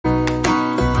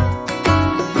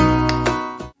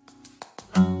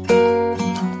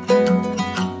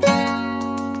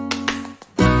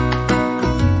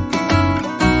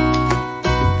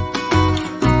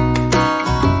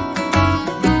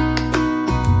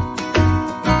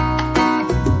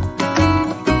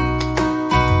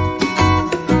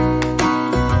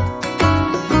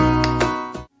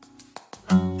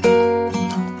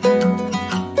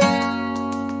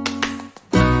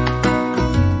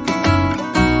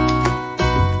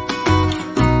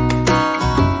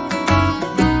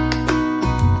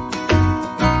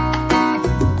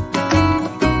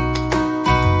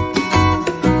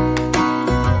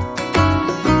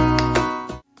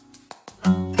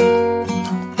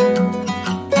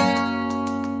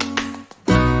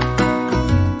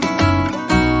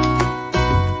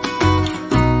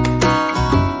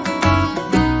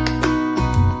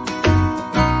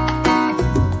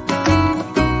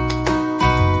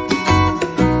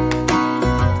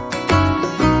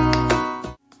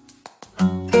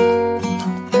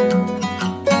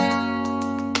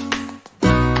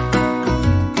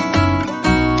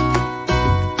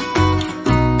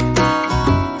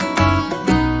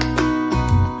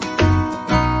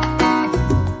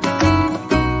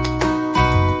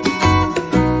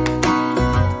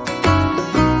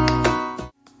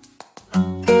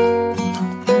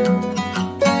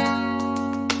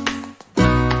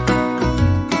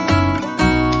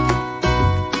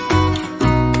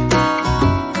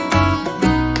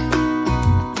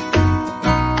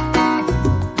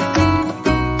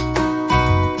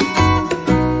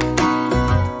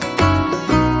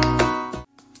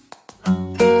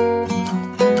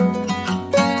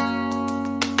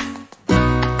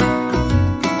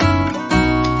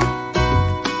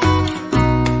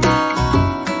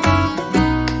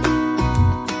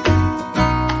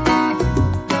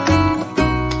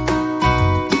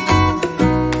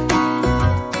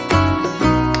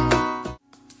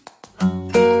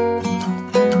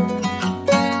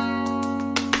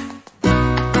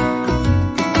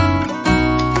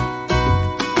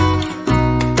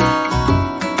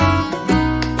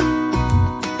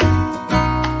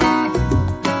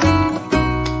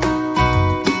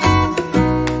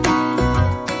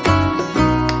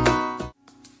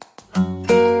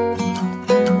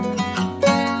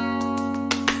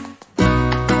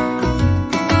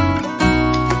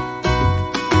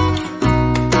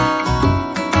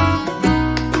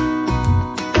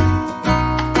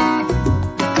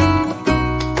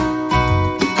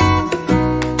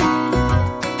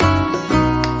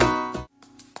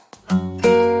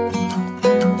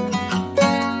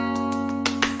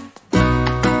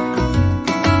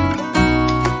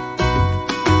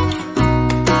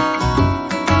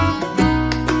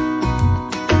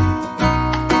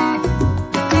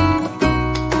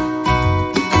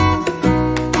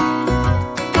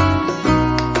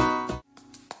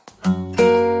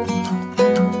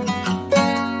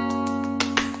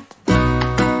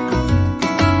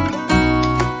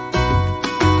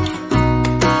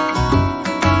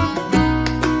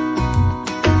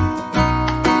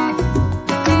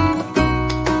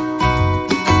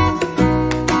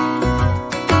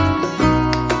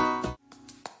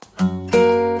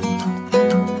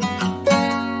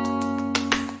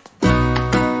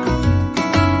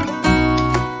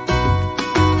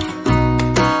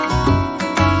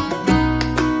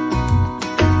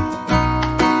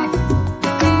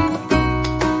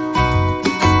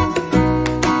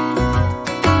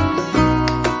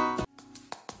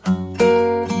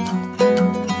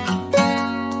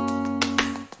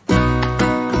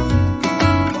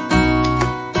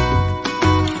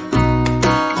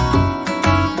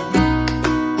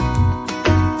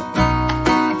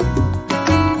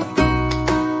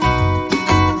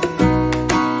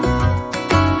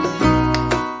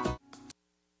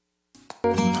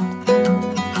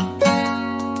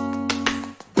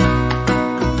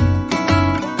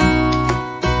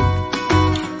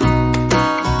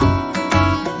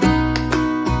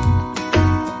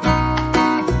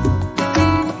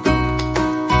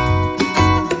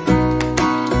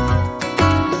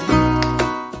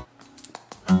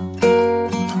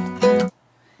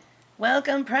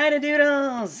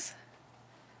Pride-a-doodles!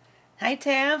 Hi,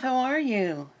 Tav. How are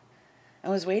you? I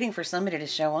was waiting for somebody to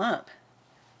show up.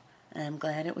 I'm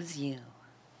glad it was you.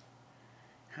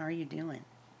 How are you doing?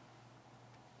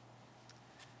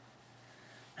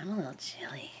 I'm a little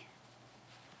chilly.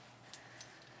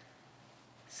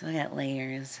 So I got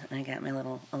layers. I got my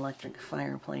little electric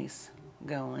fireplace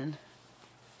going.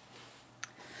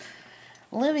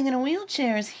 Living in a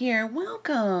Wheelchair is here.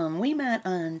 Welcome. We met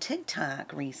on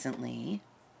TikTok recently.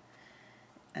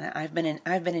 And I've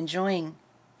been enjoying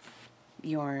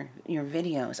your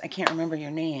videos. I can't remember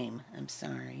your name. I'm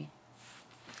sorry.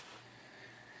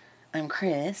 I'm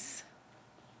Chris.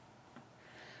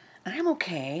 I'm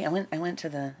okay. I went to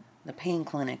the pain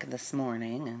clinic this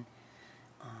morning, and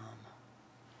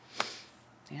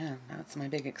yeah, that's my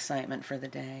big excitement for the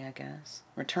day, I guess.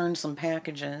 Returned some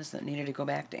packages that needed to go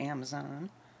back to Amazon.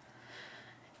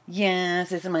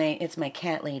 Yes, it's my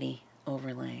cat lady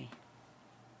overlay.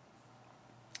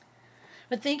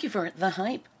 But thank you for the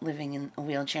hype, Living in a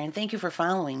Wheelchair, and thank you for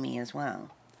following me as well.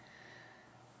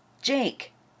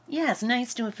 Jake, yes,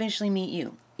 nice to officially meet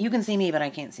you. You can see me, but I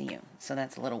can't see you, so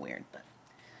that's a little weird, but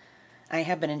I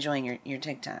have been enjoying your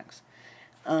TikToks.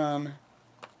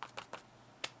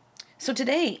 So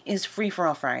today is Free For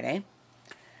All Friday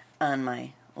on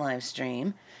my live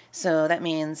stream. So that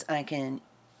means I can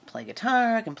play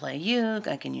guitar, I can play uke,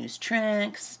 I can use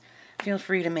tracks. Feel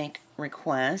free to make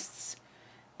requests.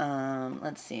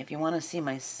 Let's see, if you want to see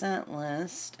my set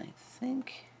list, I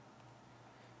think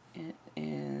it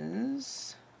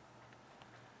is !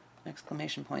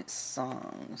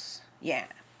 songs. Yeah.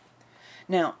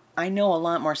 Now, I know a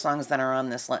lot more songs that are on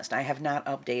this list. I have not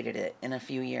updated it in a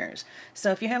few years.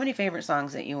 So if you have any favorite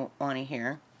songs that you want to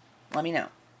hear, let me know.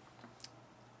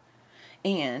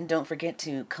 And don't forget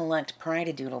to collect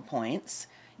Pride-a-Doodle points.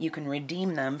 You can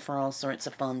redeem them for all sorts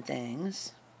of fun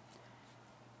things.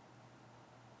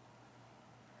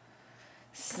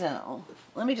 So,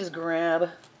 let me just grab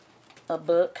a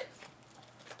book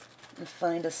and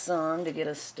find a song to get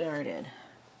us started.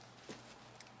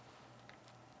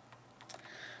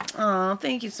 Oh,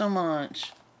 thank you so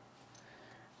much.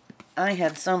 I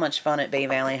had so much fun at Bay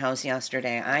Valley House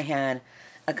yesterday. I had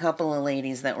a couple of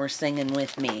ladies that were singing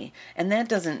with me, and that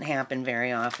doesn't happen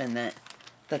very often that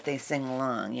they sing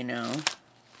along, you know,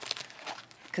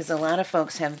 because a lot of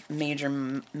folks have major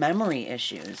memory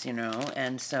issues, you know,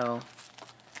 and so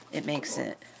it makes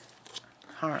it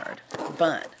hard.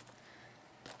 But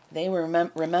they were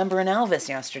remembering Elvis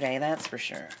yesterday, that's for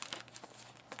sure.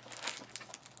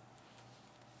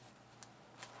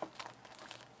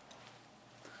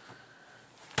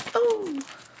 Oh!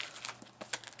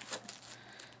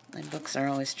 My books are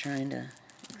always trying to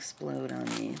explode on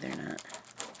me. They're not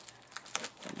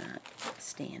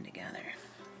staying together.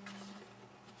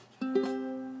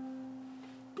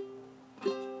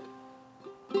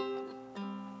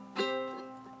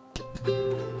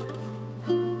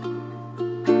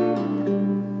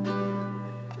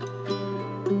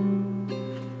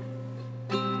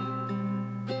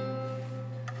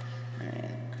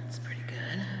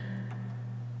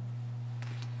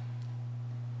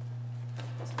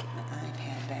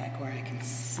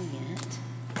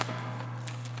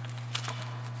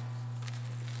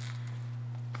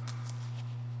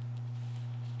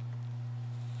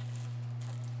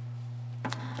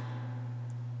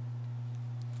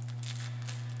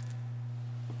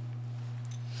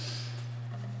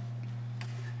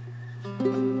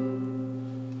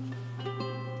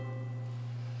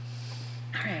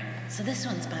 So this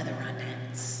one's by the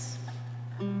Ronettes.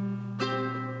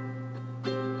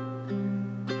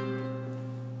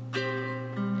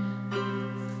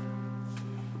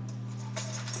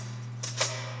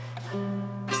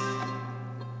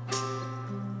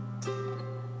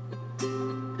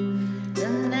 The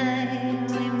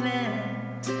night we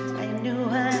met, I knew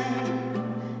I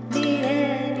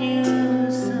needed you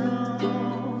so.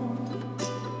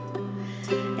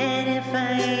 And if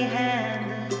I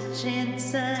had the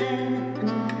chance,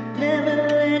 I'd never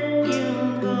let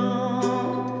you go.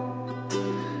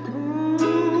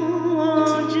 Ooh,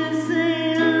 won't you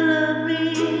say you love me?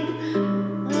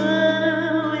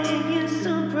 Oh, make you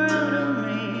so proud of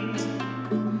me.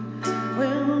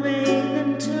 We'll make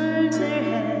them turn their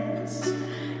heads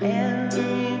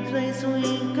every place we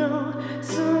go.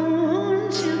 So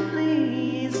won't you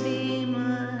please be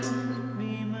mine,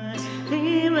 be mine,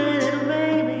 be my little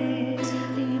baby,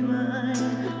 be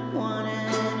mine, one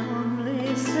and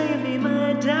only. Say be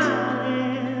my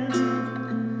darling,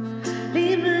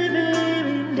 be my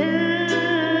baby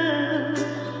now.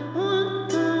 Oh,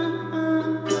 oh,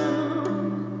 oh,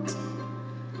 oh.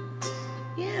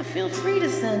 Yeah, feel free to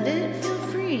send it. Feel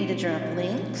free to drop a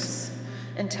link.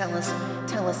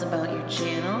 tell us about your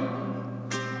channel.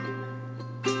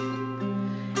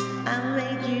 I'll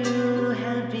make you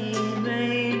happy,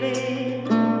 baby.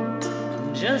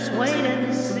 Just wait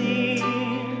and see.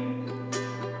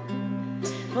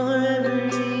 For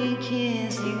every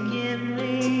kiss you give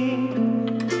me,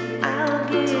 I'll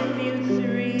give you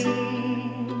 3.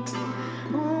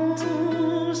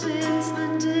 Oh, since the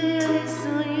day I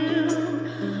saw you,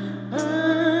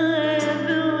 I've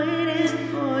been waiting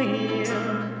for you.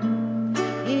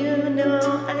 You know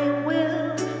I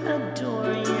will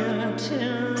adore you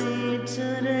till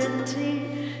eternity.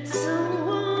 So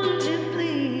won't you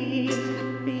please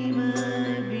be my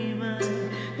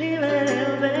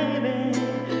little baby?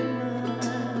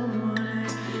 I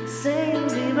wanna say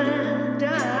be my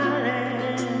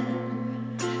darling.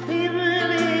 Be my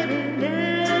baby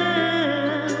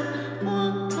now.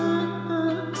 Oh, oh,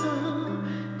 oh, oh.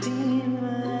 Be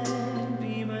my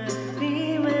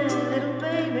little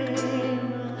baby.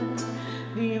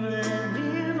 Be my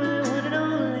one and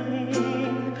only.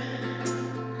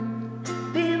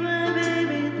 Be my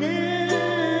baby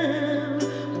now.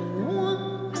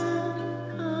 Oh, oh,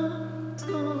 oh,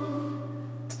 oh.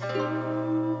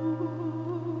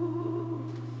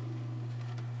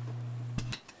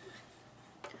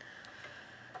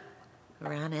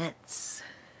 Ronettes.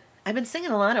 I've been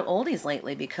singing a lot of oldies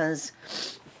lately because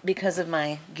of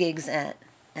my gigs at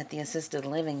the assisted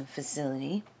living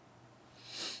facility.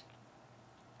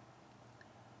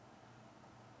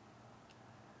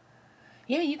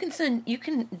 Yeah,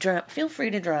 feel free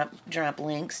to drop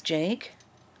links, Jake.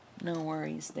 No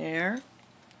worries there.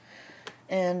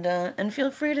 And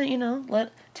feel free to,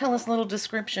 tell us a little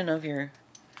description of your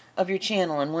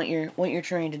channel and what you're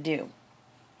trying to do,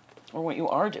 or what you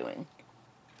are doing.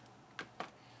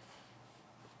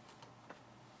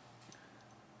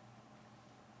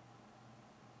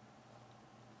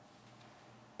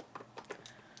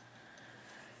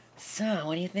 So,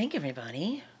 what do you think,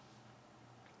 everybody?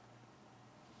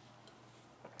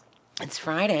 It's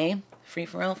Friday, Free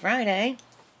for All Friday,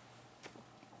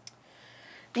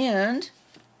 and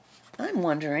I'm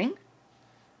wondering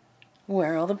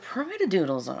where all the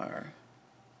Pride-a-Doodles are.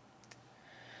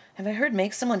 Have I heard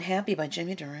Make Someone Happy by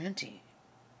Jimmy Durante?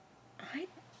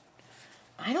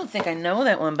 I don't think I know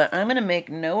that one, but I'm going to make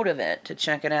note of it to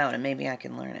check it out, and maybe I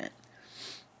can learn it.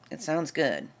 It sounds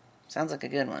good. Sounds like a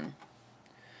good one.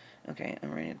 Okay, I'm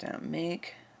writing it down.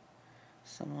 Make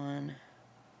Someone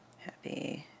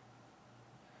Happy,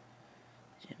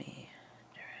 Jimmy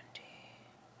Durante.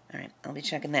 Alright, I'll be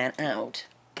checking that out.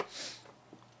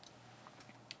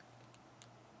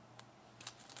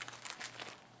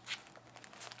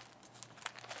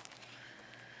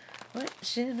 What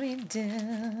should we do?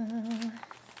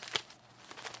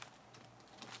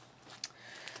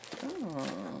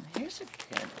 Oh, here's a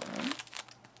good one.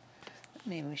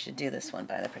 Maybe we should do this one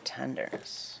by the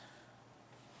Pretenders.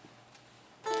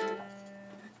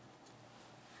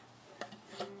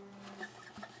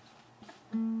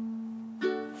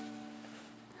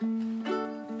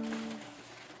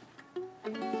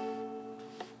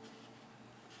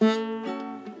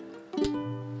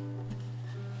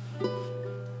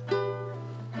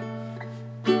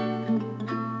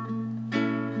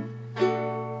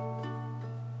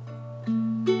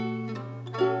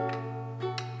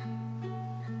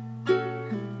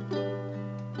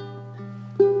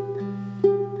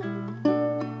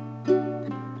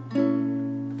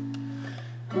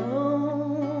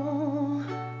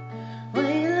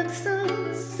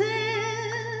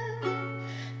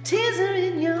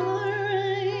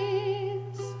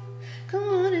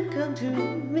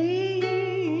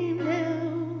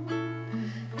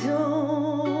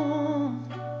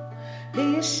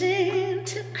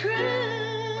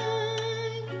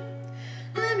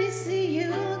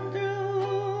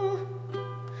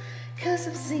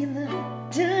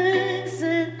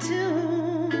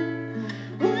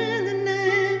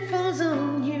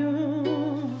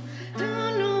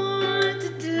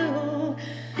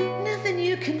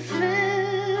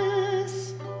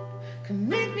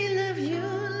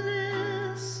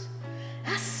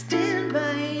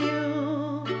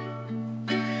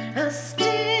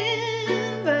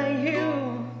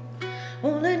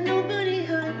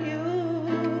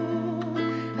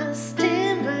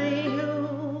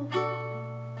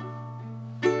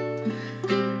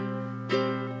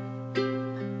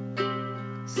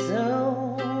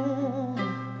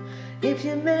 If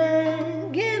you're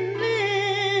mad, get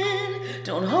mad.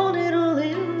 Don't hold it all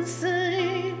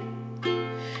inside.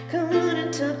 Come on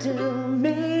and talk to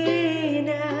me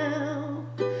now.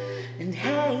 And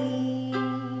hey,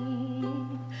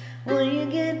 when you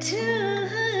get to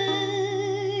hide,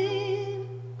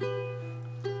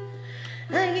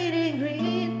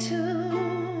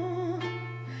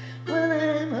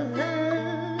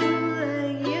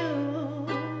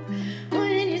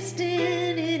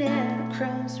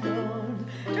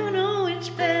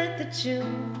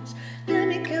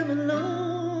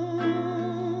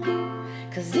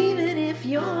 'cause even if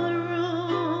you're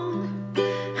wrong,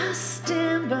 I'll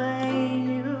stand by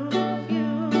you,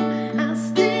 I'll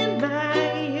stand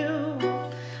by you.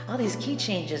 All these key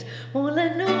changes, won't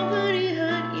let nobody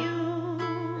hurt you.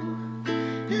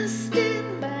 I'll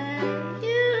stand by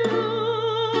you,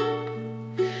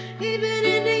 even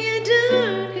in the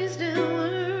darkest hour,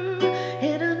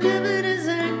 and I'll never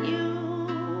desert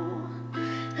you.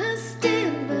 I'll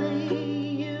stand by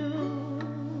you.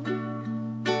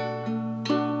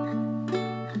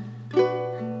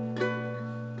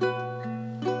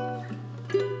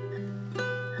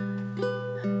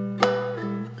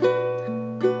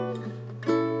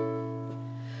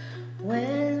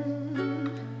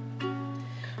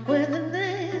 When the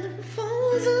night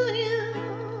falls on you,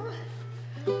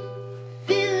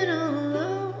 feeling all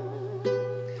alone,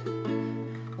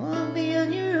 won't be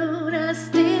on your own. I'll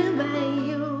stand by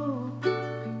you,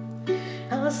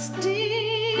 I'll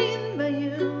stand by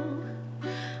you,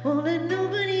 won't let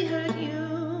nobody hurt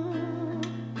you.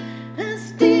 I'll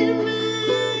stand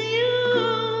by you,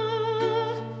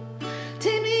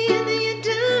 take me into your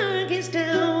darkest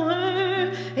hour,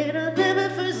 and I'll never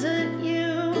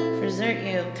desert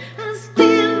you. I'll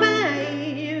stand by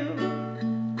you,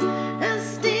 I'll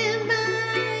stand by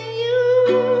you,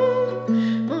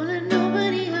 won't let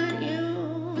nobody hurt you.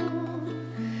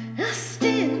 I'll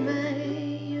stand by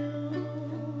you.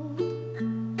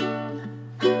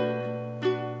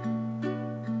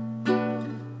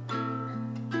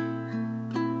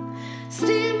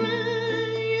 Stand by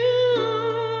you,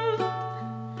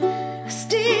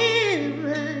 stand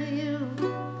by you,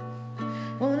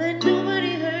 won't let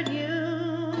nobody hurt you.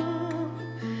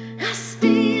 I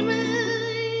stand by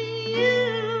you,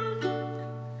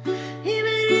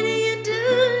 even in your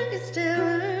darkest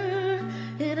hour,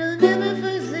 and I'll never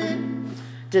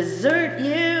desert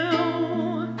you.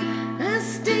 I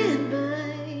stand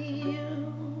by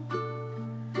you,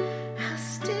 I'll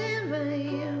stand by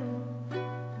you,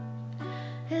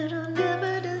 and I'll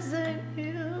never desert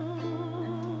you.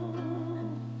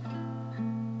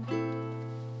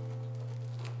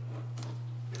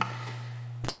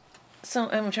 So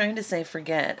I'm trying to say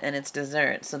forget, and it's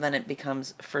dessert, so then it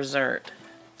becomes forsert.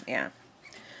 Yeah.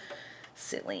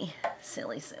 Silly,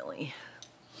 silly, silly.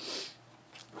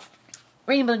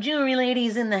 Rainbow jewelry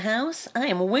ladies in the house. I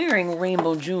am wearing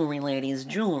rainbow jewelry ladies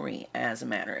jewelry, as a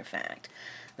matter of fact.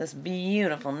 This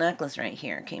beautiful necklace right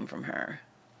here came from her.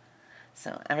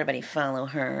 So everybody follow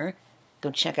her.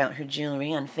 Go check out her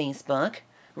jewelry on Facebook.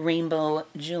 Rainbow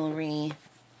jewelry.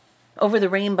 Over the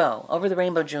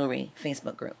rainbow jewelry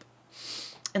Facebook group.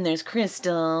 And there's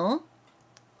Crystal. All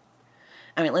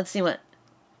right, let's see what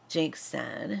Jake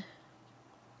said.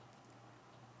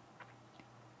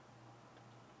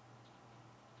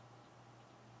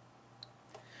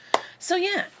 So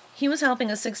yeah, he was helping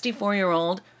a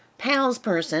 64-year-old PALS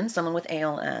person, someone with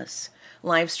ALS,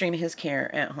 live stream his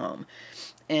care at home.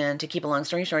 And to keep a long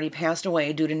story short, he passed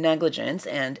away due to negligence,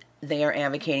 and they are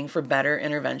advocating for better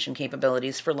intervention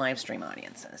capabilities for live stream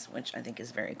audiences, which I think is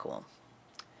very cool.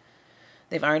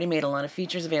 They've already made a lot of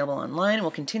features available online and will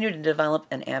continue to develop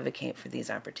and advocate for these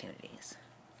opportunities.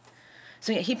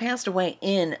 So yeah, he passed away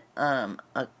in a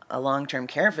long-term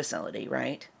care facility,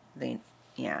 right?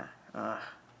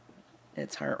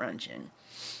 It's heart-wrenching.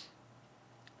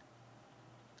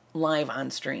 Live on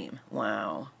stream.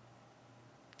 Wow.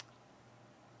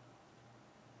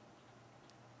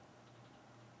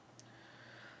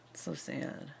 It's so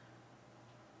sad.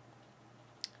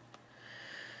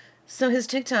 So his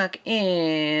TikTok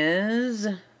is,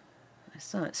 I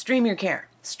saw it, Stream Your Care.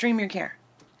 Stream Your Care.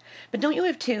 But don't you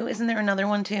have two? Isn't there another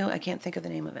one too? I can't think of the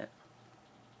name of it.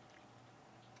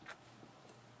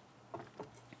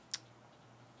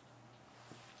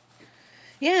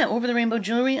 Yeah, Over the Rainbow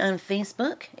Jewelry on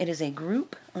Facebook. It is a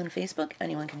group on Facebook.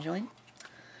 Anyone can join.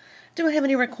 Do I have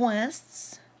any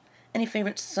requests? Any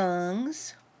favorite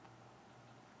songs?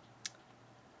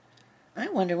 I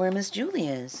wonder where Miss Julie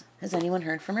is. Has anyone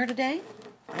heard from her today?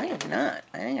 I have not.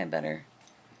 I think I better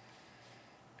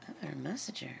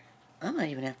message her. I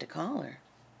might even have to call her.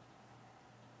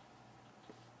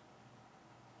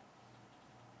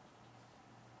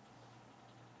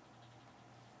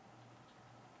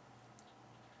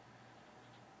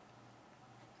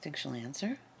 Think she'll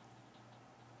answer?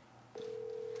 I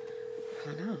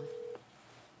don't know.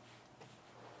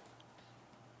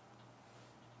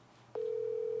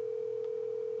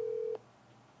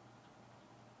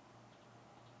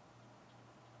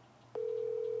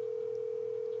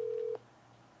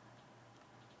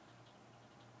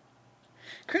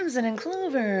 Crimson and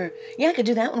Clover. Yeah, I could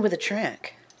do that one with a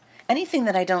track. Anything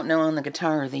that I don't know on the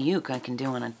guitar or the uke, I can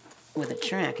do with a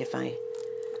track if I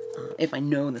if I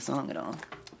know the song at all.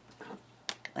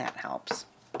 That helps.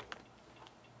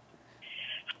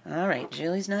 All right,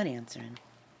 Julie's not answering.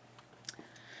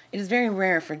 It is very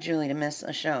rare for Julie to miss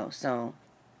a show, so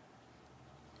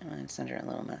I'm going to send her a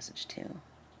little message too.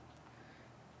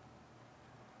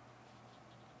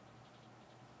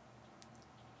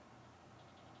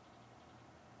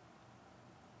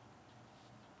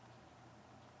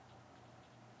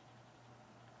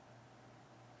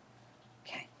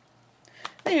 Okay.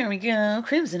 There we go.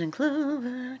 Crimson and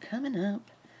Clover coming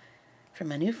up from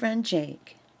my new friend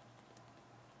Jake.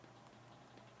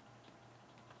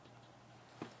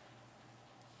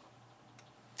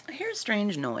 I hear a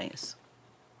strange noise.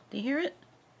 Do you hear it?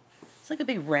 It's like a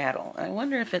big rattle. I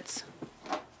wonder if it's...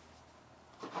 I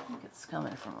think it's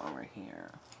coming from over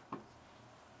here.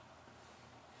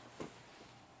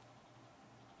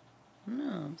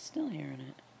 No, I'm still hearing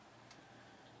it.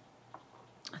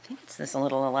 I think it's this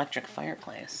little electric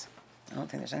fireplace. I don't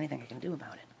think there's anything I can do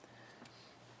about it.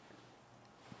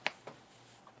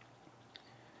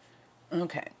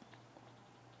 Okay.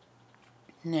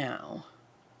 Now,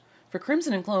 for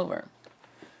Crimson and Clover,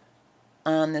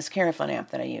 on this Carafun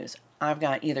app that I use, I've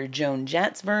got either Joan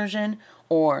Jett's version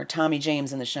or Tommy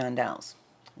James and the Shondells.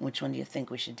 Which one do you think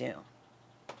we should do?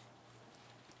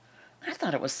 I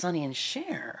thought it was Sonny and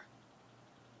Cher.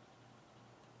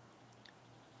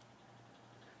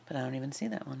 But I don't even see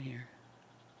that one here.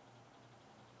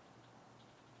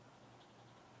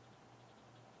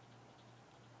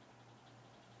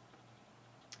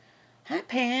 Hi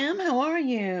Pam, how are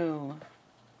you?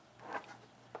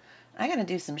 I gotta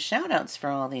do some shout outs for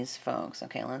all these folks.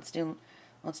 Okay, let's do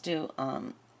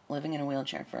living in a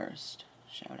wheelchair first.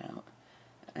 Shout out.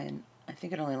 And I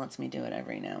think it only lets me do it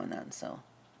every now and then, so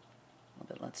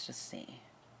but let's just see.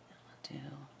 Will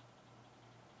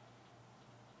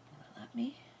it let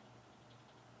me?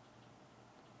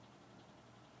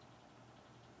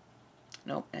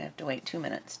 Nope, I have to wait 2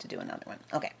 minutes to do another one.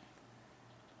 Okay.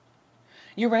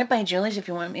 You're right by Julie's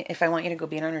if I want you to go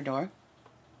beat on her door.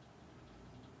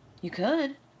 You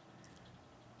could.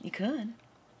 You could.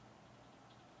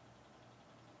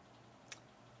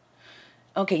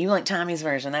 Okay, you like Tommy's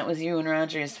version. That was you and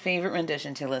Roger's favorite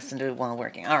rendition to listen to while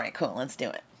working. All right, cool. Let's do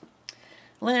it.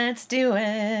 Let's do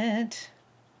it.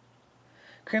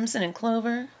 Crimson and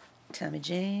Clover, Tommy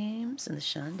James, and the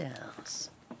Shondells.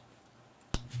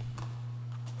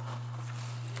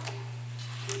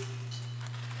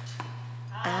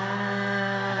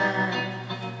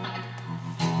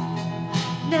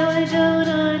 Now I don't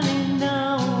hardly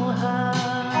know her,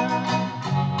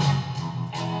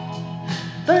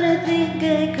 but I think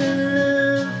I could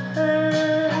love her.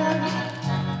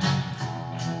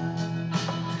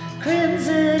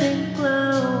 Crimson and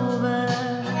Clover,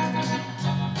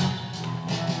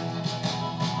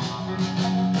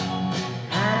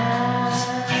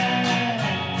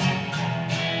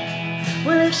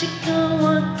 well, if she go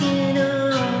walking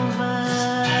over,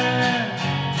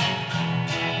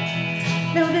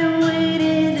 now they're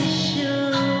waiting to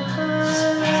show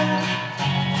her.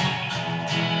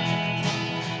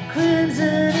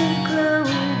 Crimson and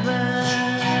Clover,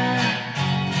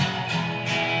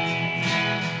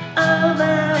 over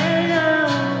and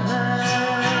over.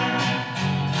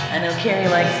 I know Carrie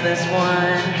likes this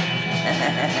one.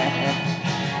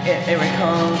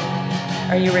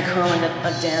 Are you recalling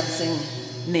a dancing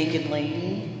naked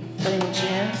lady by any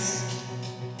chance?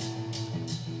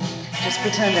 Just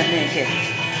pretend I'm naked.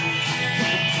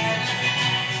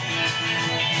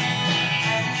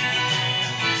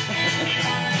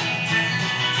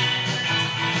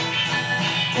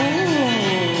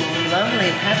 Ooh,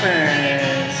 lovely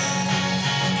peppers.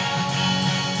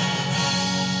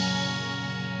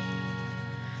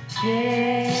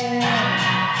 Yeah,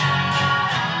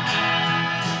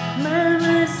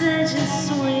 Mama's such a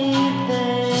sweet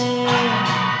thing.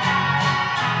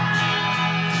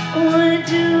 I wanna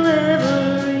do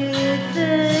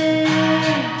everything.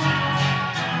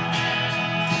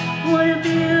 What a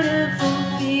beautiful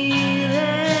feeling.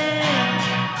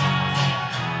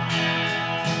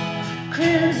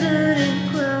 Crimson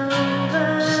and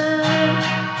Clover,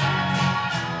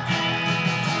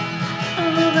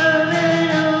 over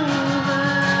and over.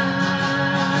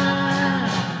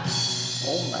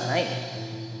 Oh my.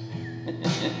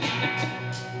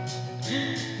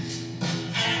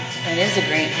 That is a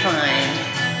great find.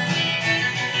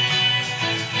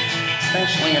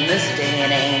 Especially in this day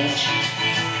and age.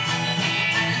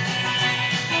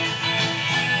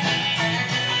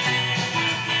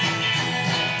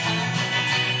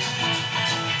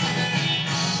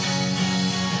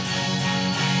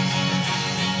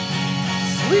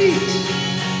 Sweet.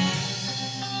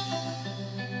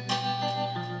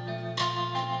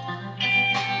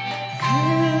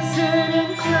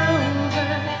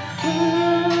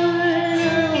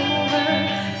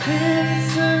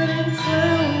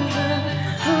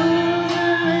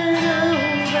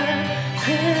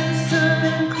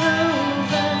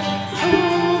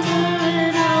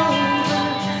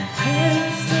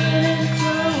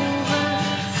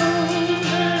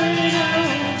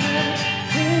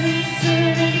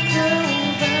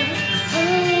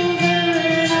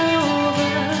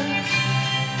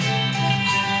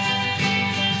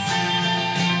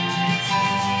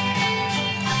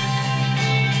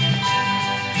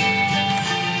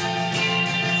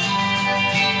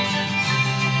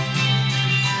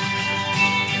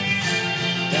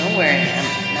 Don't worry,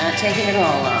 I'm not taking it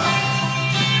all off.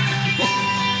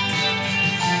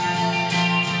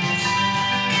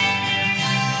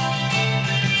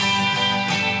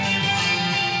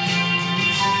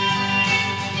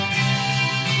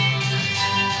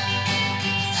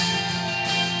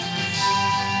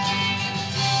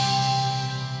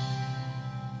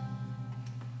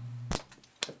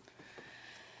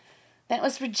 That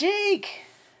was for Jake.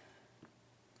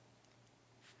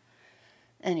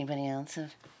 Anybody else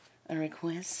have a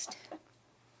request?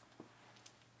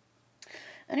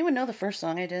 Anyone know the first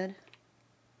song I did?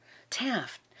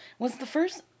 Taft. Was the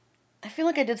first... I feel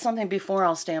like I did something before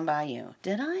I'll Stand By You.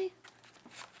 Did I?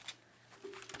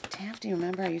 Taft, do you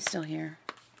remember? Are you still here?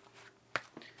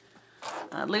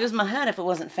 I'd lose my head if it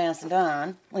wasn't fastened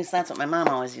on. At least that's what my mom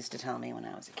always used to tell me when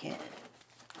I was a kid.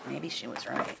 Maybe she was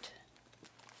right.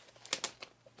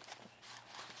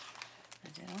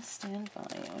 I'll stand by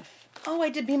you. Oh, I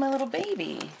did Be My Little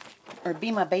Baby. Or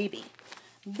Be My Baby.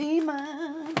 Be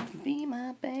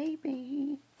my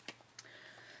baby.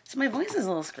 So my voice is a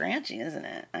little scratchy, isn't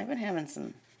it? I've been having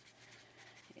some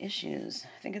issues.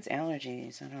 I think it's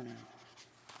allergies. I don't know.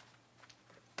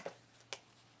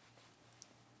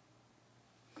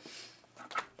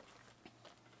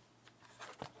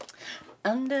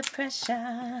 Under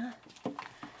pressure.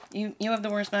 You have the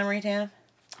worst memory, Tav?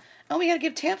 Oh, we gotta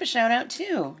give Taff a shout out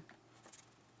too.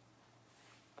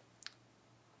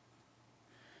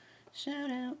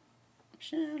 Shout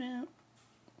out,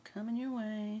 coming your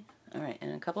way. All right,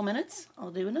 in a couple minutes, I'll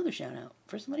do another shout out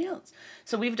for somebody else.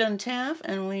 So we've done Taff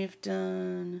and we've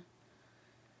done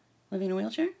Living in a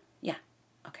Wheelchair? Yeah,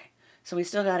 okay. So we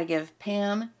still gotta give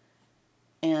Pam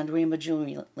and Rainbow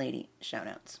Jewelry Lady shout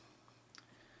outs.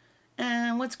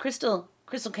 And what's Crystal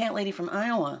Cat Lady from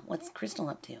Iowa? What's Crystal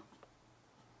up to?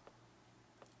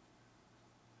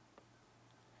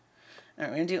 All right,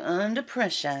 we're going to do Under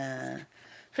Pressure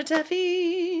for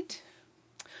Taffy,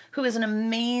 who is an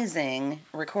amazing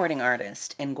recording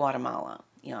artist in Guatemala,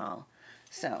 y'all.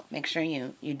 So make sure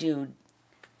you do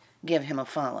give him a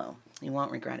follow. You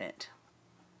won't regret it.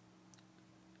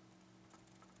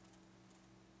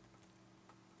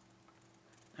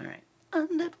 All right,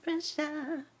 Under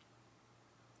Pressure.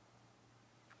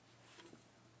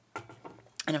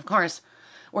 And of course,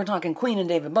 we're talking Queen and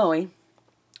David Bowie,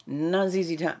 not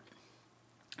ZZ Top.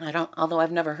 Although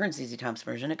I've never heard ZZ Top's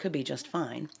version, it could be just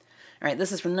fine. All right,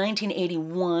 this is from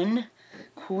 1981,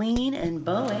 Queen and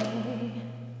Bowie.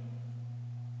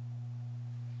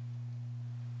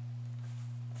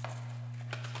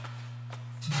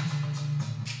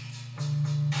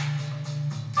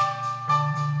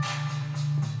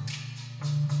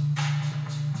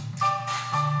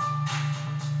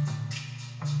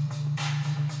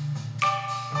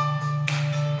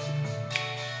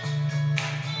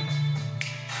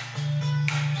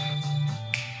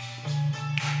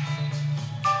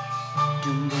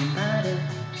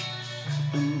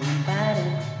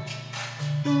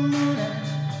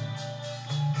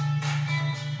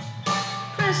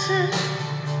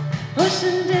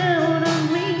 Pushing down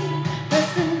on me,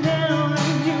 pressing down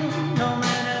on you, no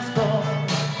matter score.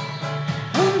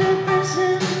 Under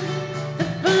pressure, the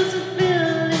buzz is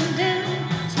building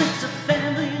down, splits a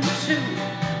family in two,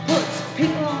 puts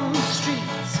people on the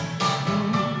streets.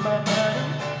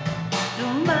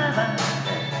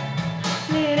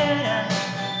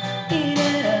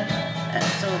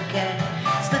 That's okay.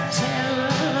 It's the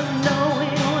terror of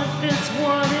knowing what this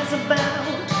world is about.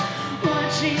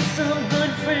 Watching some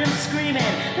good friends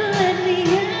screaming, let me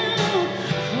out.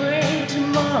 Pray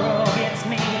tomorrow gets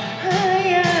me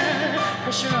higher.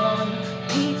 Pressure on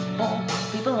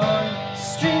people on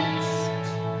streets.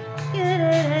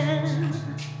 Yeah.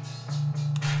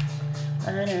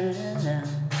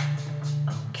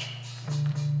 Okay.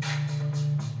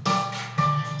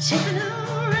 Chipping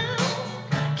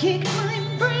around, kicking my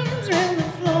brains around the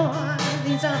floor.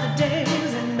 These are the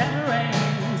days and that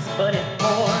rains, but it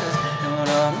pours.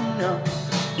 No.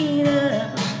 Eat it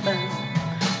up.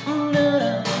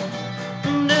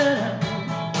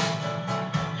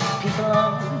 People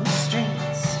on the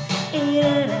streets. Eat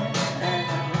it up.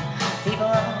 People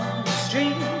on the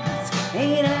streets.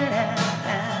 Eat it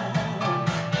up.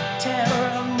 Terror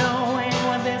of knowing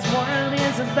what this world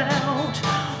is about.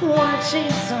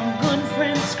 Watching some good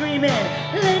friends screaming,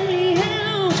 let me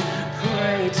out.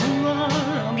 Pray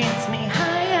tomorrow gets me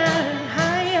higher and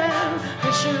higher.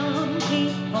 Pressure on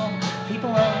people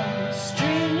on the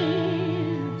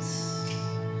streets.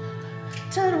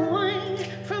 Turn away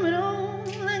from it all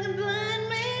like a blind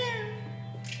man.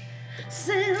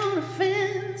 Sit on the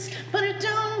fence, but it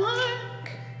don't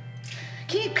work.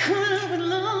 Keep coming up with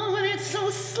love, but it's so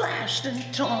slashed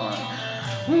and torn.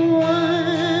 Let's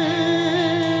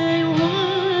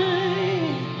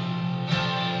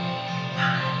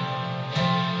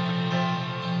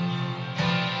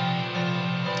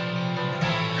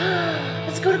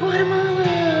go to Guatemala.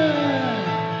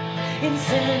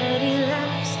 Insanity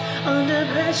laughs under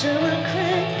pressure. We're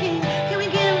cracking. Can we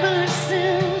give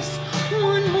ourselves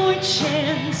one more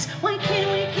chance? Why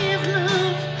can't we give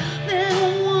love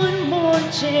then one more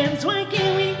chance? Why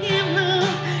can't we give love,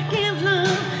 give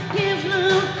love, give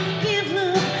love, give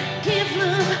love, give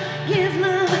love, give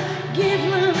love, give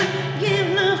love, give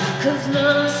love? 'Cause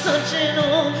love's such an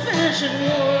old-fashioned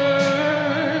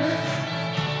word,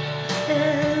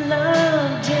 and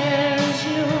love dares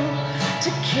you to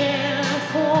care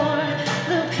for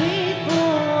the people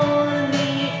on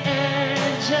the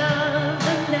edge of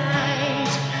the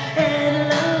night, and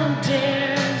love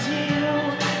dares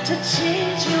you to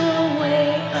change your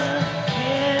way of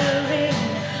caring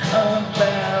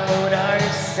about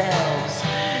ourselves.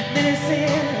 This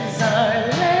is our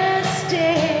last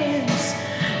dance.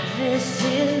 This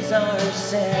is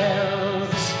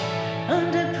ourselves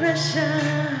under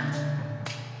pressure.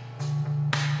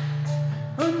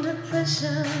 Under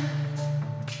pressure.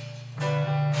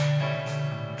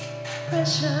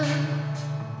 Pressure.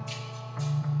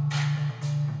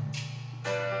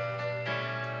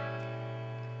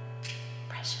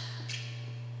 Pressure.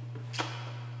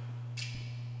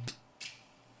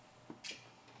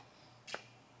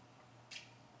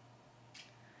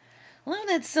 Love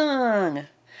that song.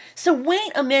 So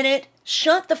wait a minute.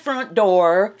 Shut the front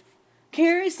door.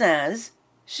 Carrie says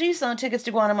she saw tickets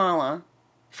to Guatemala.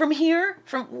 From here?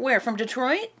 From where? From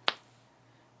Detroit?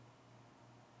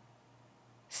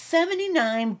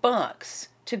 $79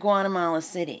 to Guatemala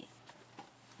City.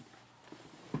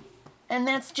 And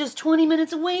that's just 20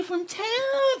 minutes away from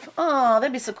Tav. Oh,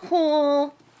 that'd be so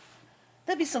cool.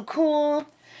 That'd be so cool.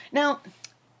 Now,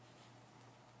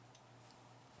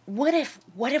 what if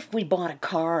we bought a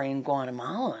car in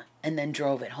Guatemala and then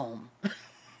drove it home?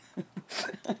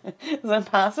 Is that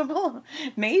possible?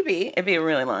 Maybe. It'd be a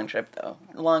really long trip, though.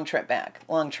 Long trip back.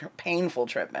 Painful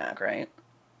trip back, right?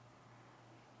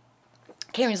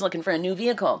 Carrie's looking for a new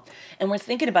vehicle, and we're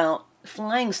thinking about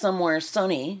flying somewhere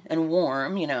sunny and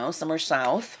warm, you know, somewhere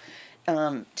south,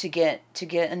 to get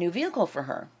a new vehicle for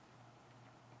her.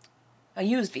 A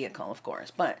used vehicle, of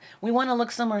course, but we want to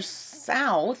look somewhere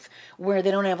south where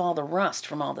they don't have all the rust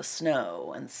from all the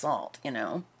snow and salt, you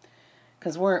know.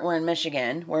 Because we're in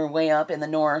Michigan. We're way up in the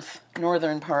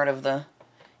northern part of the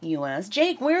U.S.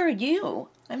 Jake, where are you?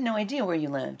 I have no idea where you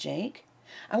live, Jake.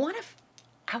 I want to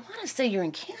say you're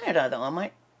in Canada, though.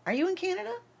 Are you in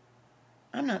Canada?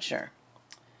 I'm not sure.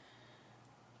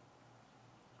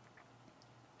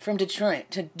 From Detroit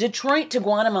to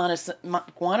Guatemala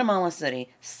City,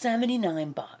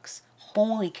 $79.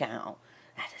 Holy cow.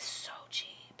 That is so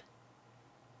cheap.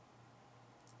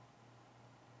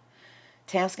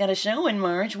 Taft's got a show in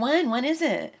March. When is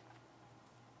it?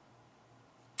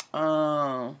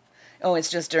 Oh, it's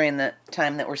just during the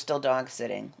time that we're still dog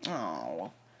sitting.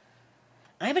 Oh.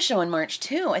 I have a show in March,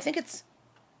 too. I think it's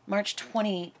March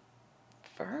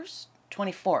 21st?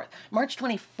 24th. March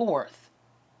 24th.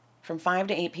 From 5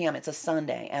 to 8 p.m. It's a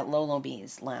Sunday at Lolo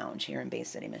B's Lounge here in Bay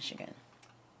City, Michigan.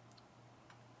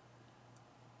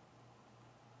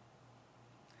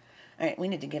 All right, we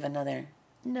need to give another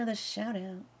shout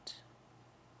out.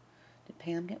 Did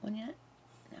Pam get one yet?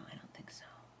 No, I don't think so.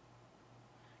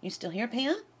 You still here,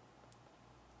 Pam?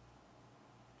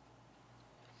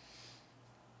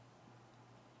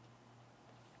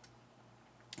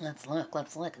 Let's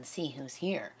look and see who's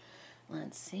here.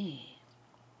 Let's see.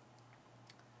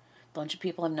 Bunch of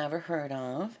people I've never heard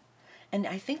of. And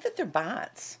I think that they're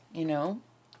bots, you know.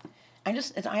 I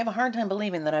have a hard time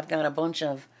believing that I've got a bunch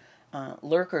of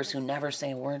lurkers who never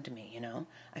say a word to me, you know.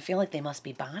 I feel like they must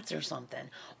be bots or something.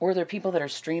 Or they're people that are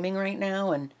streaming right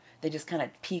now and they just kind of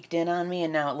peeked in on me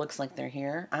and now it looks like they're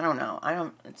here. I don't know.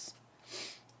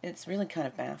 It's really kind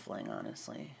of baffling,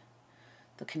 honestly.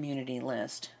 The community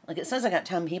list. Like it says I got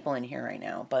 10 people in here right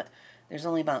now, but there's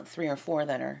only about 3 or 4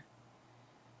 that are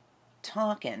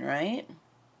talking, right?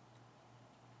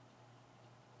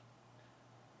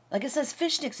 Like it says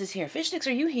Fish Sticks is here. Fish Sticks,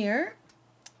 are you here?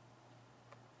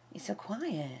 He's so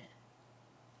quiet.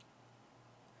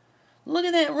 Look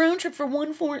at that round trip for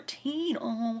 114.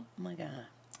 Oh my God.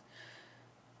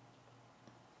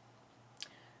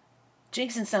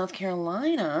 Jake's in South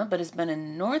Carolina, but has been a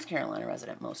North Carolina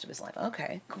resident most of his life.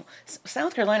 Okay, cool.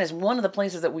 South Carolina is one of the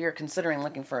places that we are considering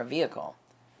looking for a vehicle,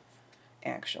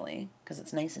 actually, because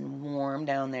it's nice and warm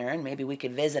down there, and maybe we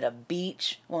could visit a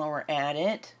beach while we're at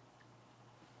it.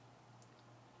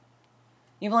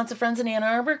 You have lots of friends in Ann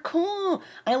Arbor? Cool.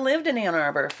 I lived in Ann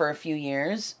Arbor for a few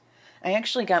years. I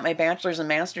actually got my bachelor's and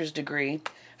master's degree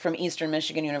from Eastern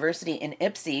Michigan University in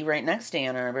Ypsi, right next to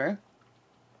Ann Arbor.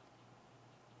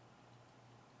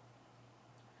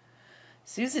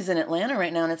 Susie's in Atlanta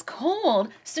right now, and it's cold.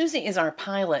 Susie is our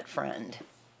pilot friend.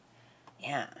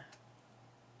 Yeah.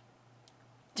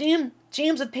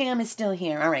 Jams with Pam is still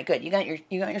here. All right, good. You got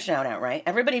your shout out, right?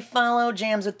 Everybody follow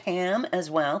Jams with Pam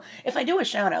as well. If I do a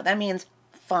shout out, that means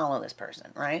follow this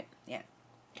person, right? Yeah.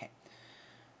 Okay.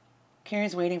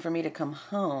 Carrie's waiting for me to come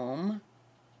home.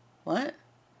 What?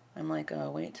 I'm like,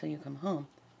 wait till you come home.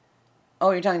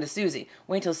 Oh, you're talking to Susie.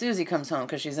 Wait till Susie comes home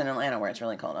because she's in Atlanta where it's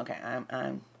really cold. Okay,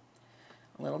 I'm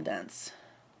a little dense.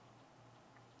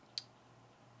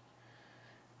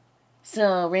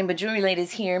 So, Rainbow Jewelry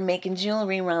Lady's here making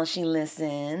jewelry while she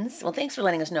listens. Well, thanks for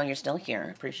letting us know you're still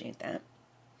here. Appreciate that.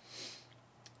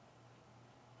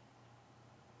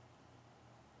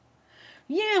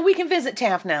 Yeah, we can visit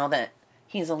Taft now that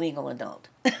he's a legal adult.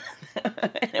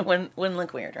 It wouldn't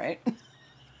look weird, right?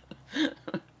 I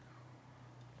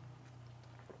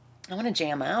want to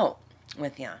jam out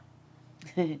with ya.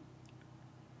 That'd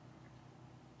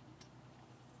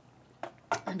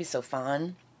be so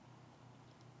fun.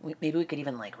 Maybe we could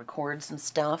even, like, record some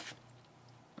stuff.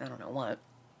 I don't know what.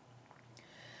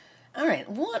 All right,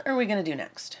 what are we going to do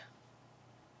next?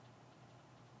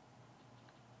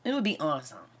 It would be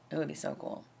awesome. It would be so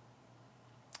cool.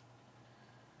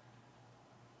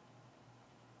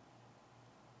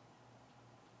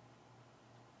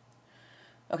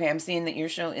 Okay, I'm seeing that your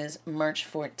show is March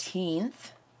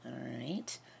 14th. All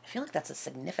right. I feel like that's a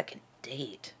significant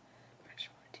date. March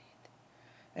 14th.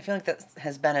 I feel like that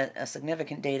has been a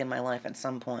significant date in my life at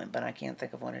some point, but I can't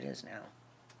think of what it is now.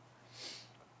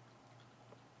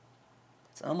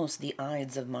 It's almost the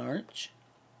Ides of March.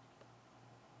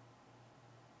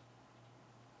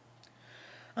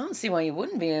 I don't see why you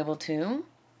wouldn't be able to.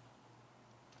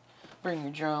 Bring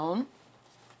your drone.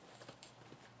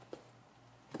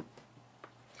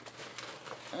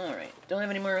 Alright, don't have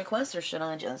any more requests, or should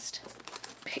I just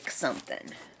pick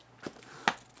something?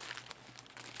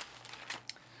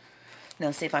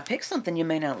 Now, see, if I pick something, you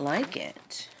may not like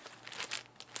it.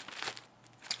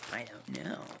 I don't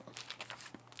know.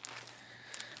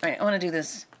 Alright, I want to do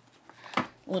this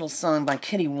little song by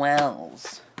Kitty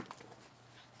Wells.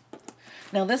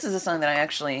 Now, this is a song that I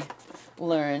actually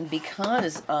learned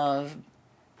because of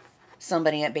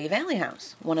somebody at Bay Valley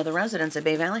House. One of the residents at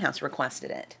Bay Valley House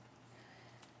requested it.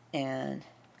 And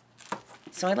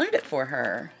so I learned it for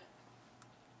her.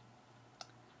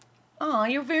 Oh,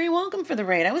 you're very welcome for the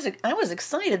raid. I was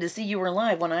excited to see you were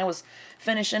live when I was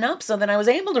finishing up so that I was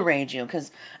able to raid you,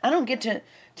 because I don't get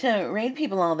to raid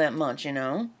people all that much, you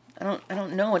know. I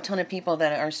don't know a ton of people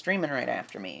that are streaming right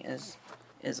after me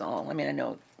is all. I mean, I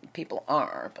know people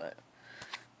are, but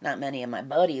not many of my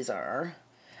buddies are.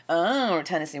 Oh,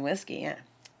 Tennessee Whiskey, yeah.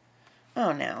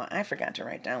 Oh, now, I forgot to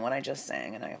write down what I just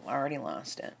sang, and I've already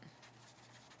lost it.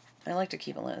 I like to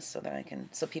keep a list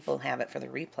so people have it for the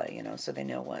replay, you know, so they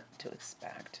know what to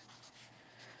expect.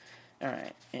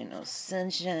 Alright, Ain't No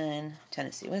Sunshine,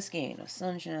 Tennessee Whiskey, Ain't No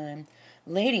Sunshine.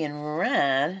 Lady in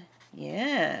Red,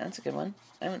 yeah, that's a good one.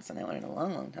 I haven't sung that one in a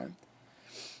long, long time.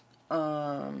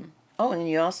 Oh, and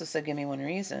you also said Give Me One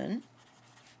Reason.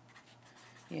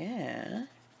 Yeah.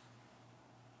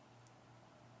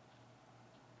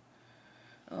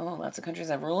 Oh, lots of countries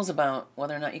have rules about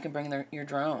whether or not you can bring your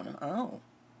drone. Oh.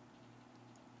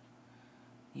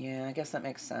 Yeah, I guess that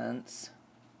makes sense.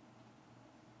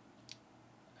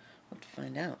 We'll have to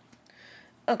find out.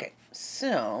 Okay,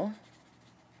 so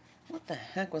what the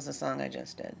heck was the song I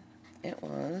just did? It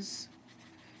was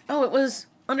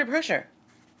Under Pressure.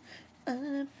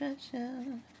 Under Pressure.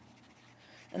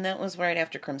 And that was right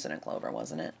after Crimson and Clover,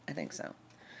 wasn't it? I think so.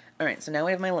 All right, so now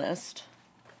we have my list.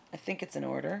 I think it's in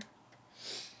order.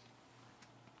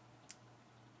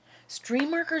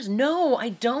 Stream markers? No, I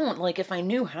don't. Like, if I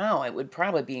knew how, it would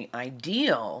probably be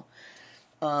ideal.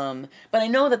 But I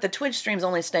know that the Twitch streams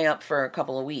only stay up for a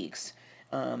couple of weeks.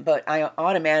 But I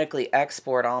automatically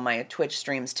export all my Twitch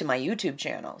streams to my YouTube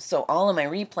channel. So all of my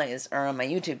replays are on my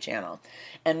YouTube channel.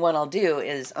 And what I'll do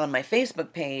is on my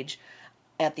Facebook page,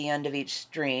 at the end of each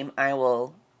stream,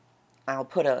 I'll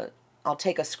take a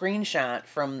screenshot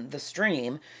from the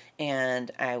stream,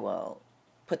 and I will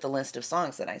put the list of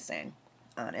songs that I sang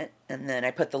on it, and then I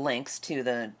put the links to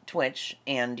the Twitch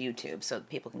and YouTube so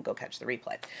people can go catch the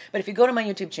replay. But if you go to my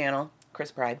YouTube channel,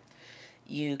 Chris Pride,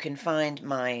 you can find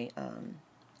my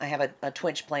I have a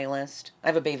Twitch playlist. I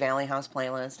have a Bay Valley House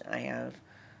playlist. I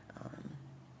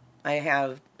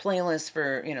have playlists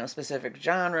for, you know, specific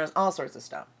genres, all sorts of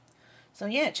stuff. So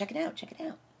yeah, check it out, check it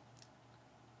out.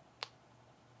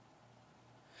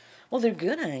 Well, they're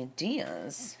good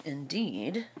ideas,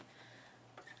 indeed.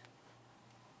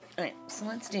 Alright, so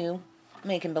let's do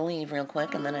Make and Believe real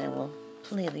quick, and then I will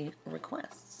play the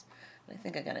requests. But I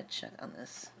think I gotta check on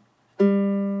this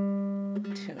tuning.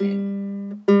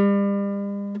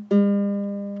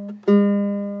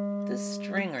 This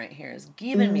string right here is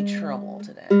giving me trouble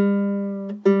today.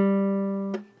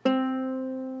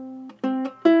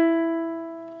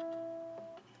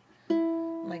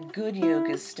 My good uke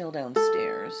is still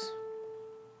downstairs.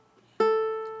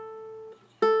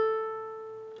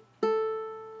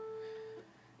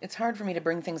 It's hard for me to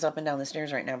bring things up and down the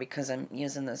stairs right now because I'm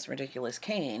using this ridiculous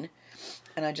cane,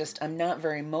 and I'm not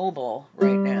very mobile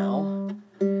right now,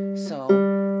 so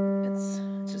it's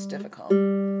just difficult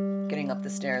getting up the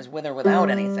stairs with or without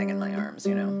anything in my arms,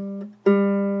 you know.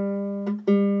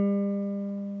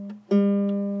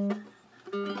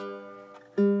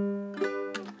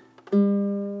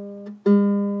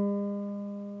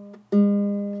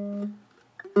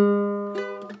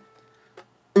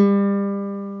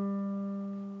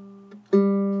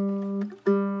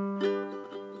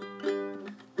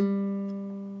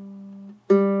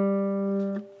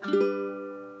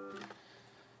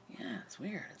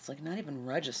 It's like not even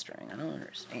registering. I don't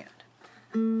understand.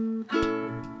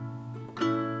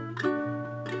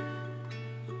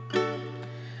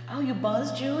 Oh, you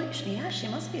buzzed, Julie? Yeah, she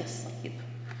must be asleep.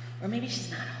 Or maybe she's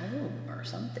not home or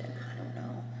something. I don't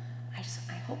know. I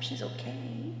hope she's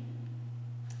okay.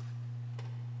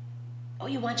 Oh,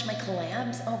 you watch my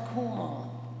collabs? Oh,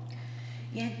 cool.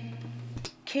 Yeah,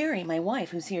 Carrie, my wife,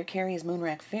 who's here, Carrie is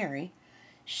Moonrack Fairy.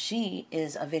 She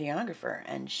is a videographer,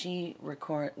 and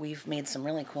we've made some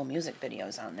really cool music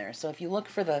videos on there. So if you look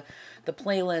for the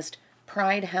playlist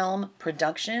Pride Helm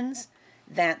Productions,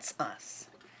 that's us.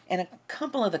 And a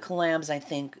couple of the collabs, I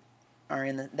think, are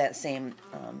in that same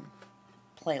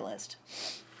playlist.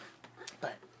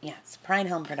 But, yeah, it's Pride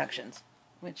Helm Productions,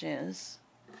 which is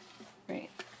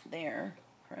right there.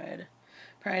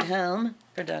 Pride Helm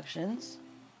Productions.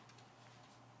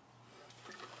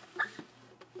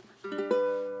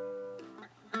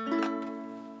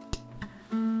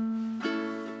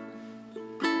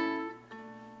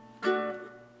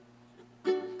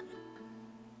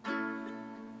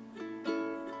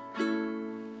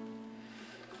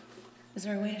 Is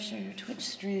there a way to share your Twitch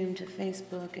stream to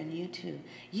Facebook and YouTube?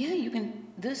 Yeah, you can.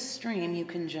 This stream, you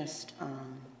can just,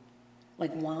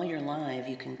 like while you're live,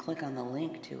 you can click on the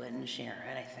link to it and share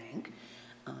it, I think.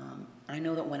 I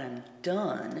know that when I'm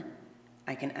done,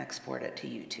 I can export it to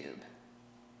YouTube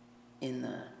in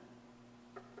the,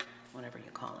 whatever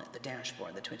you call it, the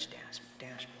dashboard, the Twitch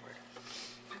dashboard.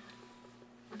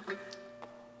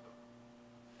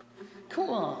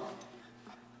 Cool.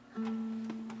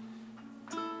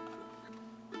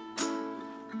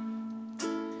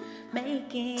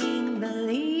 Making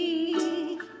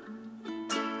believe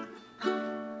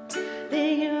that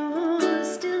you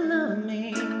still love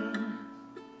me.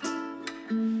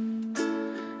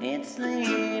 It's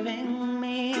leaving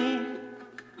me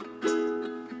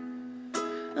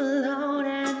alone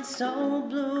and so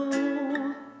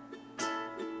blue.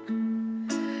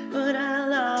 But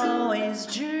I'll always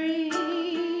dream,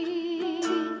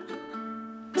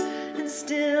 and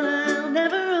still I'll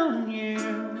never own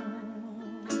you.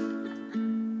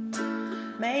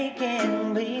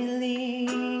 Making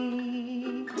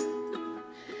believe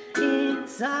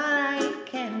it's all I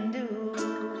can do.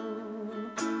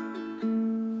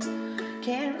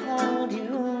 Can't hold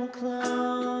you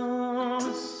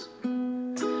close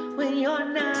when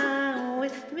you're not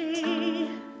with me.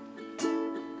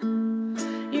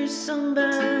 You're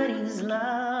somebody's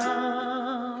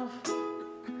love.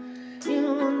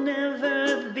 You'll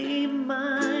never be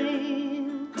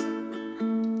mine.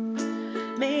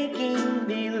 Making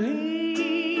believe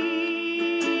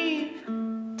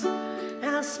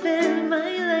I'll spend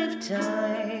my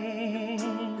lifetime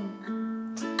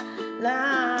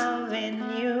loving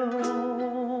you.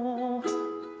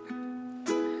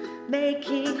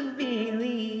 Making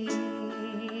believe.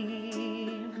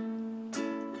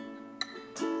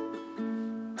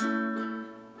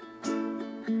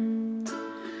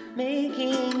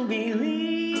 Making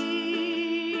believe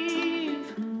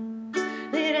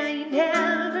that I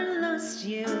never lost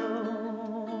you.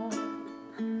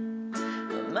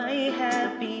 But my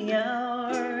happy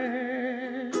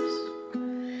hours,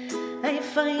 I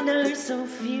find are so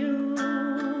few.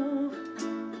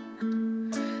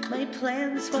 My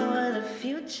plans for the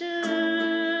future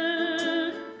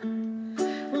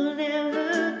will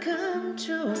never come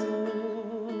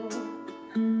true.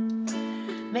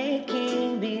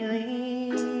 Making believe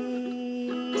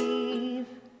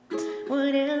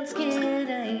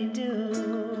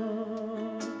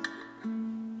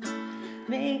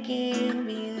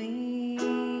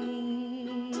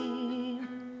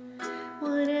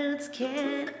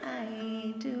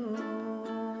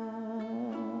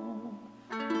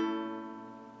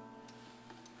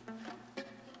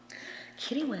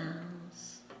Kitty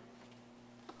Wells.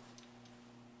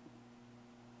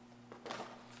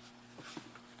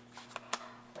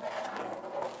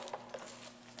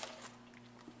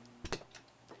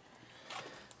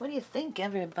 What do you think,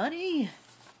 everybody?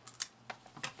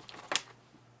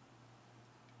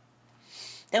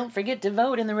 Don't forget to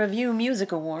vote in the Review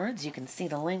Music Awards. You can see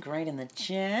the link right in the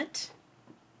chat.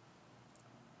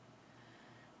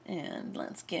 And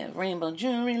let's give Rainbow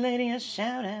Jewelry Lady a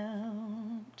shout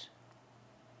out.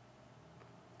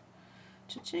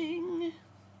 Cha-ching.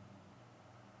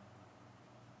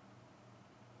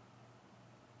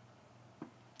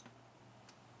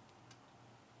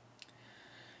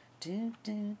 Do,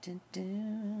 do, do,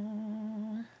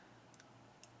 do.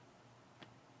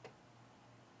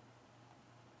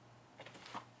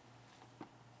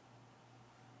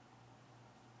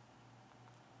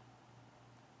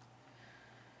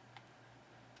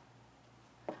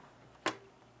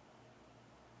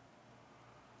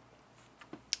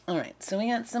 Alright, so we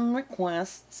got some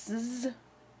requests.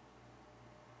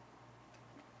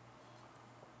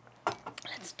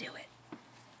 Let's do it.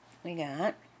 We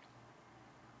got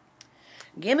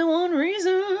Give Me One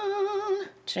Reason,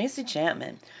 Tracy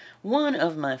Chapman, one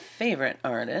of my favorite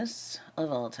artists of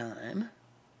all time.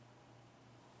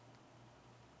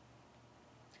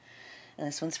 And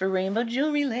this one's for Rainbow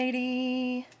Jewelry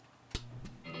Lady.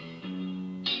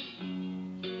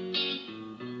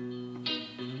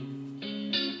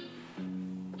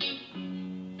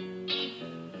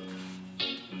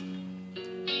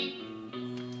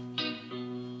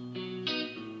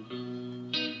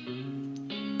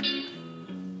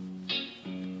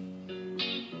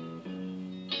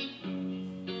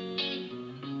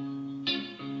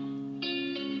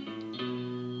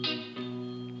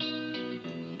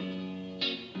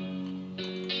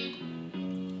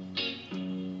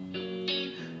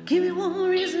 Give me one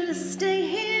reason to stay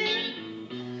here,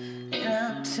 and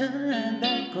I'll turn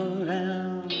back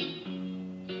around.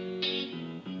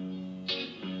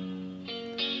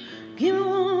 Give me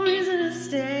one reason to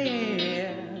stay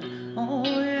here, oh,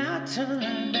 and I'll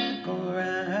turn back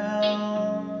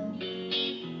around.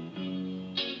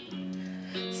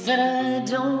 Said I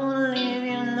don't wanna leave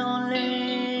you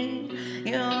lonely,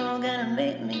 you're gonna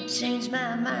make me change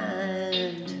my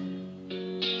mind.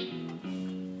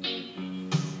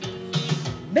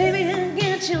 Baby, I'll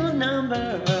get your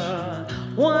number.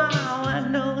 Wow, I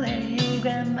know that you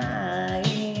got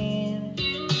mine.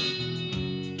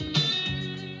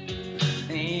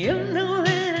 You know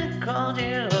that I called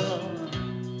you.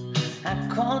 I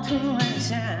called too many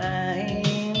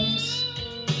times.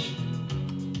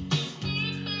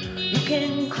 You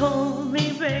can call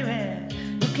me, baby.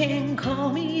 You can call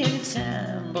me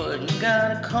anytime, but you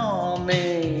gotta call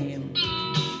me.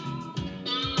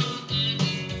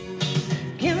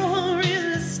 Give me one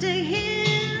reason to stay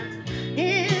here,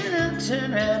 and I'll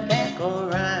turn right back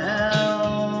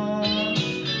around.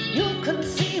 You can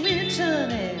see me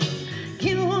turning.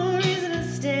 Give me one reason to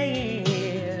stay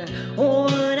here, oh,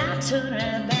 and I'll turn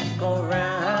right back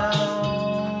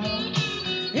around.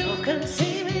 You can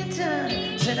see me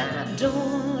turning. Said I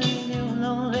don't leave you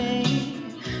lonely.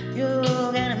 You're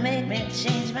gonna make me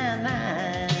change my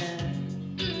mind.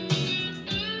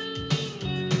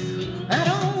 I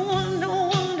don't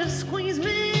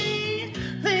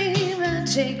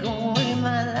take away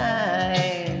my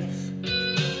life.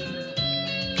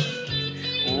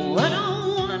 Oh, I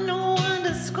don't want no one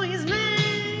to squeeze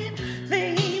me.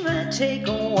 They might take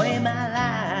away my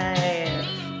life.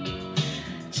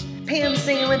 Pam,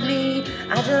 sing with me.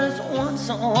 I just want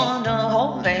someone to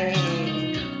hold me.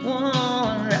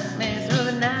 One rock me through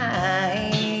the night.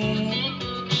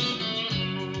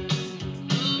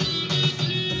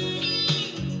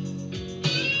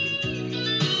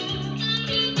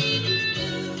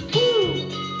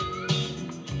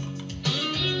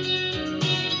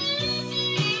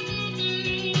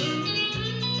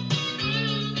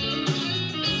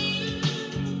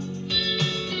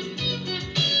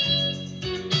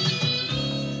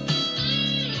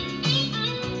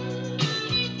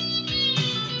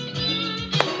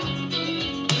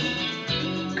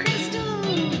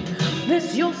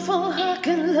 Miss you for I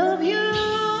can love you,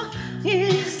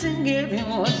 yes, and give you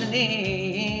what you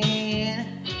need.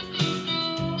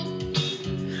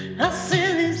 I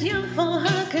said it's you for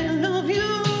I can love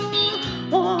you,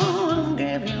 oh, and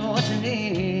give you what you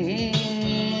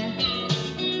need.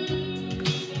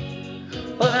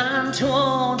 But I'm too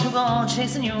old to go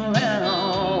chasing you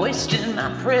around, wasting my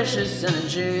precious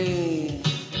energy.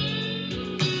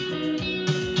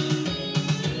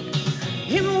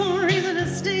 Give me one reason to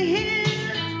stay here,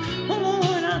 oh,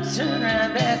 and I'll turn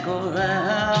right back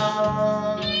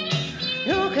around.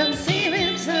 You can see me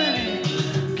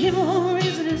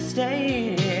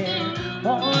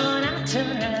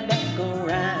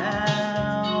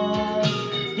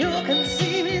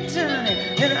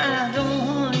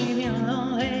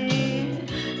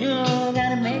You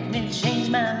gotta make me change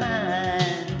my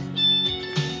mind.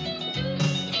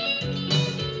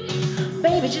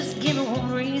 Baby, just give me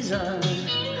one reason.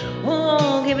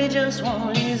 Oh, give me just one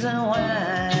reason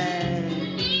why.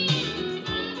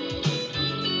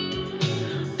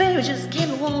 Baby, just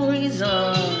give me one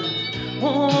reason.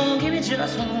 Oh, give me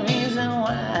just one reason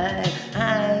why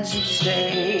I should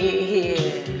stay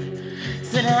here.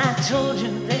 Said I told you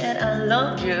that I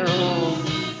loved you,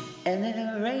 and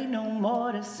there ain't no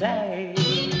more to say.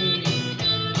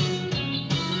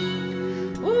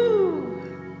 Woo!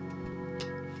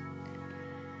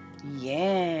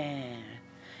 Yeah.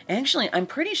 Actually, I'm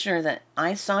pretty sure that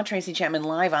I saw Tracy Chapman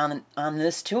live on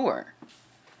this tour.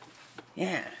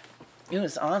 Yeah. It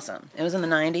was awesome. It was in the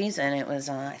 90s, and it was,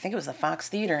 I think it was the Fox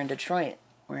Theater in Detroit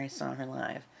where I saw her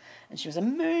live. And she was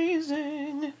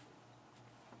amazing.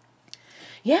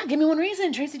 Yeah, give me one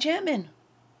reason, Tracy Chapman.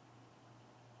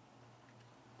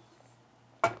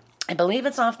 I believe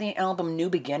it's off the album New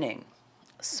Beginning.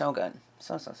 So good.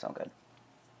 So good.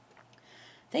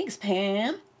 Thanks,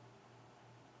 Pam.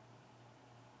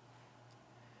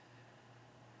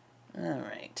 All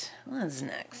right, what's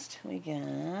next? We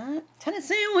got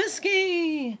Tennessee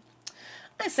Whiskey.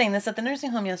 I sang this at the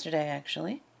nursing home yesterday,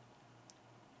 actually.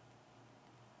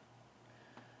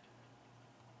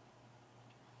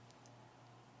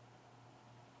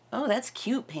 Oh, that's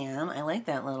cute, Pam. I like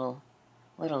that little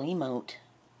emote.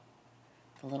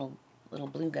 The little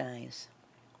blue guys.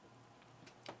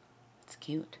 It's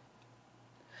cute.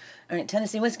 All right,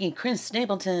 Tennessee Whiskey, Chris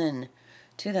Stapleton,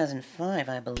 2005,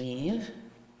 I believe.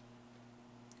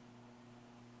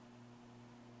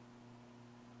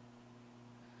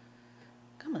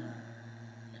 Come on.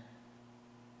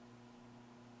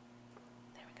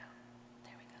 There we go.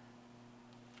 There we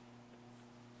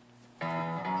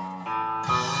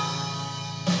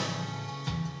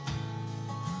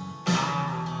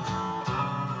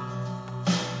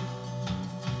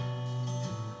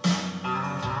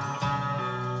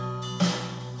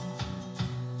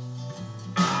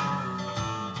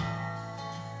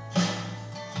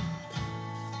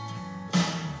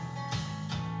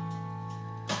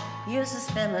Used to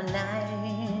spend my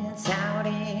nights out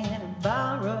in a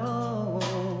barroom.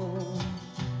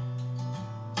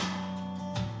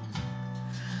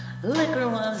 Liquor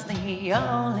was the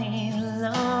only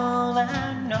love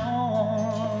I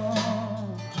know.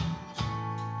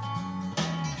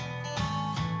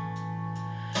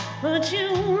 But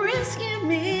you rescued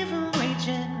me from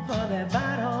reaching for that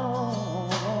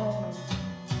bottle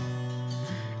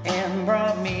and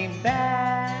brought me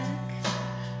back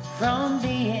from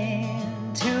being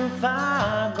too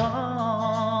far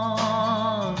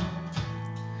gone.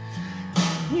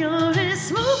 You're as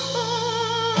smooth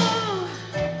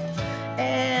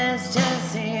as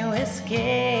Tennessee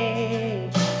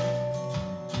whiskey.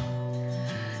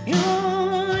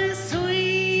 You're as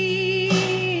sweet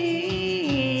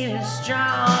as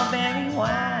strawberry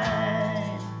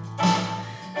wine.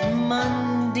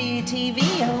 Monday TV,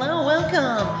 hello,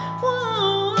 welcome.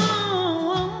 Whoa,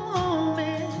 whoa, whoa,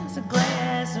 there's a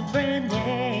glass of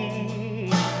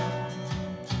brandy.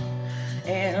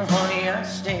 And honey, I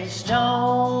stay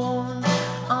stoned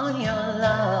on your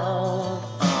love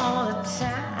all the time.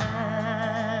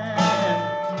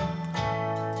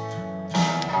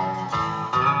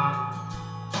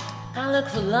 I look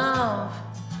for love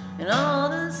in all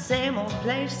the same old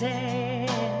places.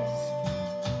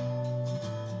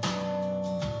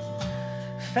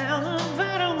 Found the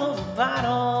bottom of the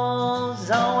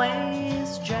bottles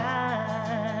always dry.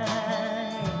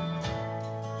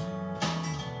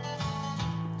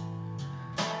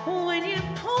 When you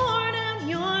poured out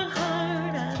your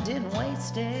heart, I didn't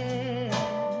waste it.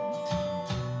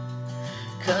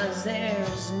 'Cause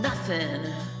there's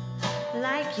nothing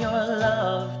like your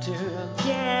love to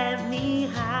get me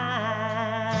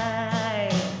high.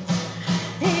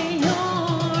 And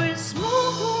you're as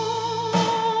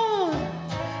smooth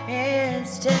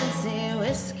as Tennessee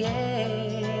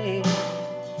whiskey.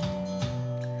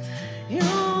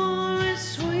 You're as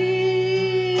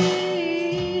sweet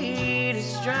as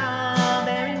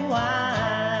strawberry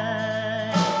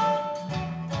wine.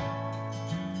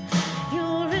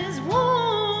 You're as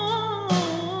warm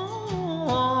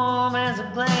as a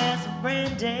glass of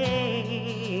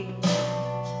brandy.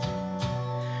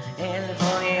 And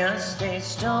honey, I stay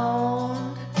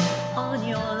stoned on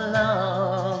your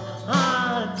love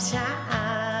all the time.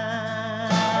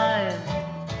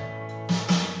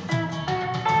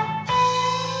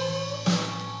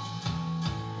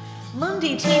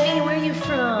 Monday TV, where you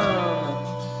from?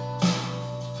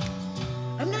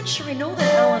 I'm not sure I know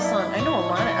that Ella song. I know a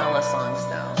lot of Ella songs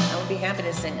though. I would be happy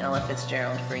to sing Ella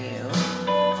Fitzgerald for you.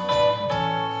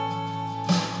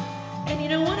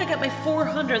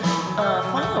 400th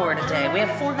follower today. We have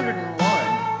 401.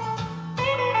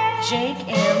 Jake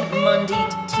and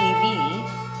Mundit TV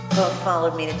both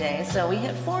followed me today, so we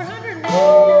hit 400 now.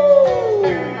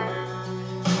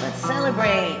 Let's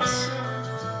celebrate.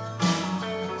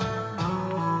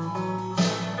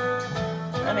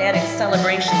 I'm adding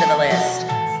celebration to the list.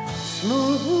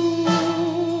 Smooth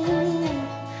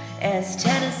as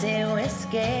Tennessee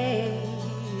whiskey.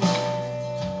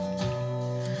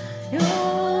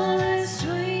 You're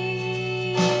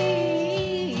sweet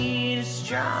as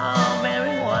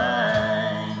strawberry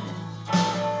wine.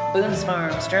 Boone's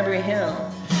Farm, Strawberry Hill.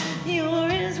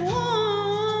 You're as warm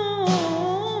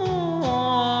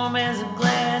as a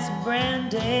glass of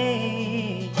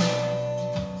brandy.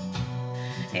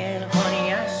 And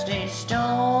honey, I stay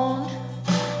stoned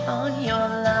on your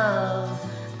love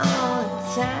all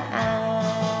the time.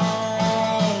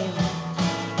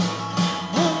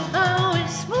 Oh,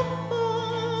 it's smooth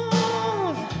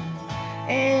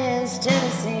as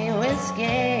Tennessee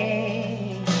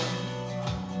whiskey.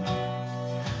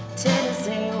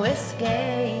 Tennessee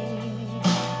whiskey.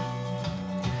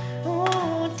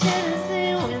 Oh,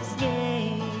 Tennessee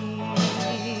whiskey.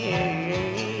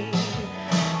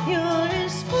 You're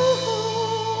as smooth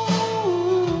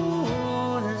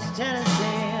as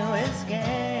Tennessee whiskey.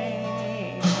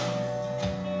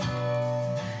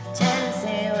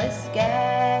 Tennessee whiskey.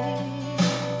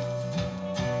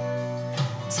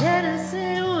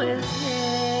 Tennessee whiskey.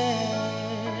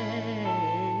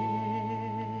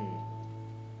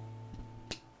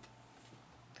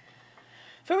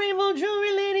 For Rainbow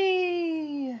Jewelry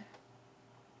Lady.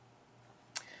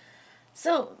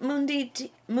 So,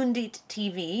 Mundit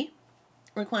TV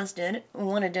requested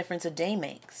what a difference a day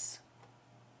makes.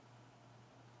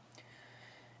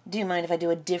 Do you mind if I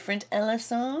do a different Ella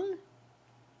song?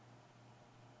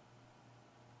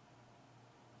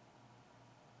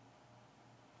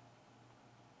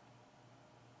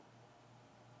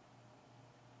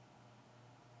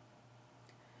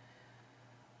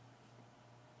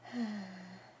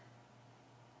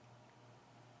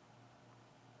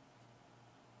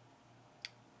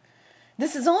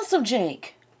 This is also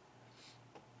Jake.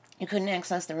 You couldn't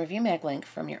access the Review Mac link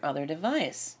from your other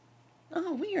device.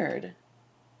 Oh, weird.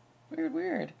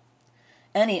 Weird.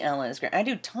 Any Ella is great. I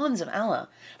do tons of Ella.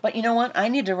 But you know what? I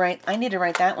need to write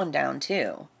that one down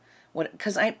too.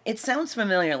 Because it sounds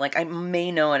familiar. Like I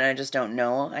may know it, I just don't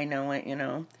know. I know it, you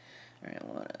know. Alright,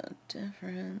 what a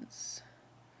difference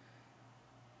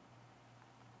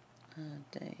a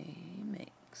day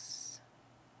makes.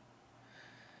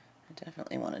 I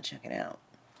definitely want to check it out.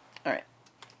 All right.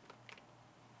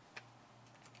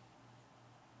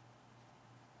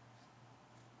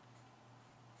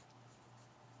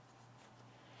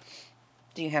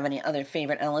 Do you have any other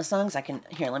favorite Ella songs?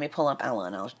 Here, let me pull up Ella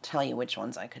and I'll tell you which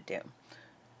ones I could do.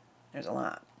 There's a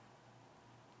lot,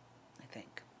 I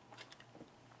think.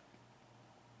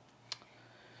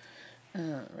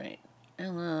 All right.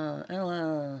 Ella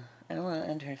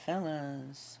and her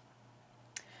fellas.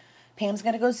 Pam's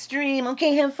gotta go stream.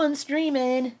 Okay, have fun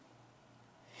streaming.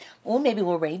 Well, maybe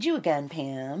we'll raid you again,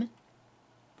 Pam.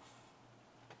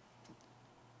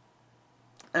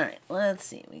 Alright, let's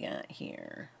see what we got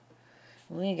here.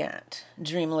 We got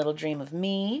Dream a Little Dream of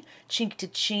Me, Cheek to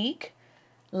Cheek,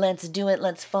 Let's Do It,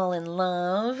 Let's Fall in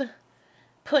Love,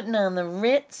 Putting on the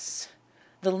Ritz,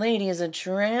 The Lady is a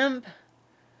Tramp,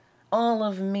 All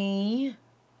of Me,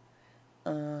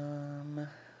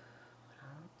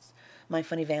 My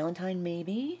Funny Valentine,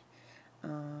 maybe.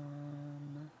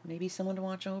 Maybe Someone to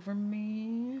Watch Over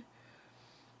Me.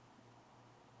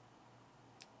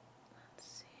 Let's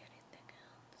see, anything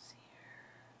else here?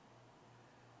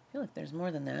 I feel like there's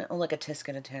more than that. Oh, like a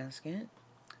Tisket a Tasket.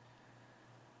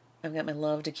 I've Got My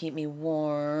Love to Keep Me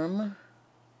Warm.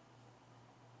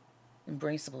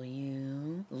 Embraceable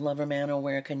You. Lover Man, Oh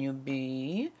Where Can You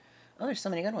Be? Oh, there's so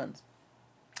many good ones.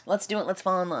 Let's Do It, Let's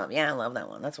Fall in Love. Yeah, I love that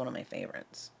one. That's one of my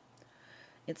favorites.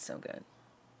 It's so good.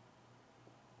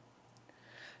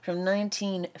 From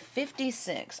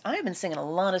 1956. I've been singing a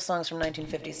lot of songs from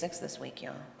 1956 this week,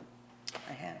 y'all.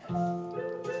 I have.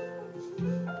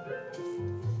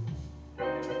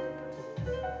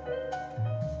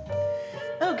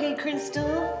 Okay,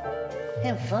 Crystal.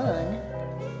 Have fun.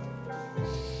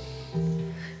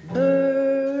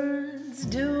 Birds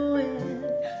doing,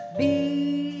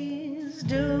 bees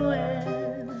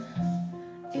doing,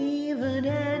 even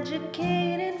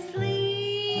educated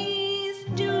fleas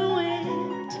do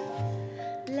it.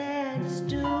 Let's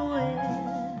do it.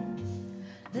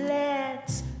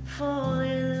 Let's fall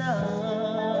in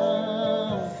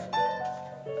love.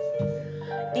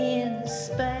 In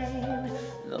Spain,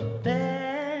 the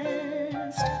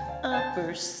best upper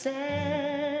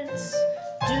supersets.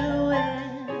 Do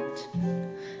it.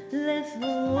 Let's the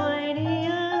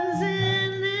whiteies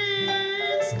and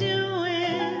let's do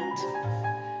it.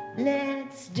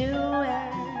 Let's do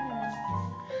it.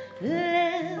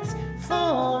 Let's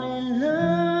fall in love.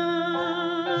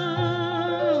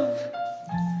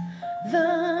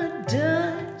 The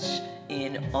Dutch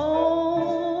in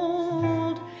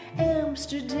old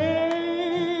Amsterdam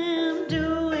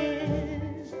do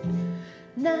it.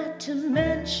 Not to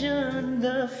mention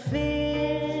the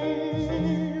Finns.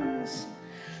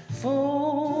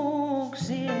 Folks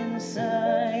in Siam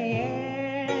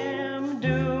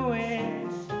do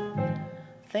it.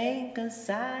 Think of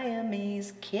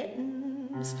Siamese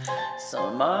kittens,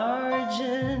 some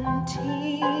Argentines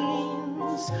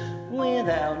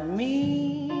without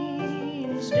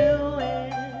means do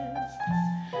it.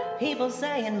 People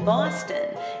say in Boston,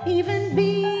 even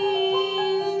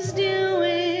beans do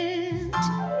it.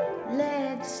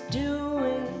 Let's do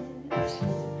it.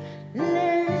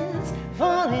 Let's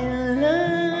fall in love.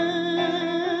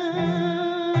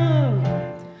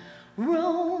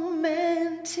 Romantic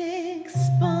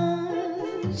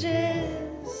sponges,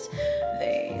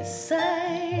 they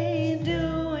say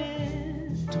do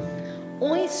it.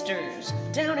 Oysters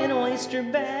down in Oyster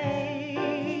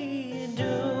Bay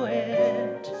do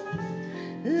it.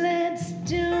 Let's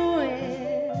do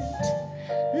it.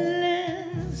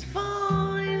 Let's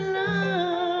fall in love.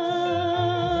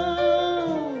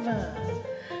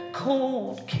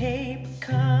 Cold Cape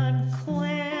Cod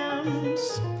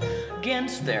clams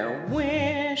against their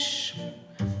wish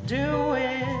do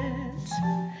it.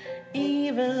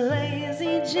 Even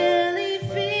lazy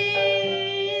jellyfish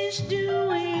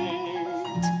do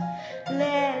it.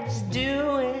 Let's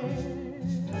do it.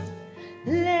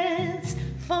 Let's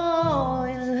fall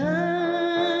in love.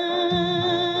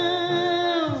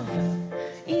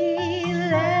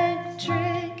 Electric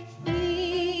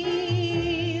eels,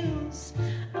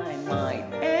 I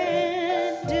might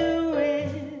add, do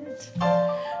it.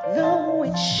 Though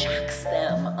it shocks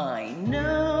them, I know.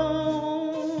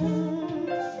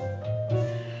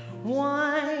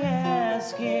 Why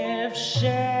ask if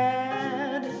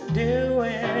shad do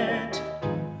it?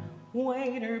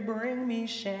 Waiter, bring me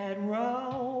shad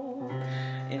roe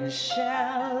in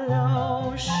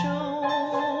shallow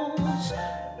shoals.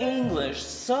 English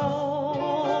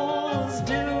souls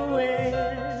do it.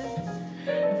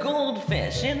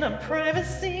 Goldfish in the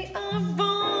privacy of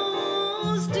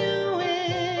bowls do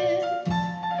it.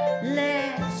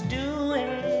 Let's do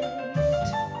it.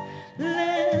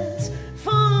 Let's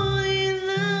fall in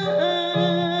love.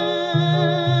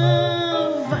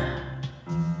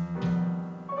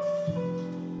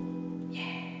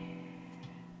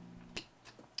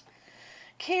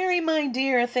 Carrie, my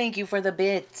dear, thank you for the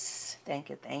bits. Thank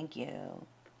you, thank you.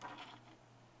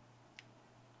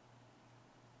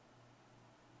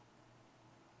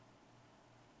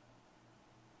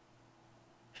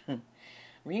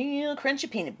 Real crunchy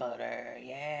peanut butter,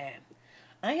 yeah.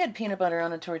 I had peanut butter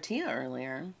on a tortilla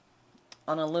earlier.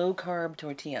 On a low-carb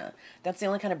tortilla. That's the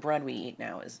only kind of bread we eat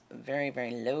now, is very,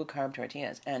 very low-carb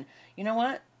tortillas. And you know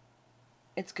what?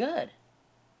 It's good.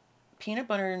 Peanut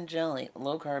butter and jelly.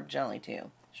 Low-carb jelly, too.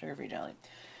 Sugar-free jelly.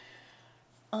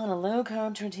 On a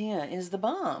low-carb tortilla is the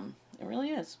bomb. It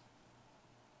really is.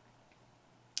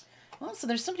 Well, so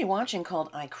there's somebody watching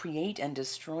called I Create and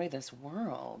Destroy This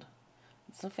World.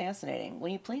 It's so fascinating. Will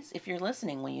you please, if you're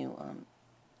listening, will you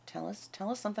tell us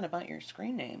something about your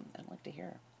screen name? I'd like to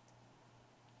hear.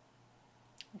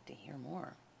 I'd like to hear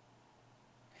more.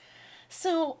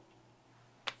 So,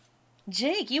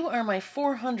 Jake, you are my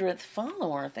 400th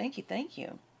follower. Thank you, thank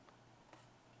you.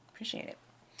 Appreciate it.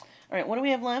 All right, what do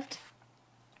we have left?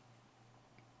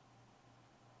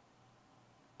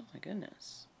 Oh my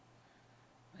goodness.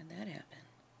 Why'd that happen?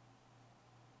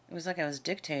 It was like I was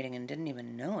dictating and didn't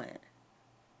even know it.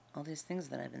 All these things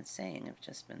that I've been saying have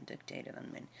just been dictated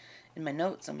on in my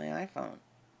notes on my iPhone.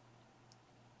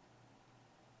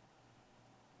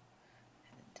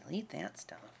 I had to delete that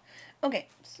stuff. Okay,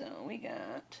 so we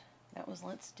got, that was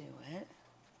Let's Do It.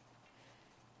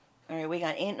 Alright, we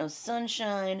got Ain't No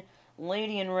Sunshine,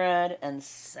 Lady in Red, and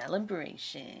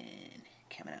Celebration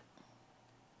coming up.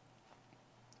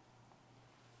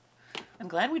 I'm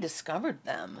glad we discovered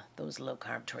them, those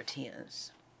low-carb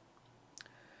tortillas.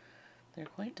 They're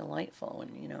quite delightful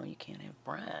when, you know, you can't have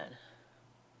bread.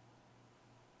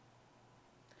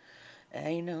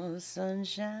 Ain't no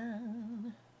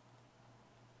sunshine.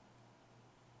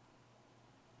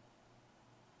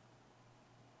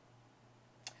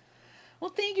 Well,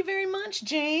 thank you very much,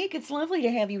 Jake. It's lovely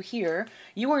to have you here.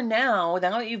 You are now,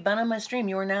 now that you've been on my stream,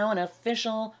 you are now an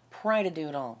official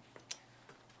Pride-a-Doodle.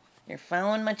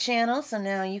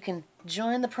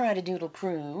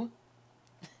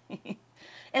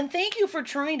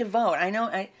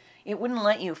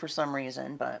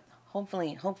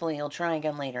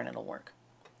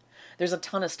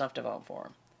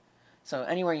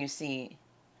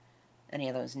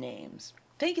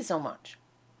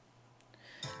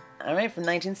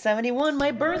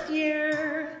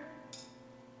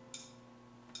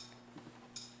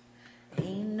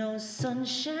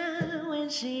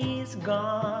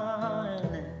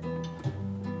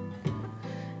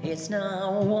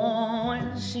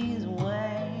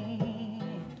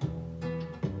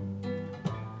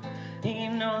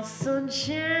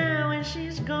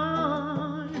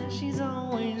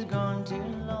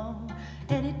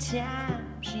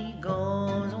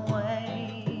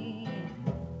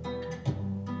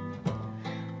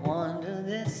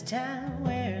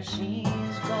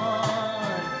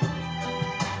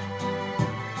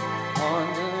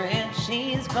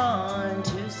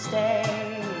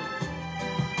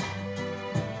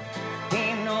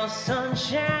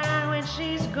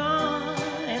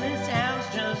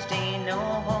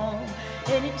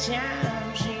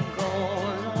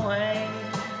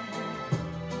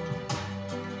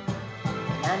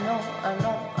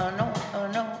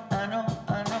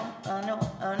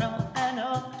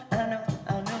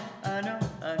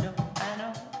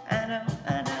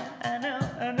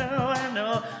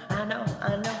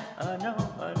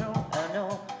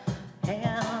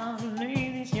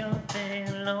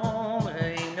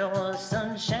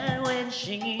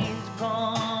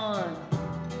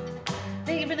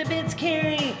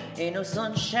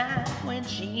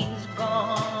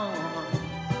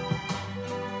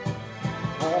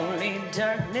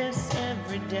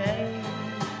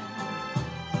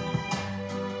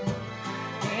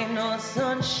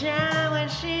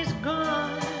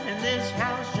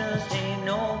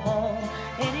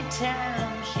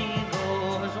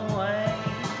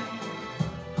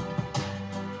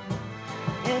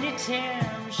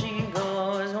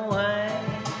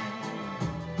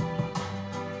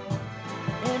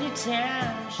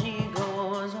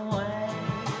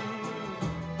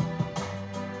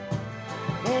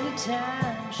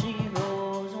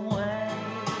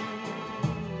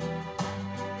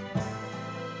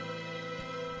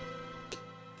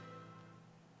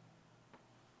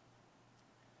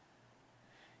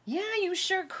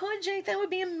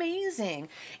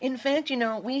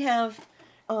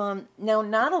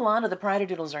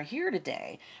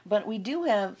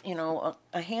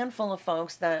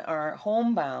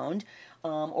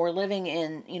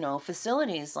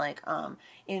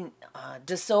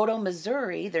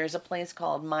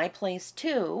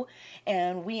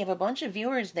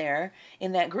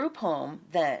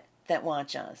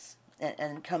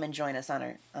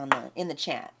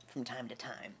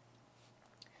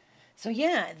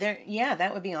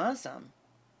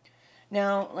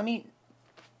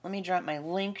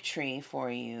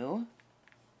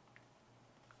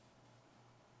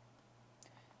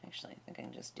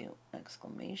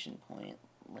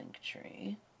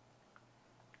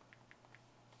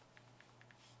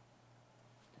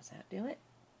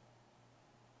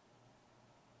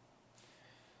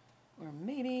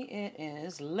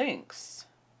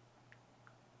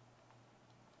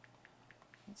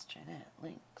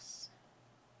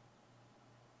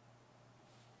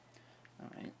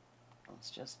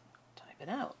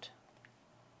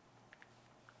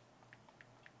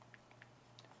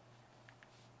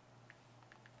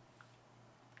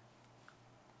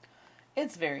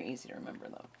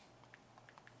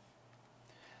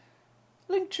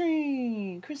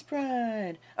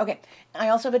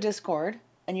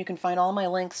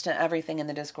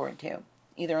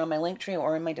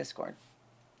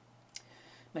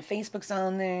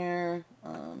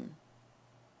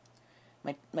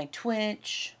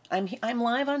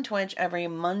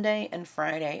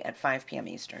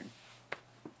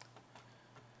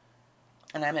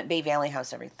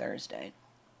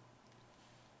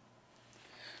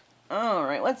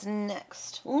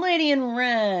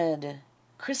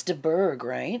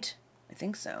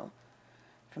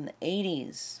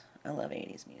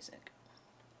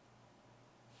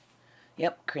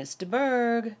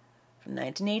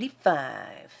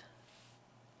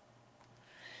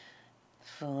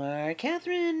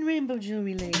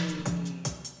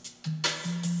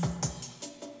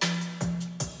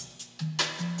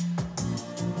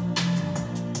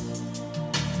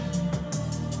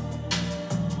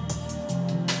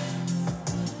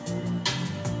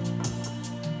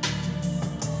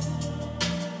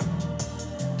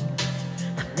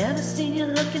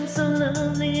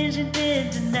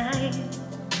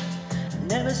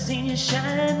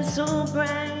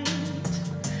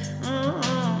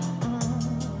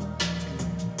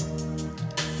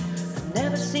 I've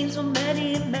never seen so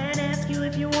many men ask you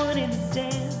if you wanted to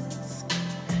dance.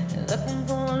 They're looking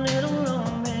for a little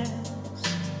romance.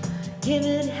 Give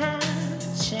it half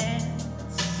a chance.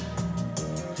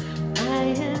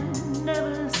 I have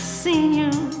never seen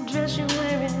you dress you're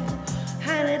wearing,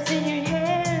 highlights in your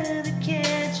hair that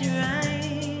catch your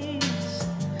eyes.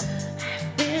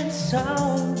 I've been so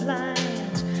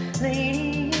blind,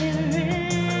 lady in red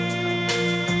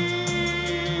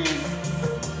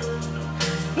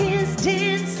is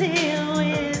dancing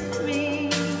with me,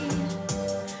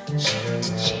 cheek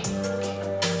to cheek.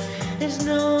 There's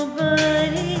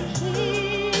nobody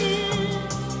here.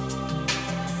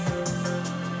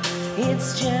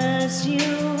 It's just you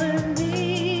and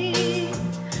me.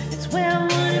 It's where I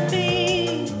wanna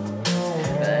be,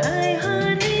 but I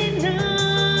hardly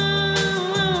know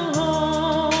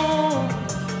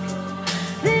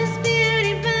this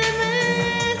beauty by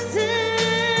my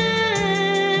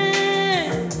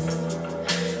side.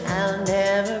 I'll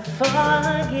never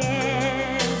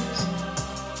forget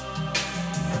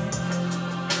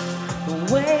the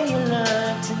way you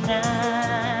look tonight.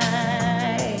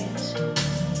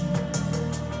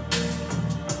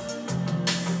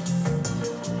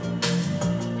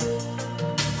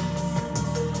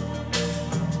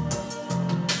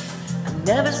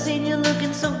 Never seen you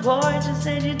looking so gorgeous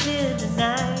as you did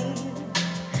tonight.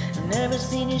 I've never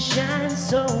seen you shine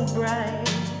so bright.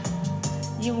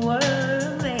 You were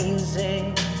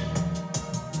amazing.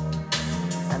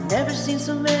 I've never seen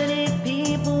so many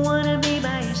people wanna be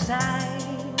by your side.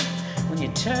 When you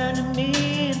turn to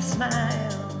me and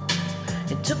smile,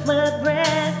 it took my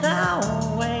breath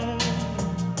away.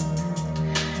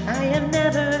 I have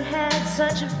never had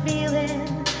such a feeling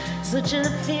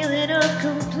of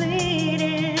complete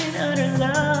and utter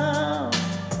love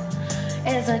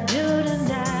as I do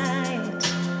tonight,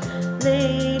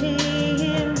 lady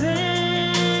in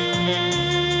red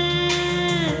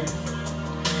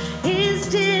is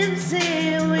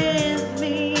dancing with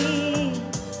me,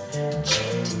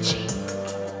 cheek to cheek.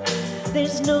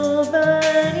 There's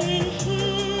nobody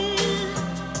here.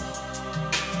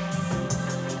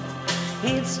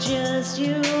 It's just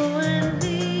you and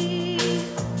me.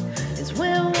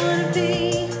 Where I wanna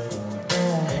be,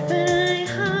 but I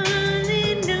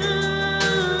hardly know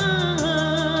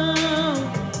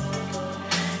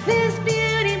this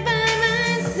beauty by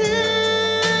my side.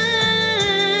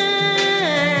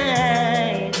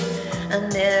 I'll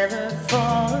never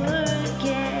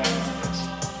forget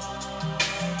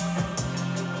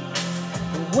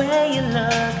the way you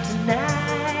look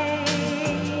tonight.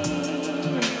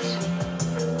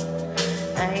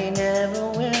 I never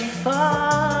will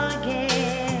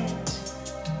forget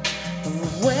the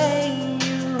way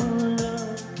you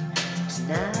look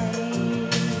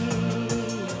tonight,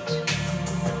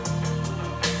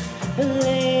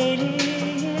 lady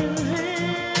in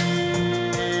red,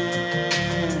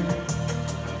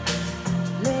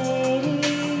 lady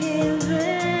in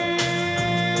red,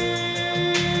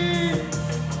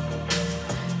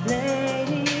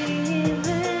 lady in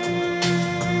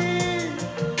red,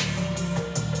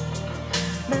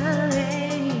 my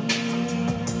lady in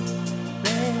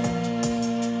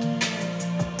red.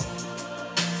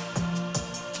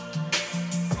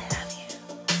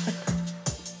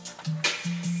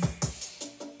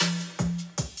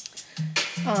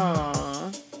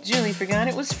 Aw, Julie forgot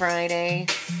it was Friday,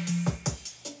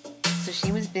 so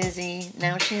she was busy.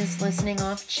 Now she's listening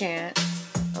off chat.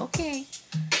 Okay,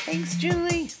 thanks,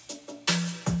 Julie.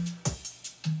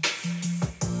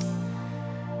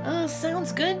 Oh,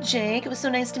 sounds good, Jake. It was so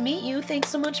nice to meet you. Thanks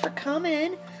so much for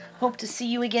coming. Hope to see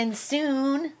you again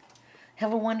soon.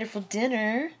 Have a wonderful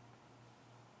dinner.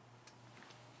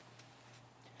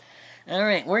 All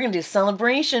right, we're going to do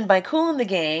Celebration by Kool and the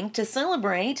Gang to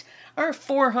celebrate our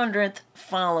 400th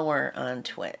follower on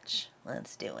Twitch.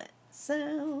 Let's do it.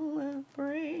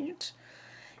 Celebrate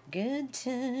good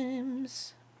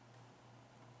times.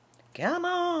 Come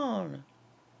on.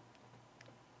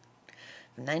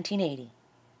 1980.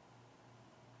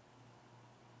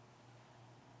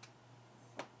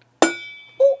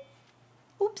 Ooh,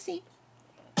 oopsie.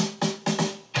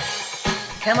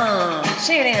 Come on,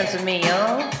 share dance with me,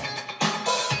 y'all.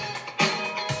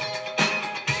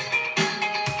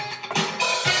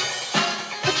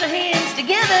 Put your hands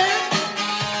together.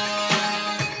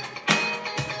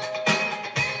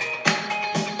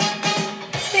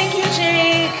 Thank you,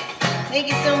 Jake. Thank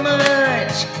you so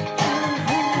much.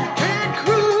 Red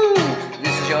Crew,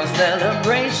 this is your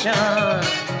celebration.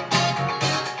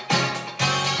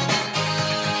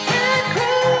 Red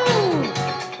Crew,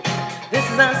 this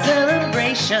is our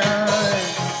celebration.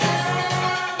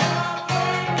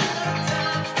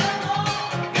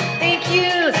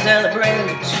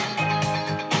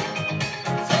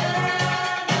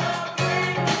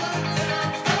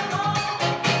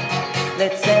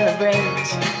 Let's celebrate.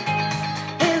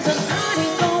 There's a party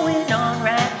going on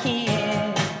right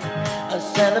here, a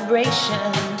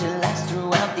celebration to last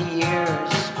throughout the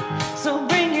years. So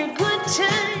bring your good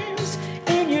times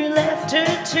and your laughter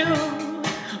too.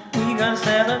 We gonna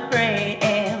celebrate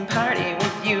and party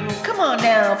with you. Come on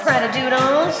now,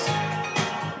 Prada-Doodles.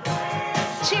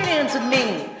 Cheer dance with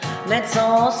me. Let's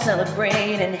all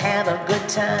celebrate and have a good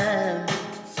time.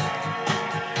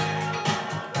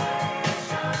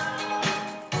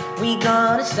 We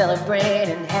gonna celebrate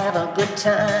and have a good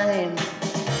time.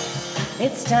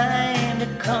 It's time to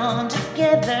come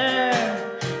together.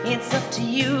 It's up to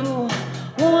you.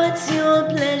 What's your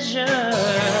pleasure?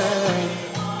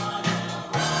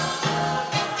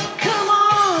 Come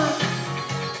on.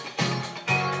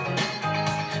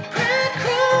 Pride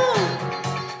Crew.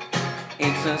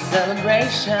 It's a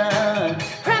celebration.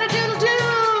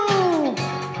 Prada-Doodle-Doo.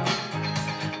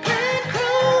 Pride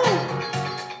Crew.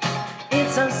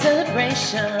 It's a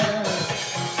celebration.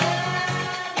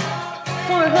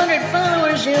 400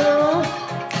 followers, yo.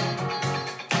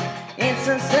 It's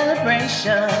a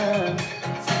celebration.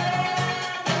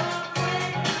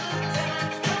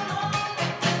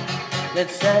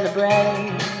 Let's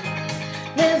celebrate.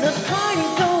 There's a party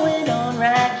going on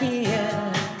right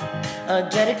here, a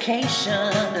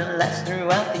dedication to last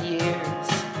throughout the years.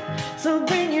 So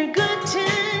bring your good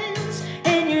times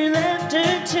and your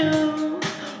laughter too.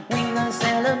 We gonna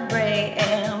celebrate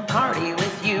and party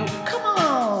with you. Come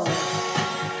on.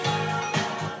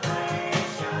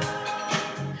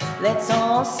 Let's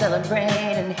all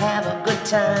celebrate and have a good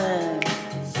time.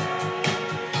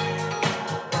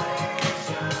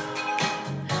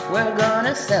 We're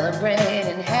gonna celebrate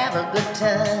and have a good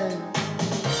time.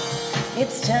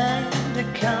 It's time to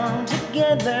come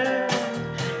together.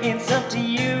 It's up to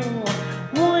you.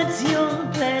 What's your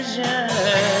pleasure?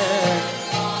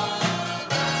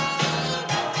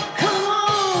 Come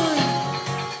on.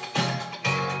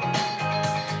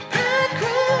 Pride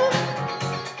Crew.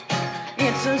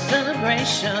 It's a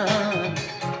celebration.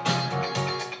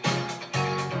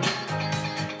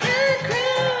 Pride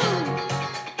Crew.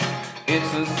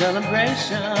 It's a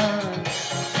celebration.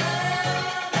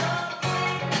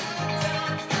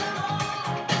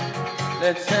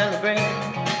 Let's celebrate.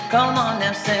 Come on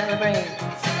now, celebrate.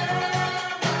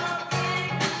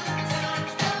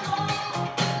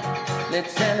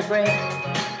 Let's celebrate.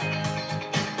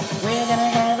 We're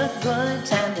gonna have a good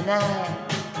time tonight.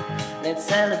 Let's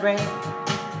celebrate.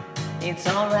 It's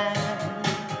alright.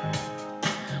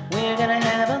 We're gonna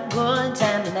have a good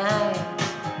time tonight.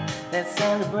 Let's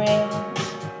celebrate.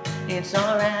 It's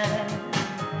alright.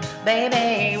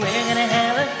 Baby, we're gonna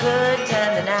have a good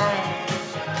time tonight.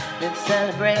 Let's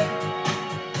celebrate.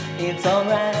 It's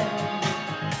alright.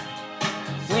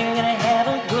 We're gonna have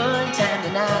a good time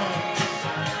tonight.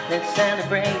 Let's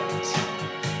celebrate.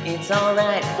 It's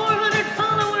alright. 400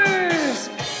 followers!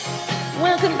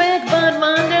 Welcome back, Bud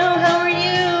Mondo. How are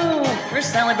you? We're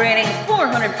celebrating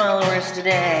 400 followers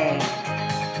today.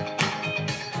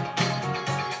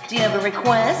 Do you have a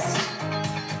request?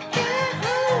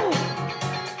 Yahoo!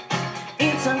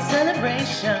 It's a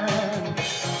celebration.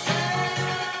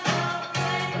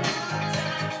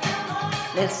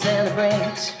 Let's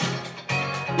celebrate.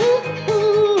 Woo,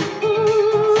 woo,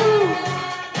 woo.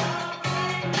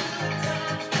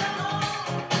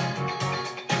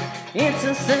 It's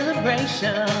a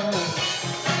celebration.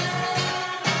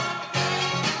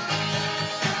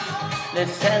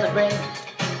 Let's celebrate.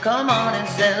 Come on and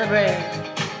celebrate.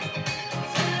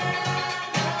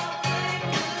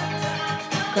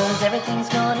 'Cause everything's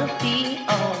gonna be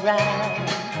alright.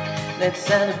 Let's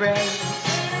celebrate.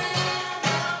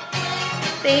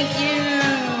 Thank you.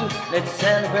 Let's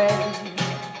celebrate.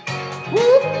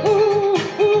 Woo, woo,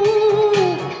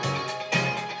 woo.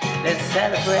 Let's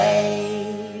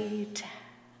celebrate.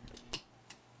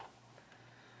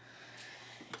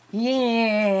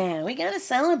 Yeah, we gotta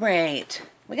celebrate.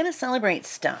 We gotta celebrate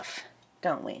stuff,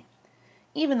 don't we?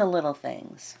 Even the little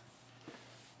things.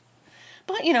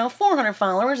 But, you know, 400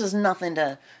 followers is nothing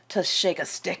to shake a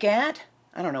stick at.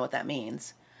 I don't know what that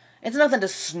means. It's nothing to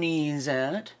sneeze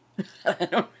at. I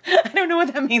don't know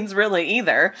what that means really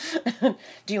either.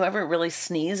 Do you ever really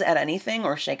sneeze at anything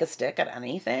or shake a stick at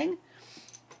anything?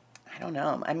 I don't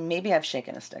know. Maybe I've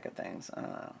shaken a stick at things. I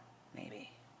don't know.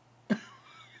 Maybe.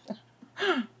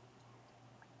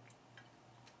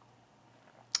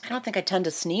 I don't think I tend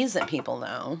to sneeze at people,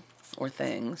 though, or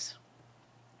things.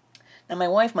 Now, my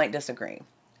wife might disagree,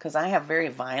 because I have very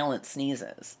violent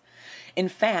sneezes. In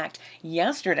fact,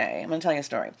 yesterday, I'm going to tell you a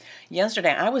story.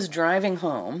 Yesterday, I was driving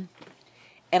home,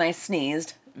 and I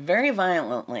sneezed very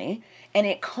violently, and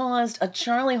it caused a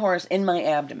Charlie horse in my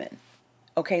abdomen.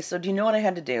 Okay, so do you know what I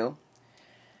had to do?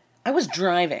 I was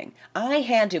driving. I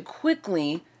had to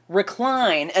quickly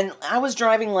recline, and I was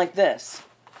driving like this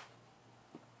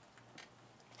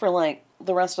for like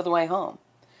the rest of the way home.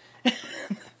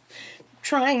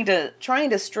 trying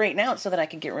to straighten out so that I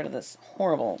could get rid of this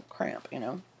horrible cramp, you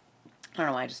know? I don't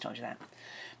know why I just told you that.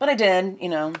 But I did, you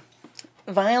know.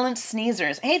 Violent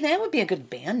Sneezers. Hey, that would be a good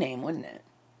band name, wouldn't it?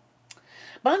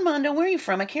 Bon Mondo, where are you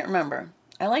from? I can't remember.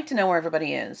 I like to know where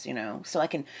everybody is, you know, so I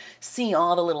can see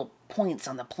all the little points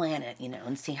on the planet, you know,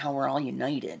 and see how we're all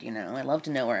united, you know. I love to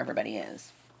know where everybody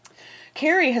is.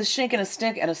 Carrie has shaken a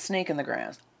stick at a snake in the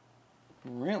grass.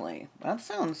 Really? That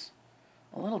sounds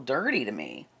a little dirty to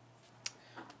me.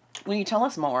 Will you tell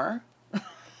us more?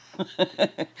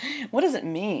 What does it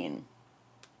mean?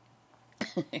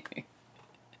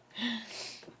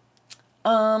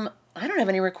 I don't have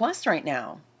any requests right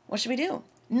now. What should we do?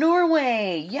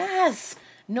 Norway! Yes!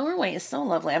 Norway is so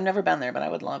lovely. I've never been there, but I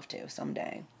would love to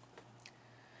someday.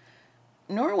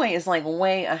 Norway is like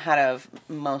way ahead of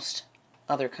most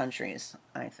other countries,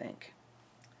 I think.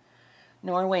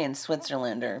 Norway and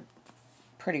Switzerland are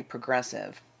pretty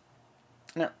progressive.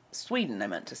 No, Sweden, I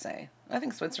meant to say. I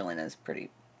think Switzerland is pretty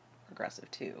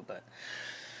progressive too, but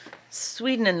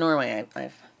Sweden and Norway,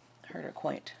 I've heard are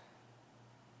quite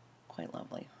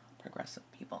lovely, progressive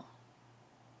people.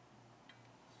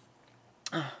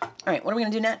 All right, what are we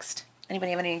going to do next?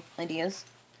 Anybody have any ideas?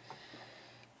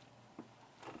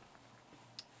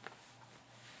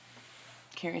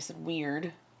 Carrie said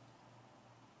weird.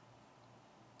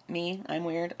 Me? I'm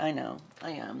weird? I know.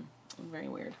 I am. I'm very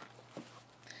weird.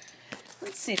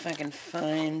 Let's see if I can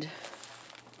find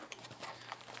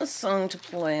a song to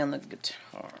play on the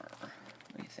guitar.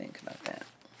 What do you think about that?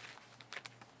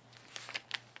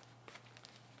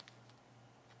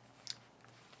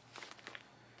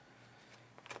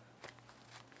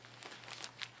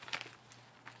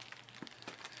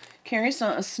 Carrie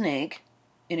saw a snake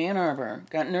in Ann Arbor,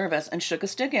 got nervous, and shook a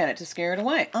stick at it to scare it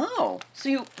away. Oh,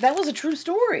 so that was a true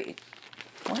story.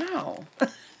 Wow.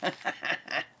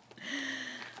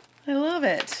 I love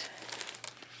it.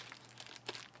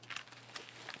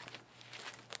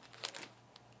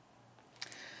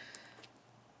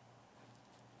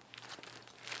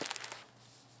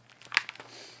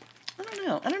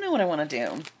 I don't know what I want to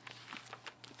do.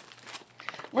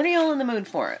 What are y'all in the mood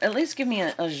for? At least give me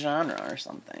a genre or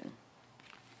something.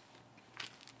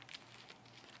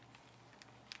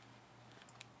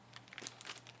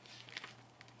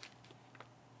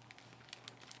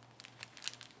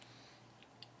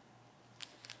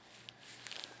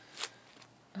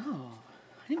 Oh,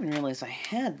 I didn't even realize I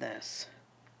had this.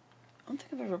 I don't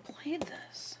think I've ever played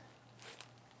this.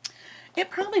 It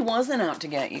probably wasn't out to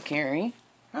get you, Carrie.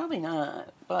 Probably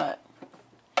not, but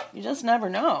you just never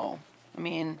know. I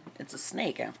mean, it's a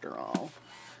snake after all,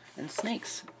 and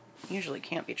snakes usually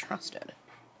can't be trusted.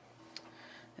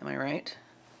 Am I right?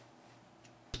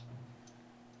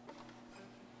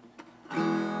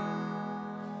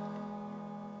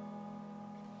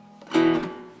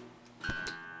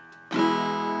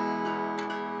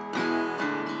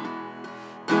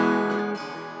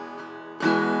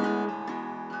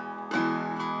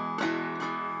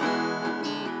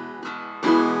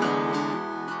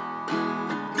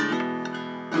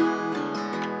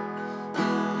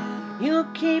 You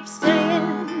keep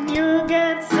saying you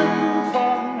got something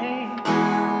for me,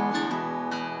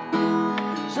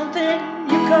 something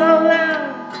you call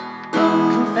out,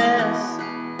 confess.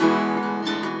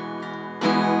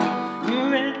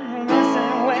 You're in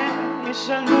messing where you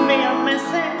shouldn't be a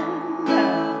messing.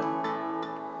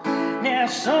 Now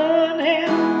someone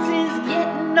else is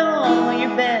getting all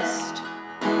your best.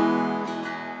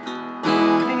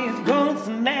 These boots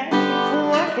are mad for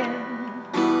walking.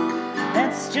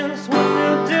 That's just what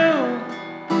they'll do.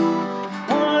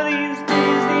 One of these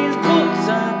days, these boots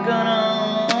are gonna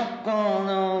walk all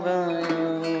over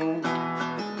you.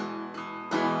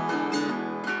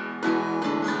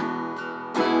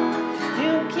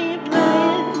 You keep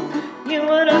lying, you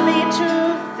wanna be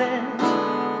truthing.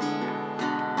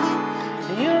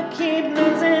 You keep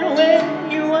losing weight,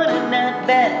 you wanna not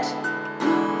bet.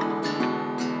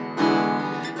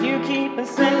 You keep a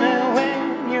sailing away,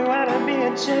 you ought to be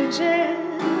a changing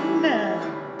now.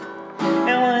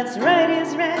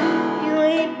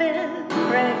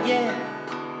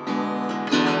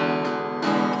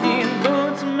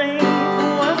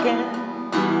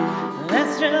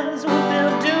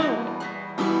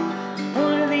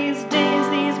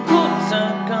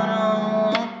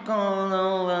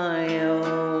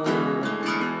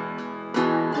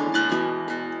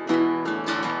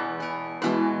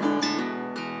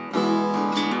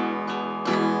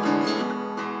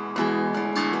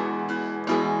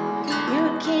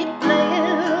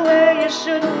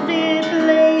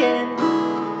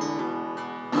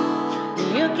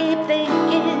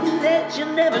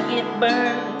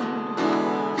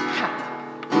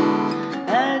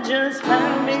 just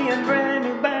found me a brand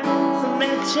new box of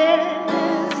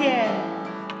matches, yeah.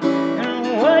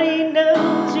 And what he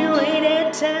knows, you ain't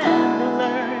had time to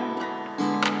learn.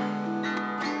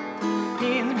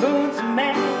 These boots are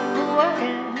made for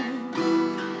walking.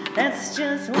 That's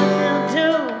just what they'll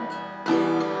do.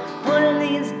 One of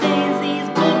these days, these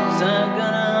boots are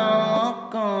gonna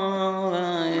walk all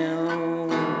over you.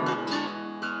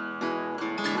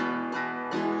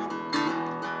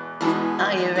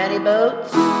 Are you ready,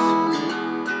 boots?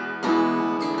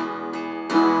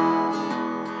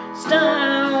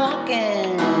 Start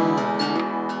walking.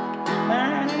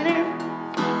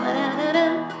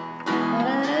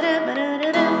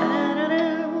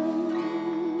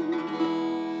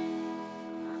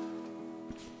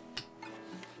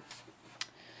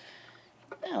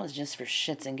 That was just for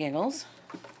shits and giggles.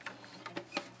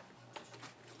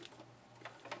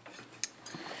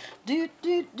 Do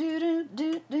do do do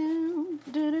do do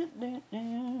do do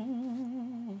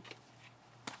do.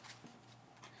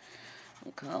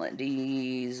 We'll call it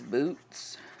D's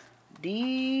Boots.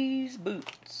 D's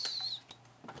Boots.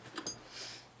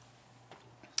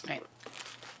 Alright.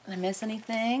 Did I miss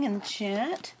anything in the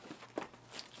chat?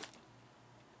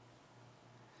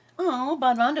 Oh,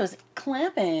 Bodmondo's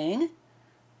clapping.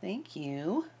 Thank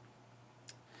you.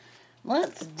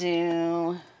 Let's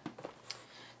do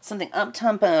something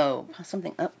up-tempo.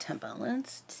 Something up-tempo.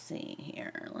 Let's see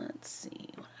here. Let's see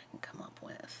what I can come up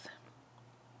with.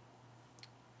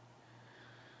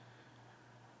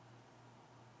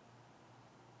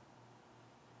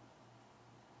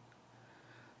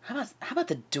 How about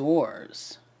the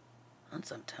Doors?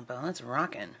 That's up-tempo. That's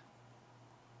rockin'.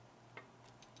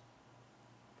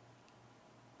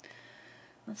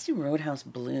 Let's do Roadhouse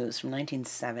Blues from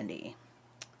 1970.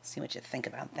 See what you think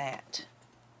about that.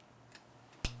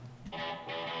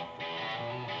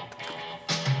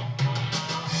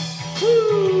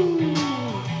 Woo!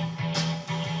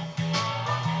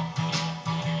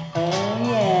 Oh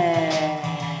yeah!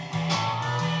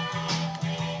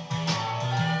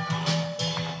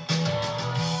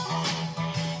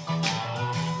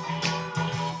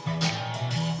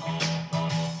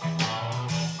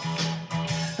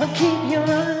 I'll keep your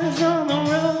eyes on the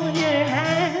road, your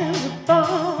hands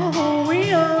upon the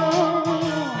wheel.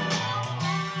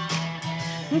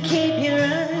 Keep your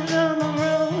eyes on the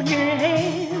road, your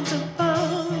hands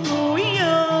upon the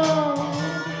wheel.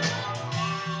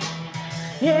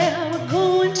 Yeah, we're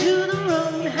going to the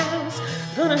Roadhouse,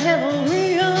 gonna have a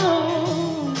real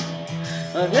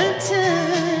good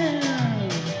time.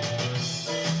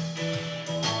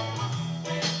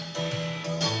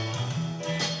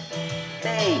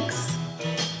 Thanks.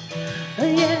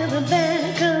 Yeah, the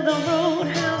back of the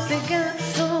Roadhouse, they got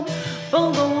some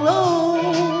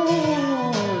bungalows.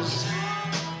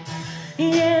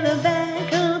 Yeah, the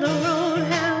back of the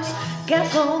Roadhouse got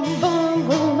some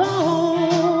bungalows.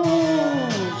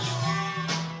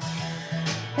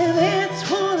 And that's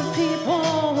for the people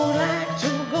who like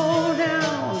to go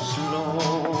down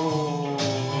slow.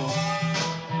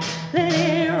 Let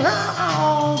it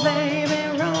roll, baby,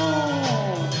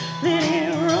 roll. Let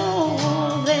it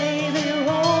roll, baby,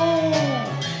 roll.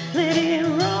 Let it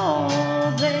roll,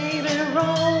 baby,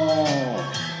 roll.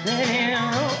 Let it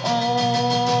roll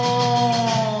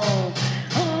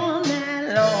all night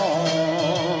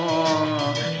long.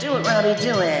 Do it, Robbie,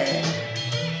 do it.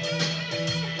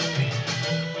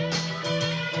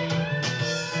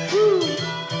 Woo.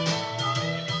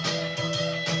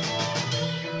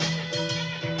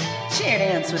 Chair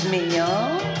dance with me,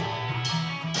 y'all.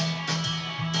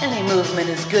 Any movement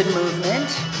is good movement.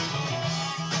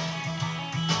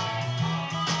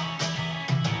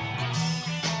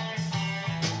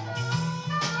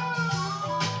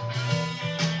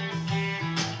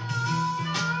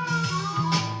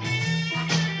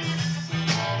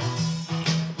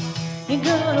 You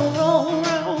gotta roll,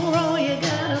 roll, roll, you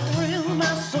gotta thrill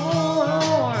my soul,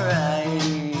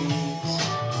 alright.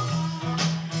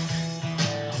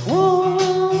 Whoa,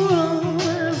 whoa,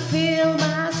 whoa, feel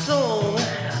my soul.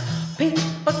 Beat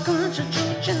a country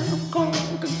church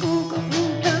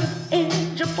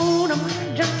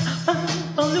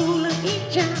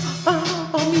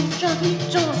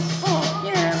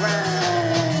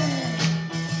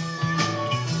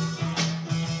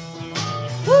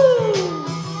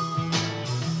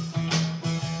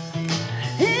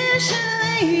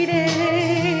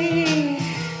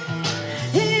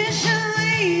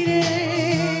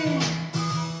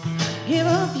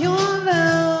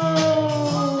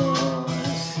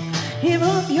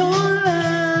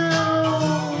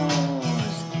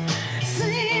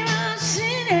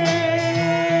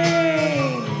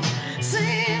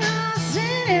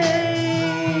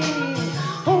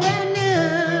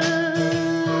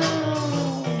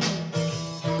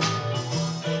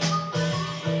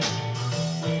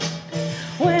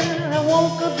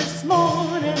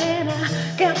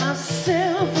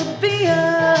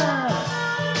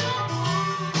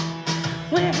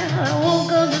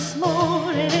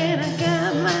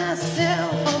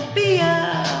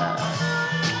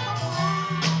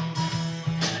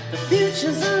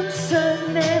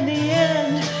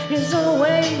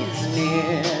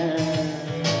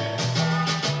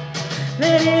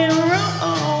Let it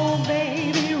roll,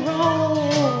 baby,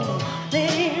 roll.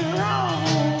 Let it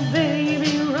roll,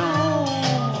 baby, roll.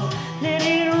 Let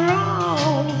it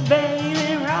roll,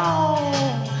 baby, roll.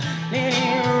 Let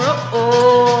it roll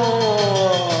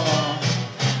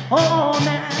all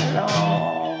night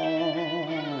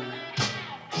long.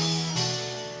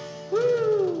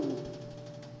 Woo!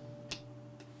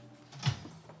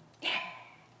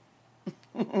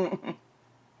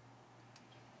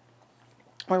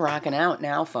 We're rocking out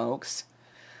now, folks.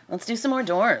 Let's do some more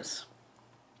Doors.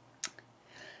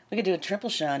 We could do a triple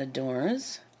shot of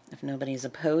Doors, if nobody's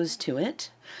opposed to it.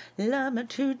 Love Me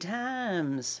Two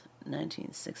Times,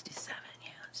 1967. Yeah,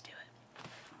 let's do it.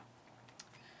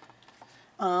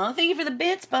 Aw, thank you for the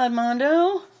bits, Bud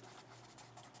Mondo.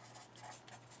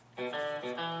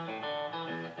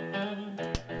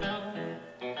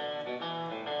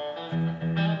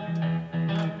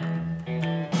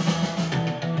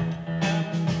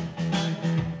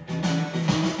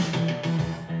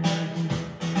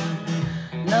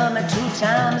 Love me 2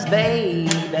 times,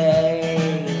 baby.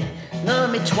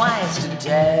 Love me twice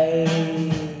today.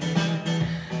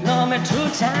 Love me 2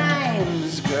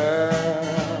 times,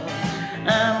 girl.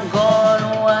 I'm going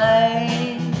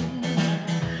away.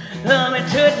 Love me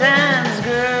 2 times,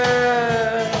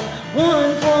 girl.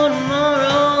 One for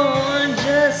tomorrow, one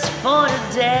just for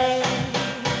today.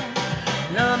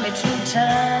 Love me 2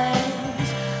 times,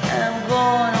 I'm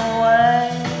going away.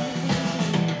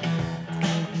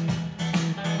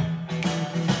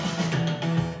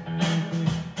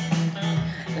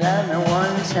 Love me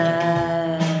 1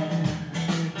 time,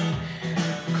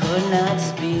 could not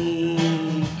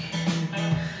speak.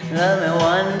 Love me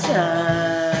 1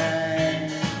 time,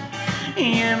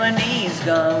 yeah, my knees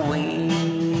gone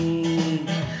weak.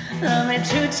 Love me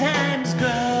 2 times,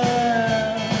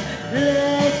 girl.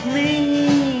 Left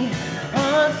me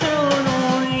all through the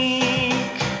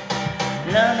week.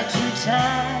 Love me 2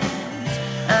 times,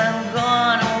 I'm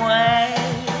going away.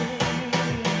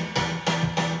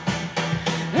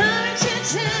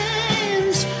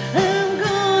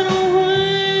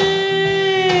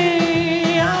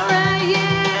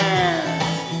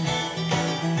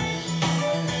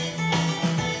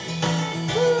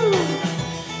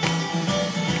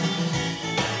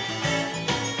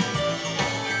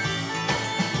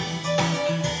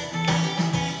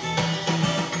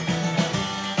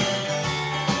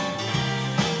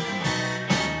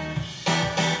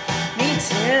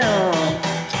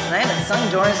 Sung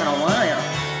Doors in a while.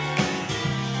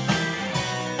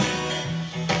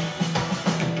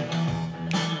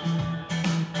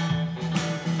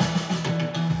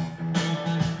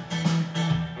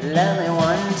 Love me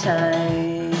 1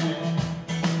 time,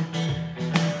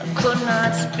 I could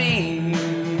not speak.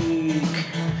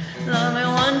 Love me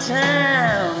 1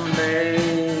 time,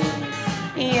 babe.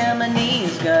 Yeah, my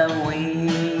knees got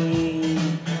weak.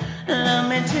 Love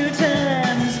me 2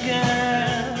 times, girl.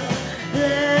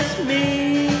 That's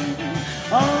me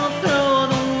all through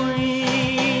the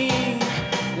week.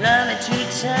 Love me 2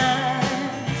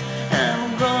 times, I'm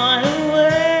going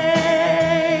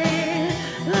away.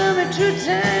 Love me 2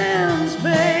 times,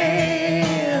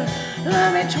 babe.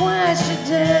 Love me twice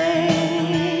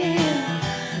today.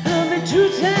 Love me 2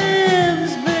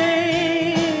 times,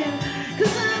 babe.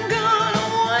 'Cause I'm going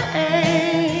away.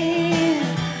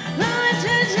 Love me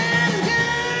 2 times,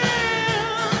 girl.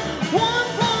 One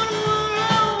for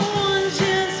tomorrow, one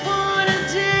just for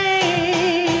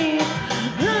today.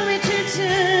 Love me 2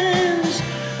 times,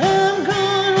 I'm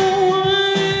going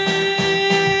away.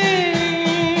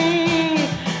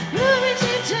 Love me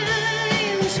 2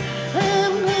 times,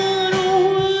 I'm going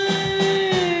away.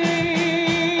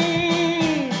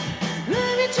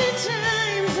 Love me 2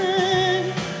 times, I'm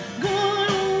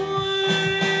going away.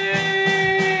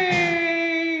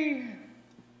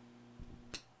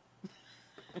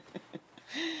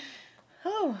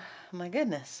 Oh, my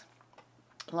goodness.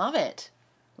 Love it.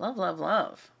 Love, love,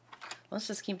 love. Let's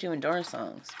just keep doing Doors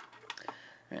songs. All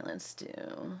right, let's do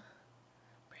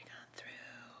Break On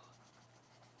Through.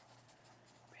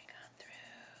 Break On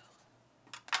Through.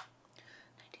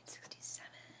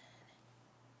 1967.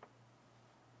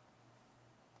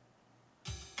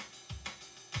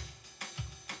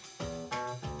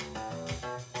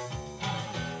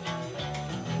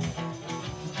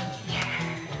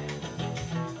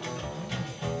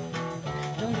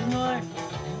 Don't ignore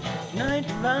night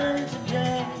divine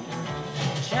today.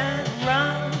 Try to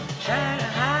run, try to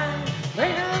hide.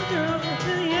 Break on through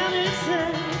to the other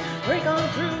side. Break on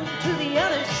through to the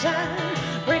other side.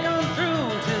 Break on through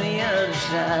to the other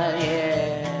side,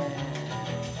 yeah.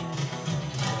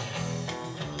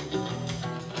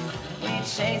 We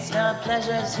chased our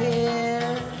pleasures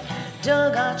here.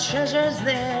 dug our treasures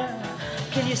there.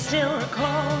 Can you still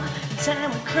recall the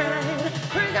time we cried?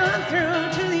 We're gone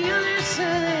through to the other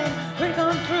side. We're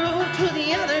gone through to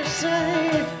the other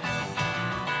side.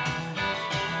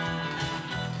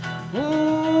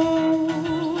 Ooh.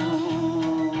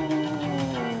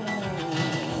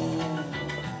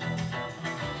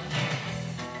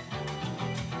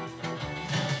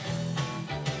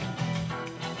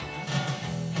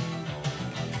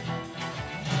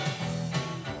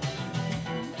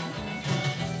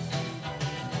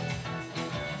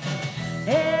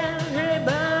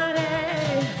 Everybody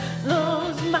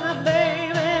loves my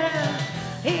baby.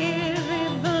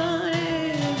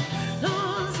 Everybody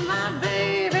loves my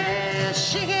baby.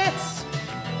 She gets,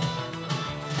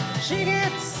 she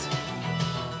gets,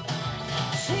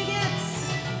 she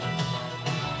gets,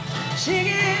 she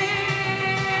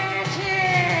gets,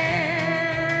 yeah.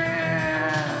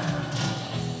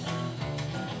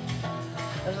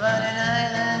 But an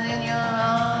island in your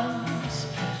arms,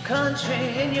 country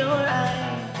in your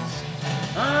eyes,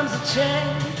 arms a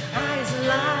chain, eyes a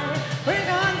lie. We're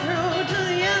gone through to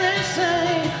the other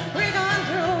side. We're gone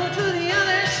through to the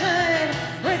other side.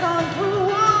 We're gone through,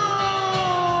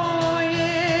 oh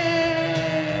yeah.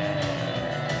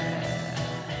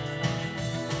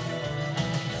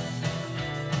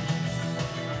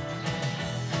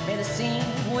 May the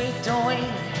scene week to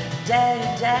week, day to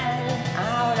day,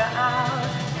 hour to hour,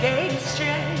 gate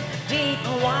straight, deep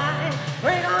and wide.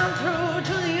 We're gone through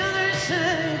to the other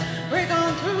side. We're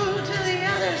gone through to the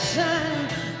other side.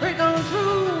 We're gone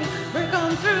through, we're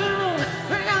gone through,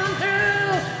 we're gone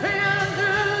through, we're gone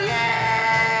through, yeah.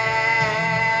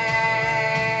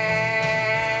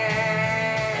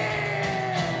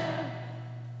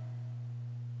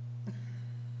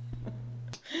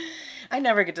 I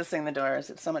never get to sing the Doors.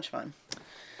 It's so much fun.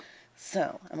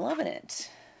 So, I'm loving it.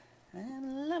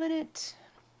 I'm loving it.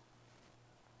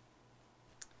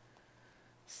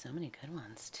 So many good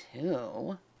ones,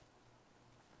 too.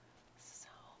 So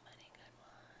many good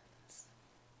ones.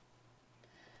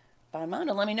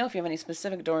 Bonmondo, let me know if you have any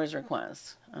specific Doors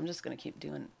requests. I'm just going to keep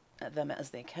doing them as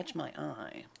they catch my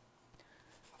eye.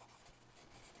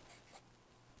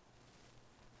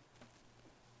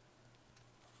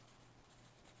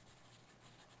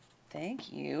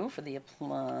 Thank you for the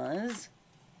applause.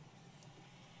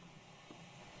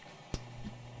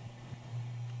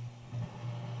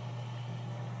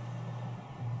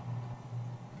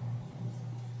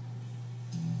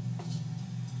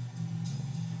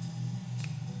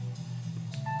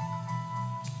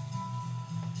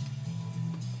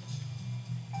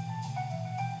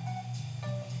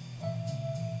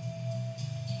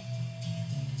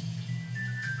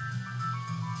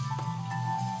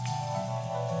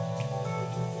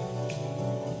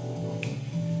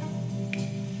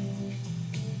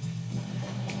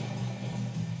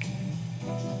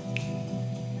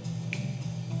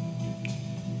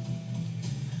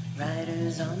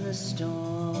 Riders on the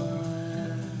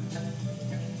storm,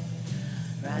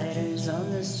 riders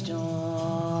on the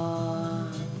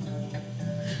storm.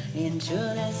 Into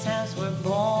this house we're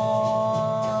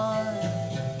born,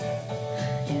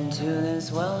 into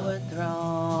this world we're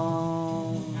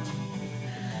thrown.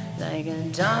 Like a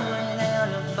dog without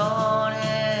a bone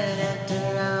and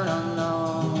acting out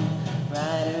alone.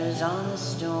 Riders on the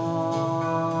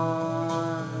storm,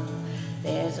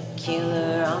 there's a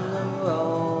killer on the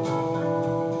road.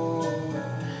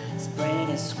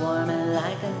 Squirming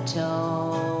like a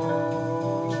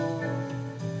toad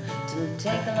to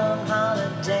take a long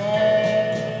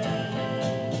holiday.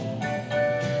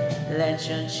 Let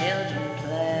your children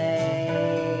play.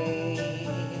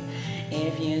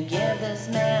 If you give this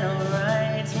man a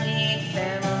right, sweet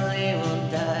family will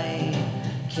die.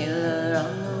 Killer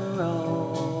on the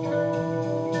road.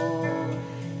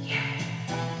 Yeah.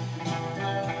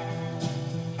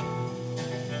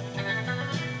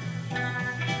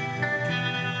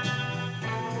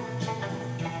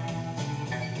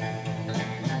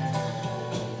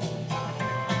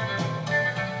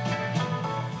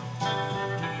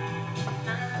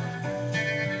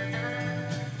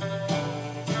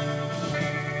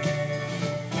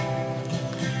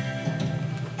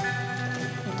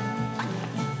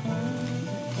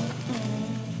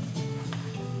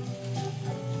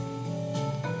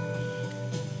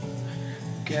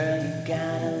 Girl, you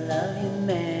gotta love your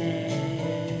man.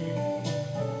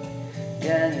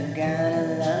 Girl, you gotta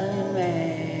love your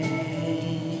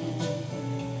man.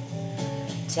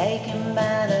 Take him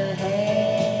by the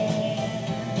hand,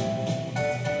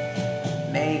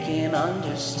 make him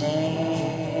understand.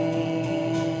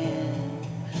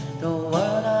 The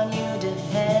world on you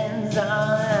depends, our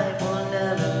life will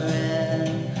never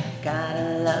end.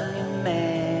 Gotta love your man.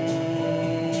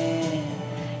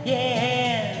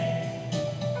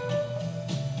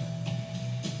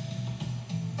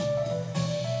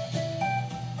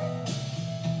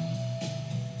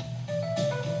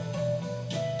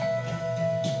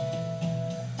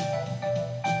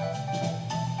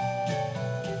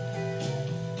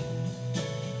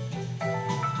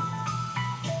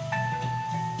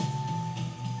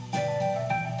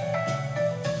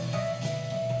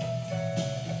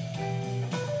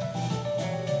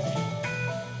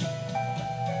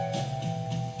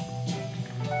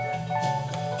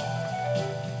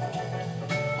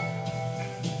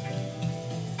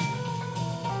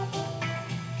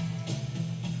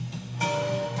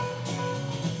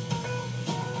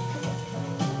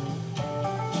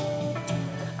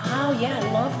 yeah,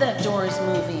 I love that Doors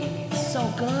movie. It's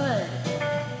so good.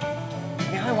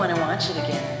 Now I want to watch it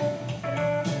again.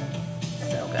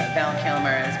 So good. Val Kilmer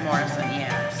as Morrison.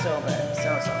 Yeah, so good.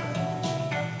 So good.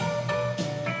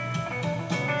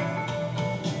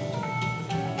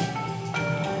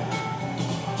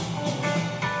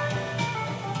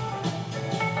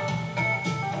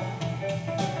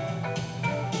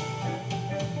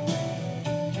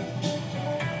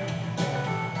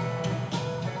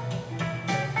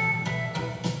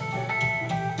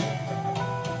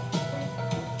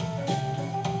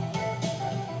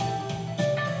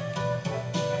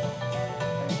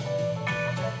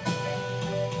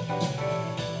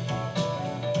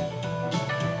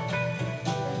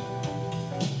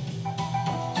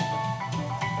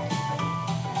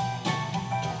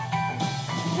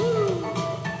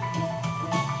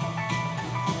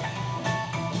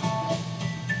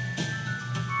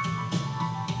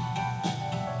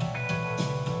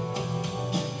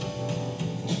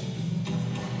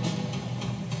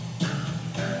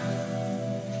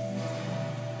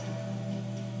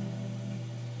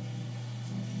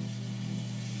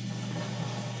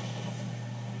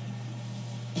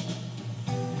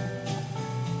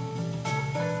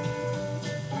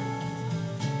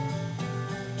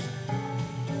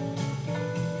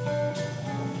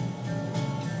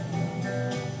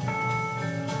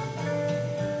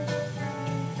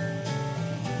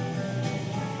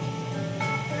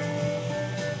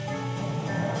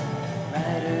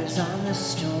 Riders on the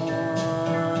storm,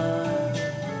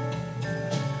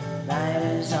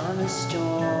 riders on the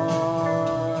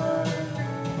storm.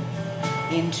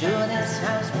 Into this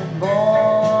house we're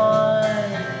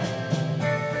born,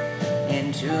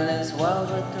 into this world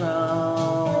we're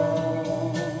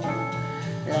thrown.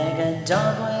 Like a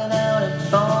dog without a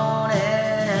bone,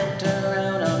 an actor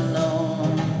out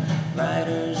alone.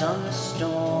 Riders on the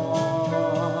storm.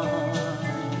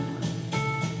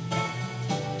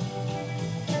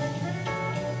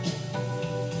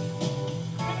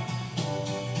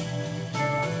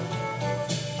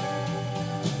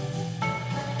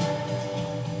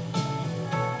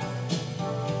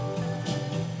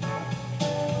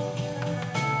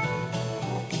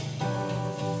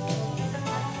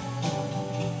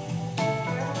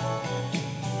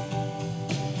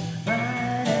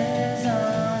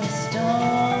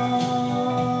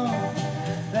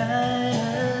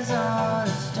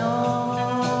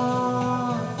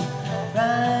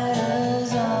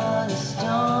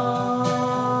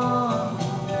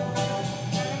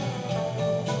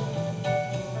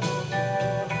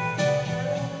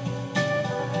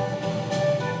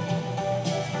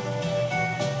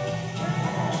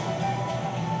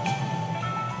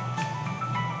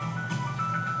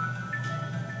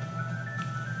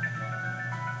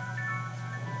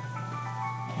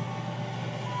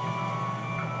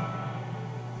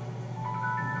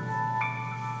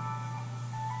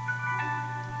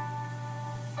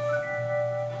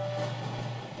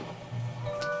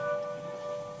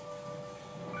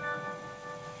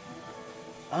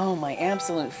 Oh, my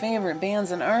absolute favorite bands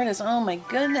and artists. Oh my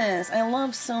goodness, I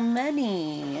love so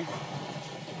many.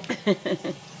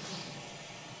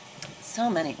 So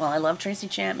many. Well, I love Tracy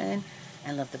Chapman.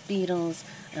 I love the Beatles.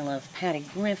 I love Patty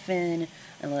Griffin.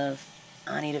 I love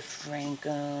Ani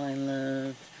DeFranco. I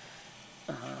love,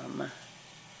 oh,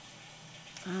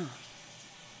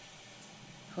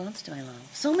 who else do I love?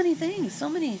 So many things. So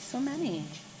many.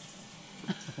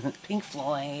 Pink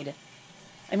Floyd.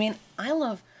 I mean, I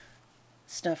love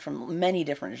stuff from many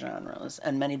different genres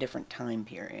and many different time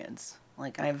periods.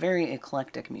 Like, I have very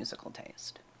eclectic musical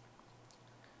taste.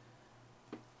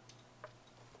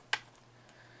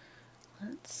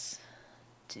 Let's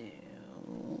do...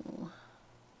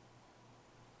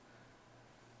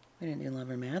 We didn't do Love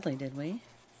Her Madly, did we?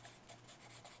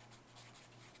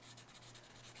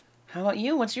 How about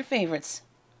you? What's your favorites?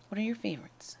 What are your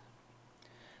favorites?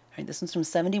 All right, this one's from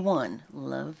 71.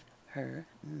 Love Her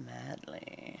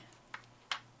Madly.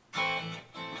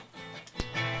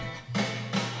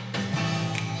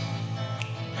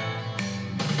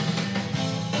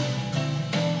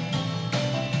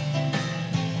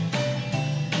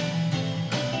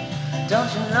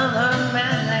 Don't you love her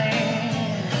madly?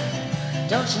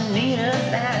 Don't you need her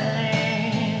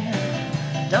badly?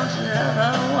 Don't you love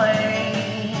her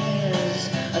ways?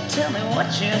 Tell me what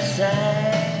you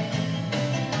say.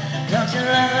 Don't you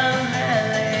love her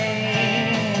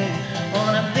madly?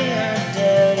 Wanna be her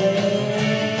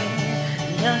daddy?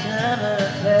 Don't you love her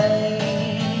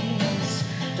face?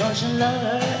 Don't you love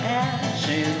her as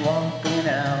she's walking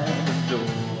out the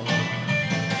door?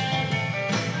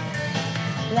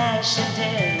 Like she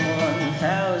did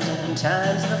 1,000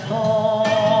 times before.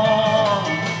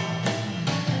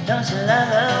 Don't you love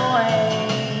her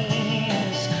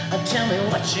ways? Tell me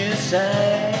what you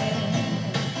say.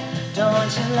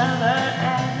 Don't you love her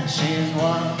as she's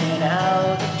walking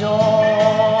out the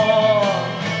door?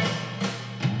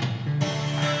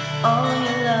 All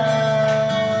your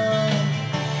love,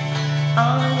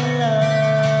 all your love,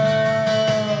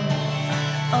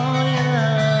 all your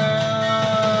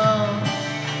love,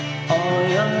 all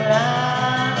your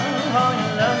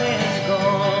love is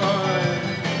gone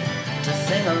to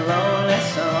sing a lonely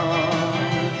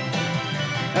song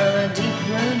of a deep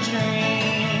blue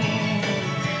dream.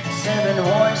 7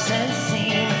 horses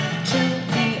seem to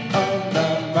be on the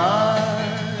mark.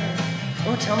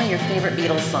 Oh, tell me your favorite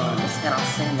Beatles songs, and I'll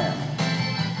sing them.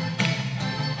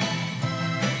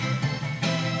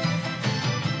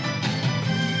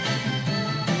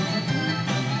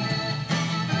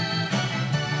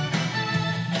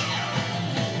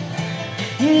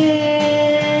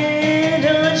 Yeah,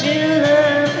 don't you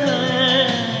love her?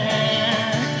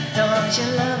 Don't you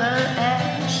love her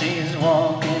as she's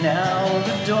walking out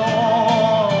the door?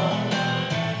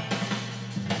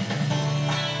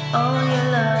 All your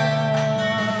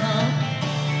love,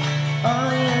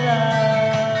 all your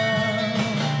love,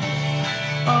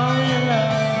 all your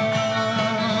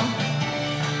love.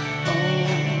 Oh,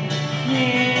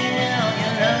 yeah, all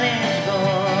your love is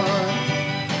gone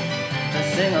to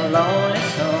sing a lonely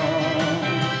song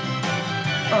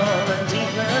of a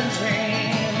deeper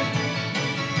dream.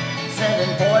 7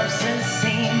 horses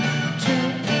seem to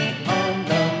be on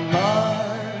the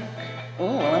mark. Oh,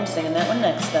 well, I'm singing that one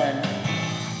next then.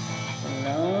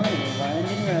 Long and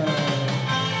winding road.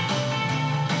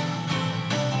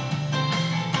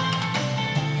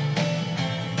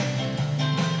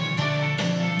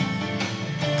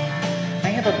 I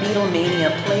have a Beatlemania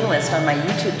playlist on my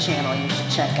YouTube channel you should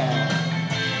check out.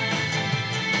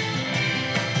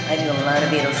 I do a lot of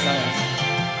Beatles songs.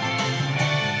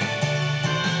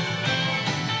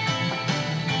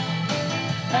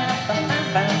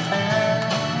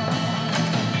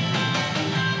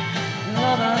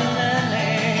 Love her, Lily.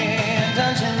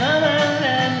 Don't you love her,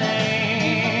 Lily?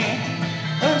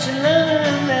 Don't you love her,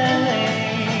 Lily?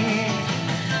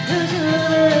 Don't you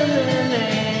love her,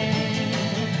 Lily?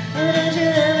 Don't you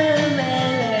love her,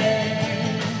 Lily?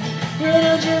 Yeah,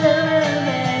 don't you love her,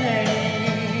 Lily?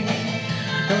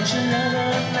 Don't you love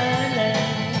her, Lily?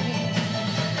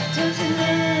 Don't you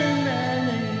love her,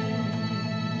 Lily?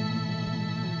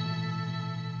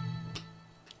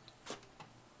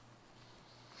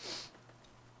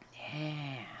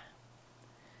 Yeah.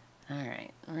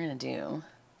 Alright, we're gonna do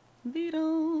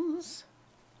Beatles.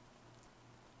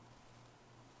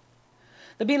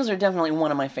 The Beatles are definitely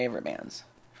one of my favorite bands,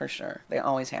 for sure. They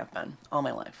always have been, all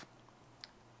my life.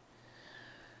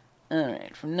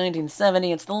 Alright, from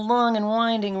 1970, it's The Long and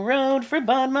Winding Road for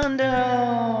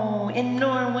Bodmundo in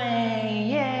Norway.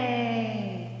 Yay!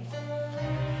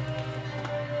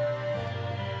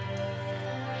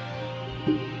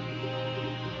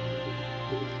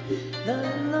 The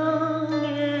long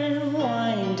and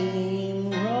winding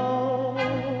road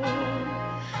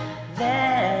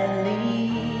that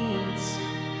leads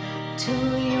to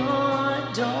your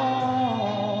door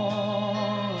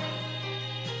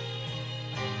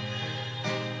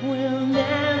will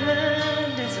never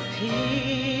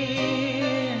disappear.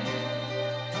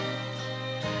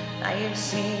 I have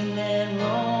seen that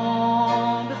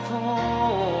road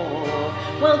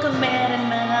before. Welcome, man and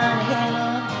man on Hannah.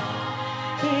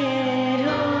 It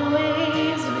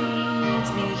always leads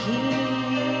me here.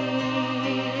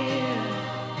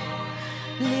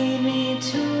 Lead me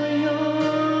to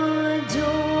your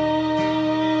door.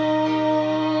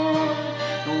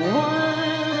 The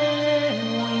wild and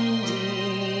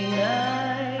windy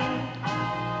night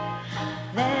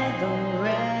that the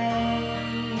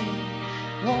rain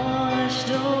washed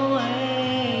away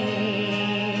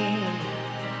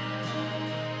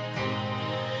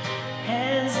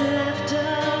has left a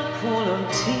pool of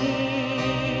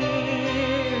tears,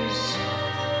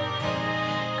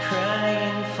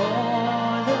 crying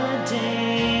for the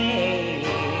day.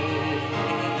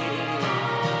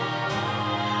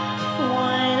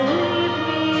 Why leave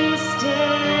me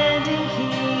standing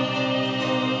here?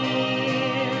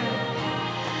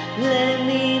 Let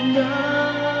me know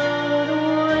the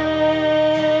way.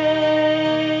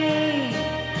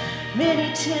 Many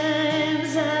times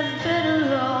I've been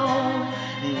alone,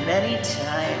 many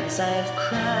times I've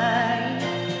cried.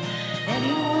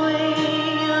 Anyway,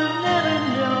 you'll never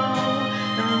know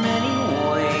the many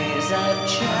ways I've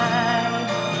tried,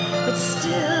 but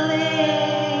still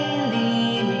they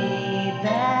lead me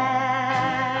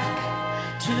back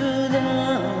to the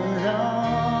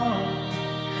long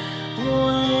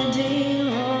winding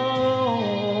road.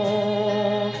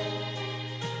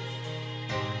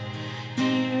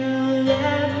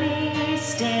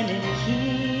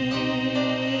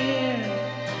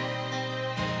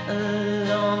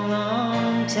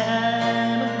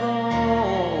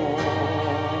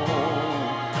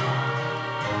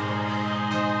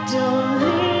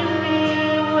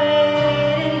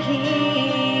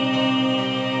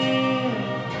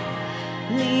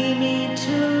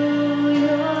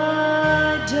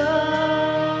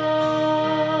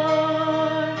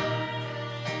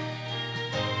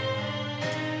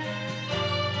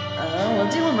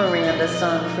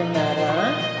 song for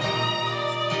Meta.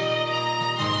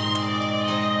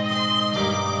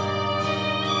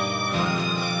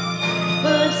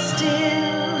 But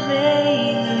still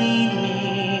they lead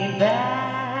me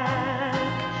back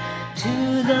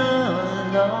to the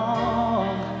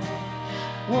long,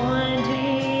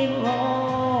 winding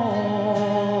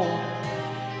road.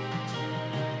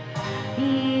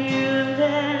 You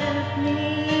left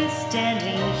me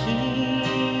standing here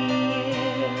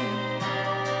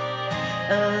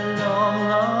a long,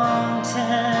 long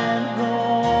time ago.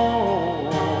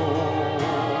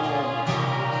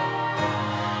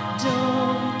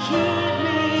 Don't keep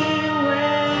me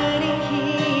waiting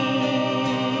here.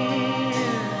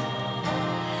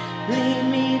 Lead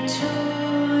me to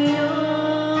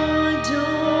your door.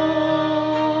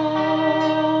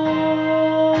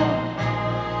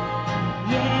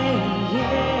 Yeah, yeah.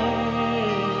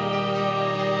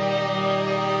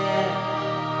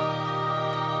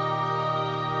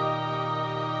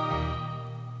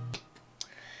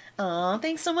 Aw,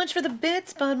 thanks so much for the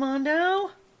bits, Bud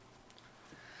Mondo.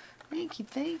 Thank you,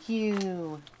 thank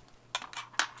you.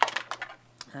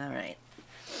 All right.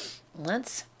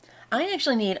 I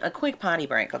actually need a quick potty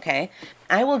break, okay?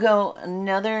 I will go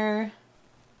another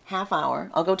half hour.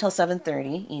 I'll go till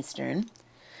 7:30 Eastern,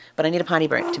 but I need a potty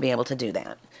break to be able to do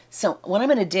that. So what I'm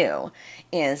going to do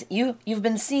is, you've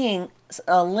been seeing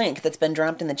a link that's been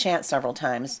dropped in the chat several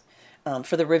times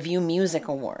for the Review Music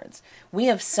Awards. We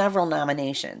have several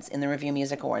nominations in the Review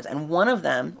Music Awards, and one of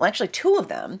them, well, actually two of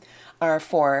them, are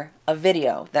for a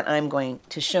video that I'm going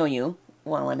to show you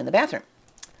while I'm in the bathroom.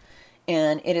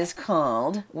 And it is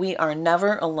called We Are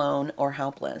Never Alone or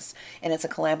Helpless, and it's a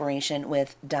collaboration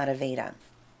with Dada Veda.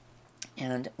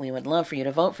 And we would love for you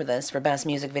to vote for this for Best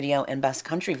Music Video and Best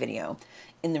Country Video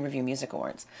in the Review Music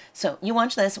Awards. So you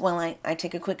watch this while I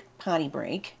take a quick potty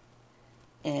break,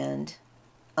 and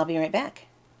I'll be right back.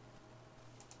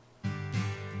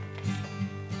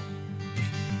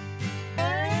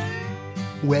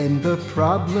 When the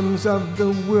problems of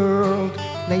the world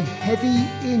lay heavy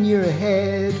in your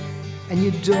head and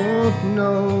you don't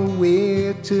know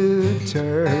where to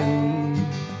turn,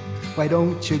 why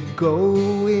don't you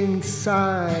go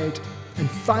inside and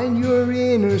find your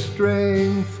inner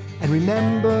strength and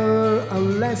remember a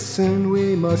lesson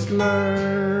we must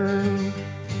learn.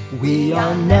 We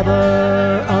are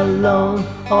never alone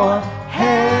or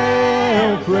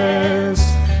helpless.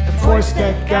 The force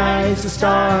that guides the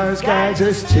stars guides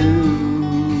us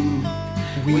too.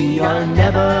 We are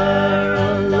never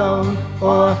alone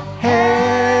or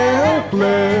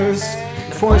helpless.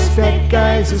 The force that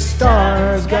guides the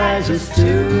stars guides us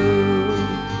too.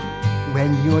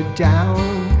 When you're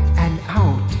down and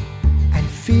out and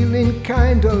feeling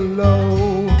kinda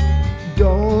low,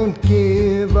 don't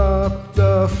give up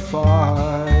the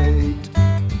fight.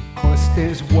 'Cause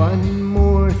there's one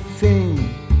more thing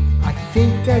I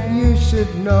think that you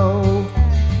should know.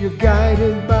 You're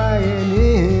guided by an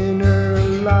inner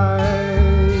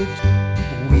light.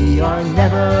 We are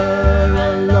never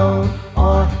alone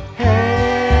or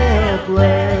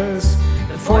helpless.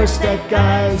 The force that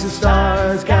guides the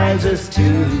stars guides us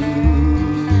too.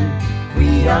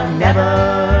 We are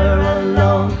never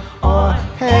alone or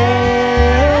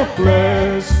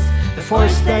helpless. The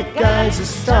force that guides the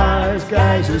stars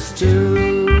guides us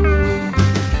too.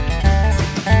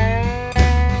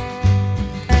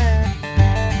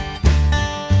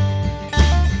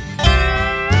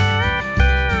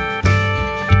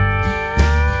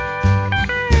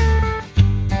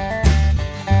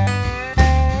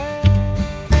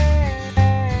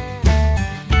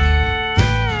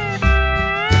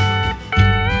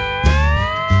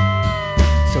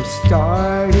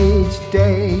 Start each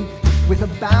day with a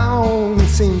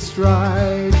bouncing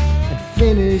stride and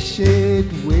finish it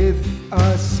with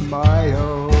a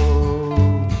smile.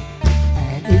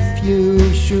 And if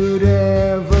you should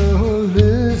ever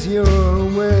lose your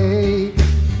way,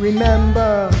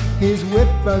 remember He's with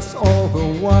us all the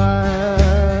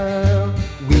while.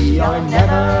 We are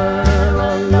never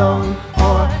alone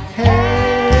or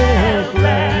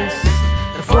helpless.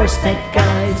 The force that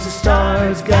guides the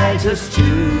stars guides us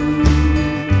too.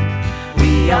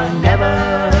 We are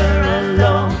never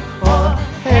alone or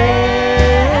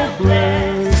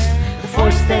helpless. The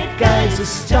force that guides the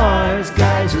stars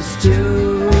guides us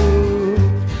too.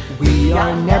 We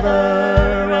are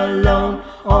never alone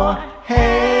or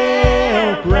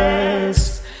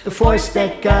helpless. The force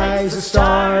that guides the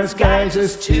stars guides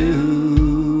us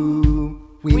too.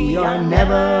 We are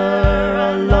never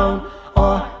alone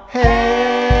or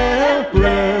helpless.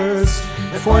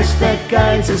 The force that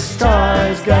guides the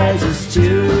stars guides us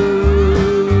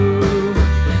too.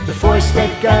 The force force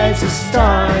that guides the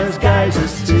stars guides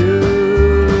us too.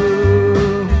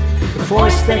 The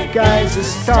force that guides the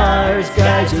stars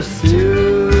guides us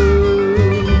too.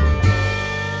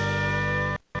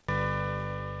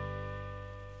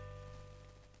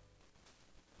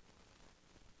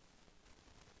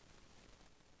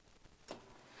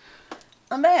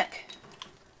 I'm back.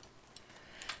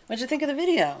 What'd you think of the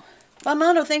video?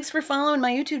 Armando, thanks for following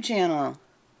my YouTube channel.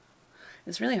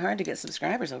 It's really hard to get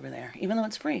subscribers over there, even though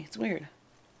it's free. It's weird.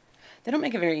 They don't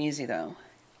make it very easy, though.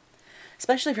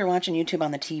 Especially if you're watching YouTube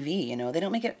on the TV, you know. They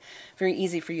don't make it very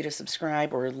easy for you to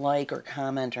subscribe or like or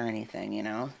comment or anything, you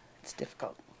know. It's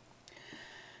difficult.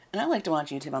 And I like to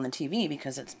watch YouTube on the TV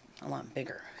because it's a lot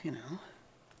bigger, you know.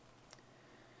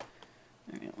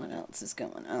 Alright, what else is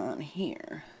going on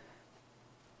here?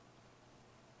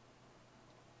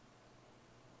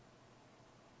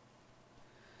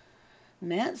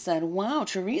 Matt said, wow,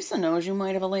 Teresa knows you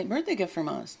might have a late birthday gift from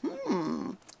us.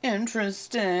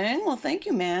 Interesting. Well, thank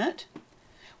you, Matt.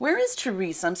 Where is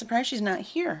Teresa? I'm surprised she's not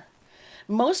here.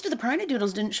 Most of the Party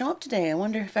Doodles didn't show up today. I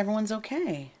wonder if everyone's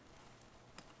okay.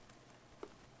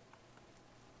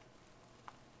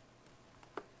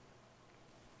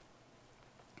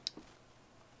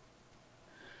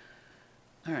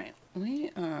 All right, we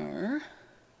are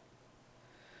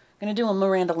going to do a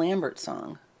Miranda Lambert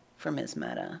song for Ms.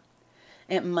 Meta.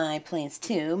 At my place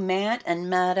too. Matt and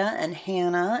Meta and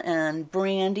Hannah and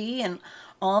Brandy and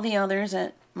all the others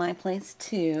at my place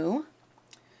too.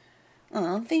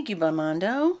 Oh, thank you,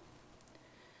 Armando.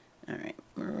 Alright,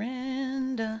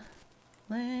 Miranda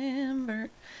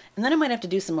Lambert. And then I might have to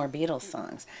do some more Beatles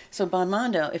songs. So,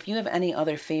 Armando, if you have any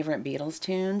other favorite Beatles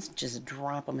tunes, just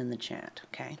drop them in the chat,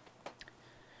 okay?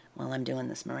 While I'm doing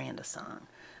this Miranda song.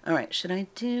 Alright, should I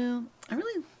do... I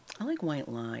like White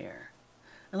Liar.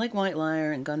 I like White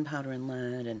Liar and Gunpowder and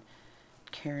Lead and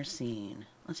Kerosene.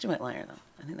 Let's do White Liar, though.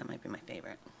 I think that might be my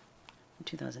favorite. From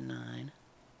 2009.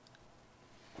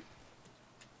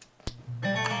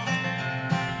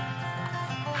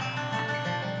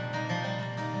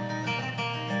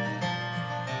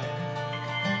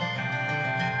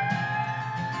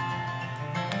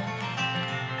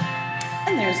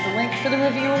 And there's the link for the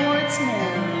review awards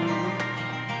now.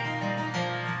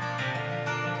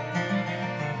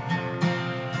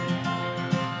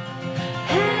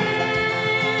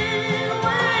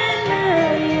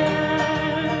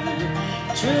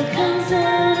 Truth comes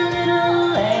out a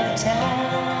little at a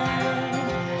time,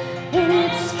 and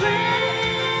it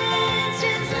spreads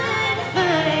just like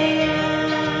fire,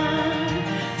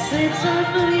 slips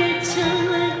off of your tongue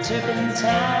like turpentine,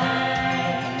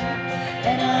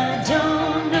 and I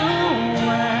don't know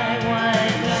why,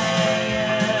 white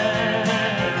liar.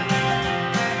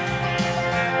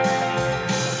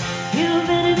 You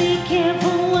better be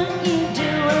careful what you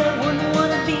do. I wouldn't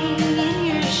want to be in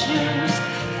your shoes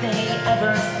if they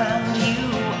ever found you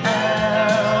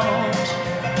out.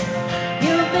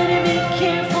 You better be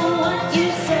careful what you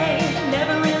say.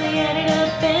 Never really added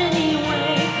up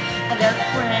anyway. I got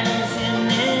friends in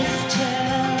this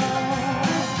town.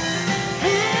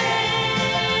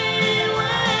 Hey,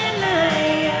 white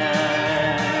liar.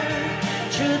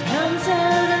 Truth comes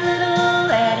out a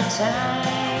little at a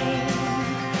time,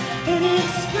 and it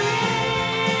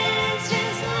spreads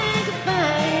just like a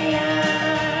fire,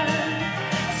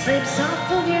 slips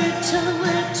off of your tongue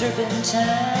like turpentine,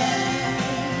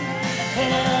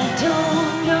 and I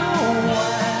don't know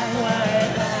why,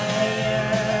 white liar.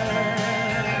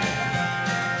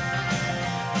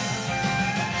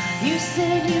 You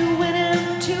said you went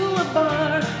out to a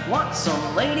bar, walked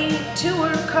some lady to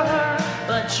her car,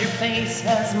 but your face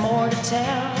has more to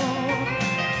tell.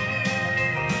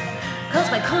 'Cause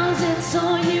my cousin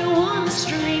saw you on the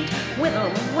street with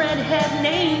a redhead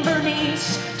named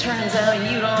Bernice. Turns out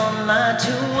you don't lie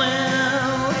too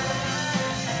well.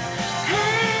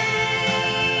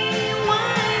 Hey,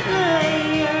 white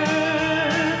liar.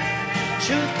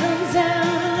 Truth comes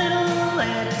out a little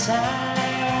at a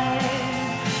time,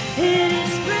 and it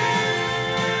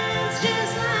spreads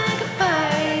just like a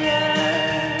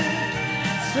fire,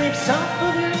 slips off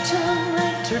of your tongue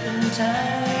like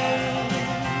turpentine.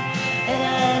 And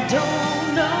I don't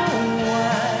know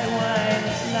why, white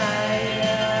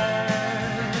liar.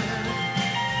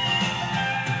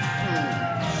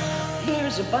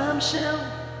 Here's a bombshell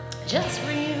just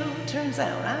for you. Turns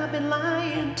out I've been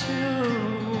lying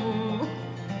too.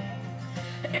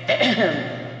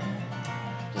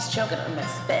 Just choking on my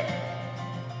spit.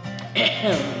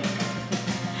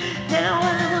 Now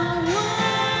I'm a white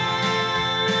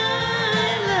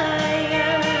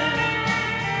liar.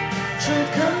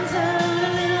 Truth comes out a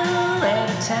little at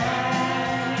a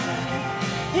time,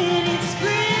 and it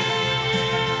spreads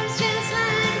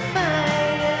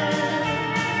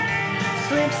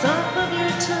slips off of your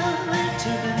tongue like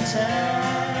turpentine,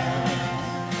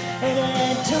 and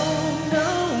I don't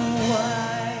know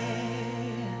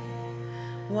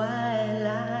why,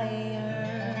 liar.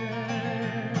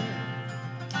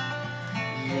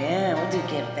 Yeah, we'll do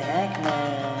Get Back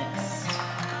next.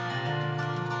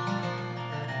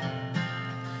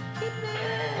 Get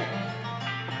back.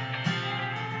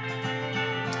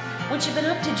 What you been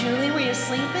up to, Julie? Were you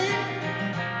sleeping?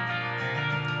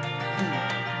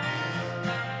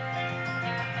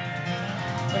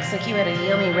 Looks like you had a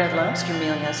yummy Red Lobster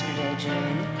meal yesterday,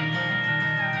 Julie.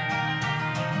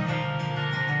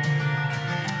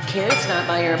 Carrie stopped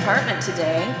by your apartment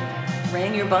today.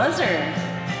 Rang your buzzer.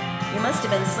 You must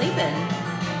have been sleeping.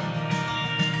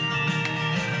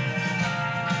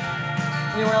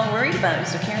 We were all worried about you,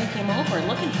 so Carrie came over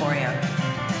looking for you.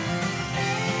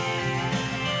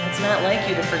 It's not like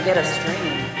you to forget a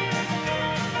string.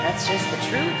 That's just the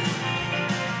truth.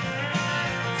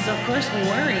 So of course we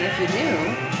worry if you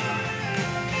do.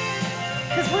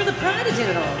 Because we're the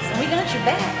Prodidoodles, and we got your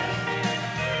back.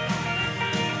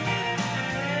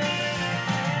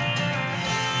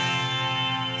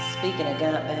 Speaking of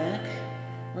got back,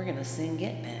 we're gonna sing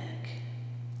Get Back.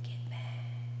 Get back,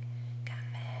 got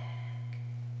back.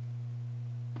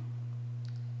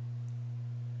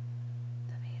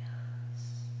 The Beatles.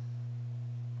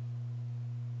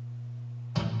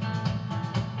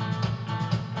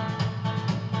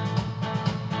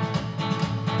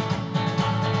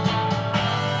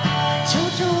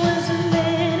 Jojo was a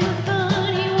man who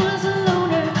thought he was a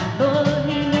loner, but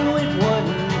he knew it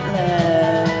wouldn't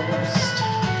last.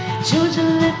 Jojo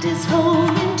left his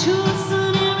home in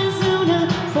Tucson, Arizona,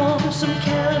 for some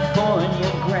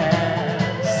California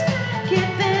grass. Get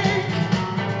back,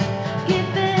 get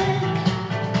back,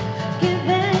 get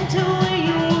back to where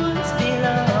you once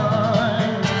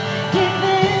belonged. Get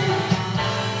back,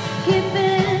 get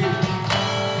back,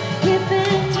 get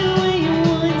back to where you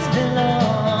once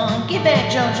belonged. Get back,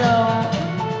 Jojo.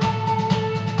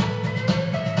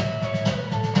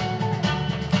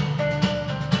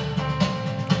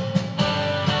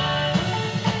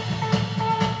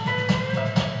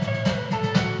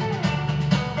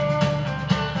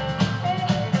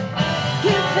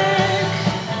 Get back,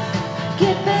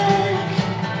 get back,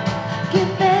 get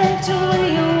back to where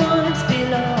you once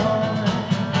belonged.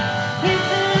 Get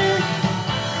back,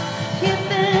 get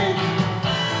back,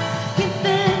 get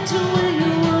back to where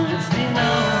you once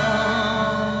belonged.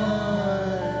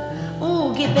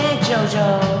 Ooh, get back, Jojo.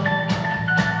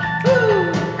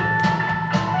 Woo!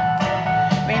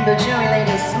 Rainbow Jewelry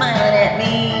Lady smiling at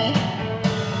me.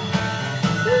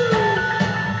 Woo!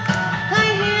 Hi,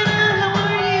 Hannah, how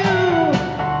are you?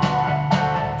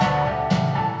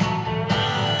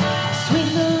 Sweet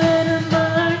Loretta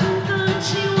Martin thought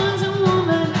she was a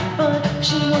woman, but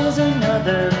she was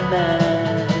another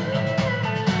man.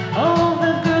 All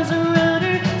the girls around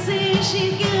her say she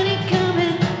got it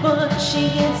coming, but she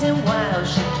gets it while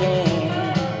she can.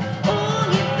 Oh,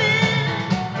 get back,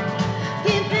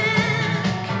 get back,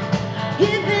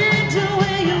 get back to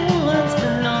where you once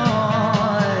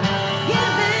belonged. Get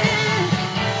back,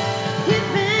 get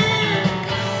back,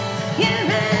 get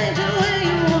back to where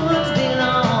you once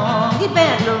belonged. Get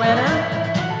back, Loretta.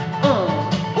 Ooh.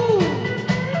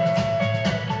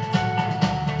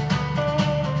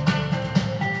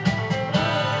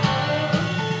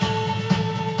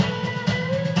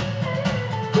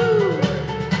 Woo.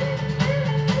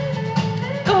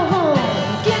 Go home.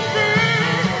 Get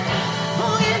back.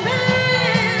 Oh, get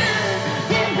back.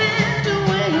 Get back to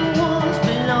where you once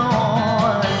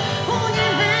belonged. Oh,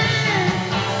 get back.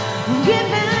 Get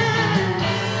back.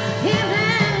 Get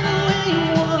back to where you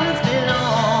once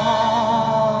belonged.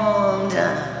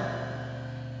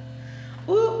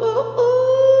 Ooh, ooh,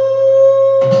 ooh.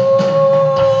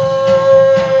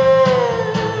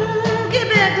 Get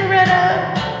back, Loretta.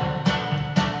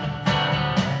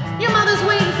 Your mother's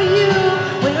waiting for you,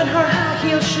 wearing her high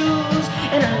heel shoes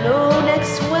and a low neck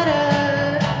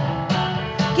sweater.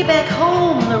 Get back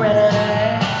home, Loretta.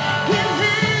 Get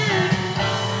back,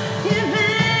 get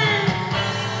back,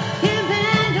 get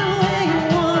back to where you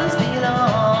once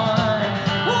belonged.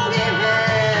 Oh, get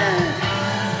back,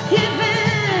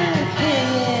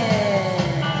 yeah.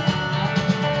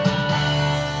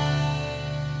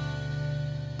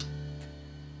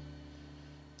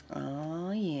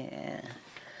 Oh, yeah.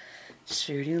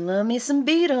 Sure do love me some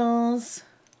Beatles.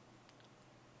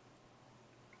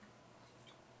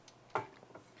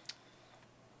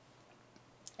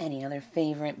 Any other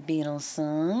favorite Beatles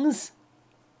songs?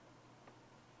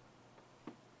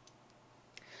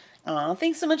 Aw,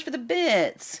 thanks so much for the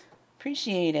bits.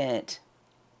 Appreciate it.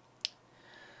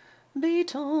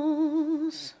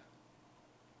 Beatles.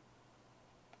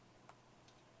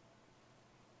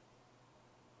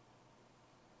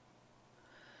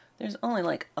 There's only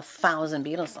like 1,000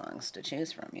 Beatles songs to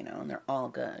choose from, you know, and they're all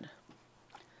good.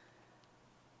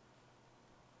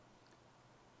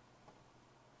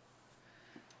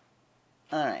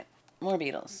 All right, more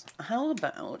Beatles. How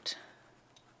about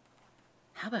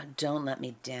Don't Let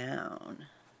Me Down?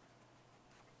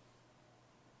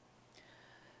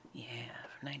 Yeah,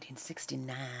 from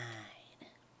 1969.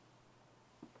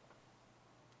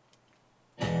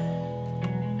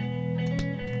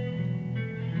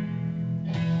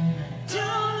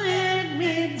 Don't let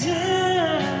me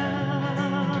down.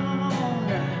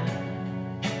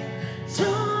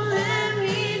 Don't let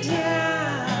me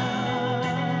down.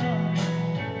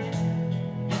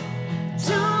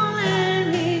 Don't let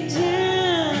me down.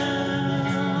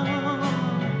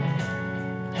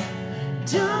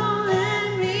 Don't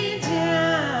let me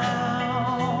down.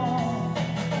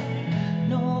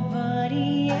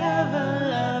 Nobody ever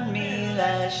loved me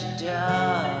like she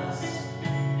does.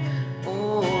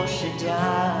 Oh, she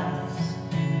does.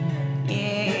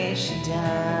 Yeah, she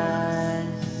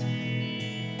does.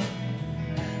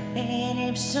 And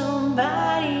if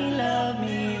somebody loved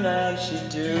me like she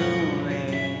do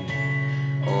me,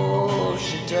 oh,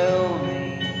 she do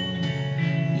me.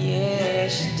 Yeah,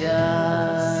 she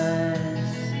does.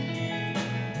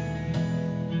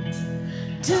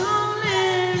 Don't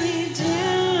let me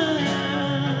down.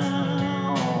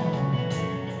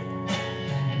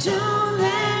 Don't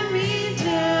let me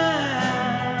down.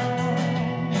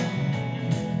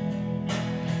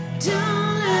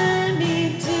 Don't let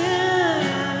me down.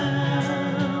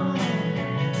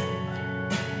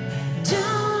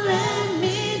 Don't let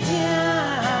me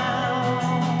down.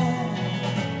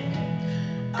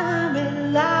 I'm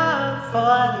in love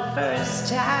for the first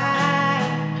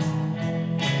time.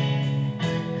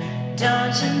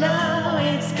 Don't you know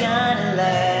it's gonna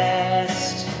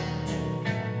last?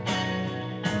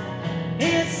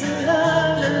 It's a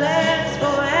love that lasts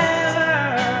forever.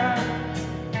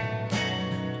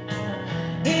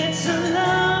 It's a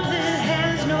love that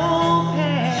has no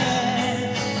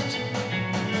past.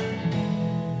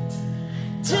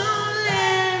 Don't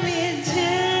let me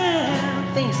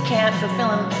down. Thanks, Kat, for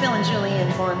filling Julie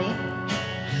in for me.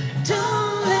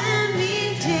 Don't let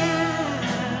me down.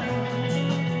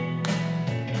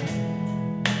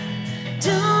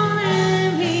 Don't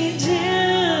let me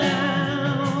down.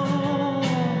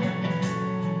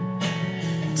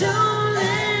 Don't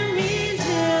let me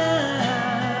down.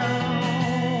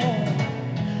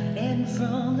 And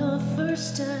from the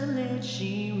first time that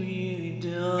she really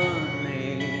done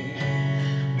me,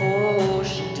 oh,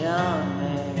 she done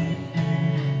me.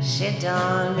 She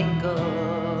done me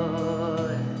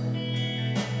good.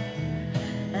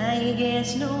 I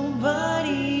guess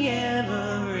nobody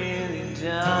ever really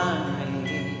done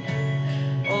me.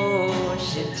 Oh,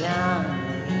 she done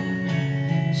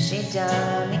me. She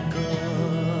done me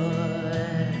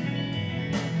good.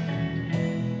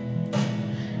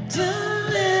 Don't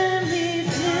let me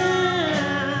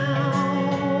down.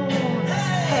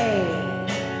 Hey,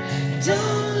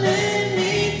 don't let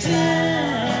me down.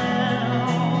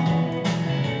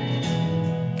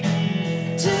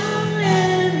 Don't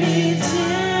let me down.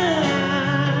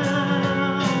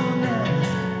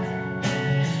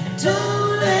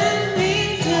 Don't let me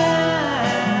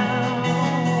down.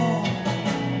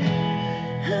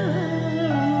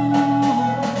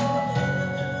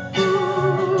 Ooh, ooh,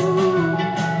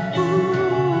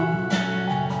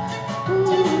 ooh,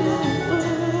 ooh.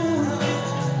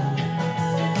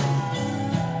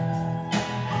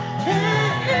 Let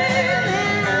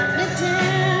me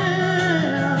down.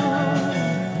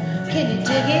 Can you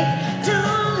dig it?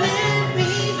 Don't let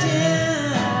me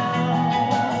down.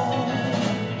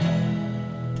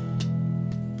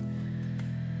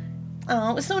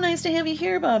 Oh, it was so nice to have you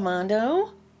here,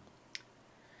 Armando.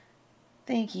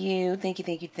 Thank you, thank you,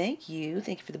 thank you, thank you.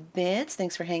 Thank you for the bits.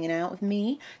 Thanks for hanging out with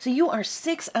me. So you are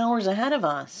 6 hours ahead of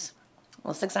us.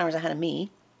 Well, 6 hours ahead of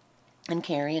me and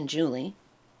Carrie and Julie.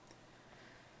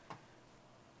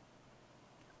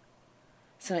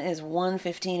 So it is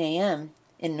 1:15 a.m.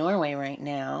 in Norway right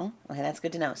now. Okay, that's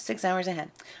good to know. 6 hours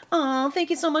ahead. Oh, thank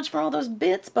you so much for all those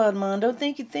bits, Budmondo.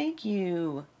 Thank you, thank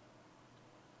you.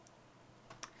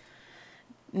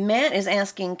 Matt is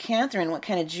asking Catherine what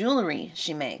kind of jewelry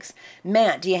she makes.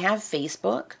 Matt, do you have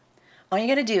Facebook? All you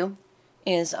got to do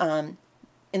is, in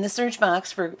the search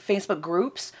box for Facebook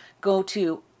groups, go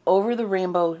to Over the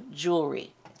Rainbow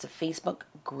Jewelry. It's a Facebook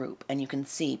group, and you can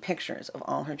see pictures of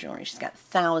all her jewelry. She's got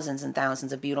thousands and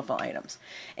thousands of beautiful items.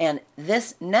 And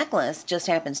this necklace just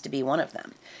happens to be one of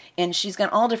them. And she's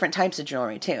got all different types of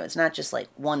jewelry, too. It's not just like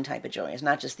one type of jewelry. It's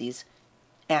not just these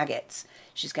agates.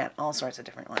 She's got all sorts of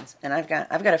different ones. And I've got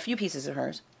a few pieces of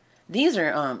hers. These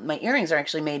are, my earrings are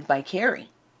actually made by Carrie.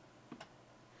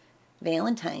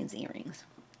 Valentine's earrings.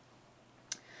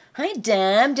 Hi,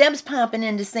 Deb. Deb's popping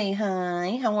in to say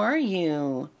hi. How are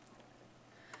you?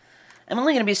 I'm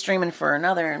only going to be streaming for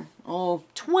another,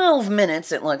 12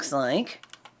 minutes, it looks like.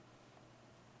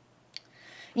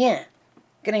 Yeah,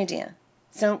 good idea.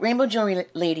 So, Rainbow Jewelry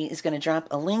Lady is going to drop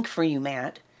a link for you,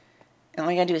 Matt. And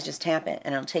all you got to do is just tap it,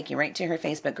 and it'll take you right to her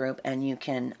Facebook group, and you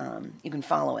can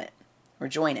follow it, or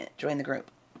join it. Join the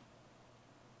group.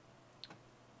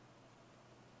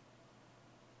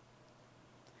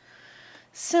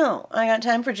 So, I got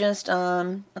time for just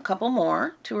a couple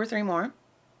more, 2 or 3 more.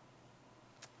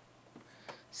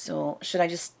 So, should I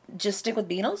just stick with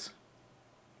Beatles?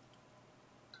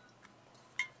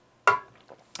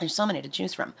 There's so many to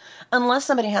choose from. Unless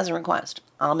somebody has a request,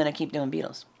 I'm going to keep doing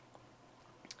Beatles.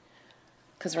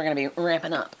 Because we're going to be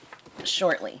wrapping up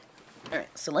shortly.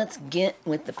 Alright, so let's get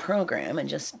with the program and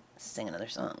just sing another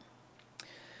song.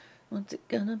 What's it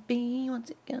gonna be? What's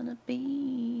it gonna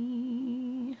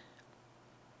be?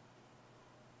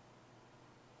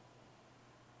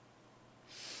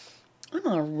 I'm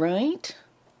alright.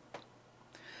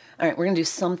 Alright, we're going to do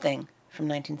something from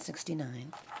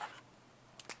 1969.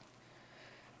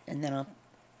 And then I'll...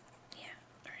 Yeah,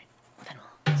 alright. Then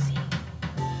we'll see.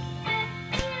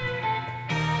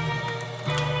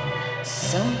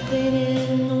 Something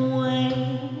in the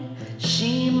way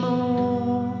she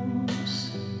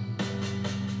moves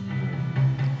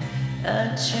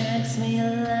attracts me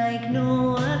like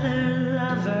no other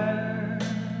lover.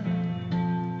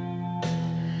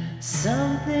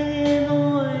 Something in the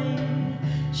way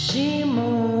she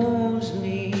moves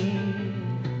me.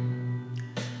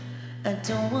 I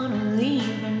don't want to leave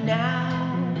her now.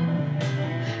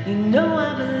 You know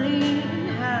I believe in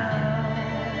how.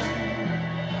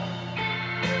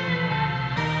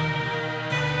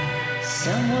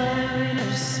 Somewhere in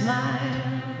her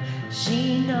smile,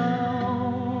 she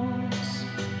knows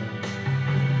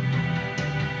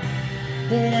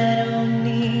that I don't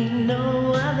need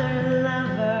no other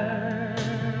lover.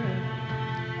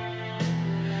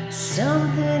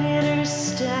 Something in her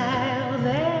style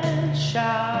that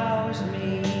shows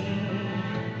me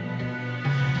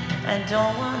I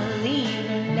don't want to leave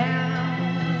her now.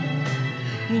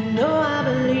 You know I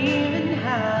believe in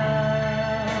how.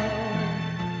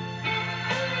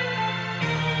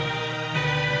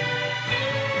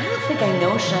 I think I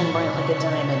know Shine Bright Like a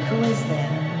Diamond. Who is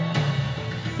that?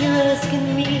 You're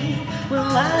asking me, will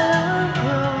I love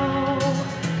grow?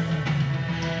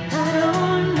 I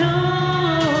don't know.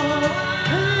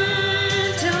 I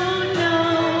don't know.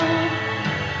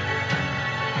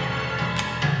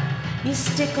 You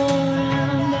stick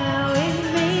around now,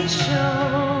 it may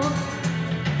show.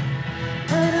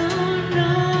 I don't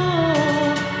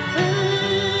know. I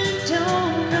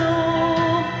don't know.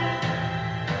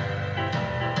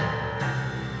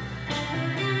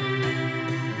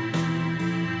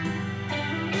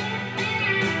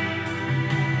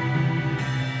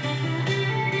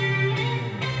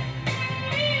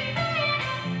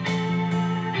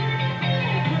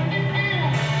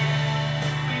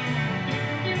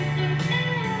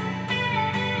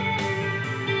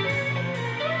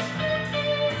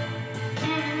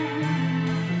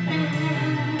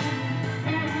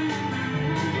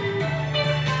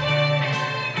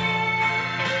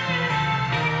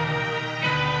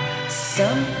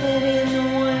 Something in the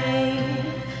way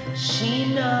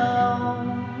she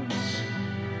knows,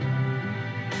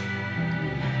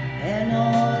 and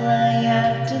all I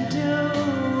have to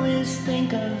do is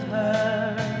think of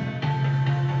her.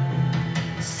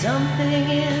 Something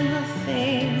in the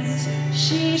things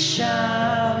she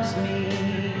shows me.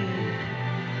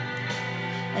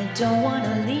 I don't want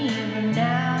to leave her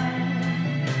now.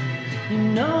 You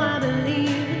know I believe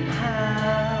in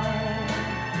how.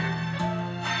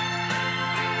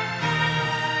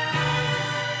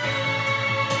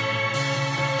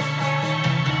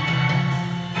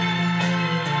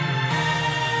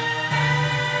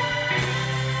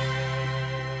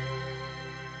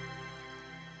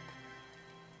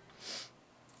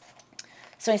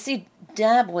 So I see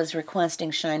Deb was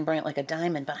requesting Shine Bright Like a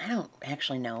Diamond, but I don't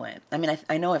actually know it. I mean,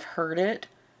 I know I've heard it.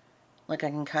 Like, I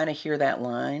can kind of hear that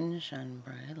line, Shine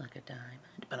Bright Like a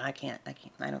Diamond, but I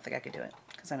don't think I could do it,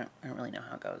 because I don't really know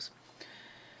how it goes.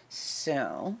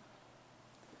 So,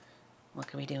 what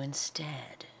can we do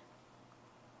instead?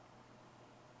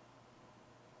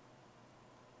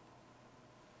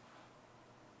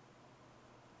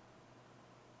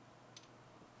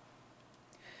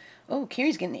 Oh,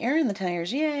 Carrie's getting air in the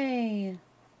tires. Yay!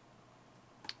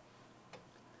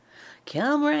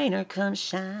 Come rain or come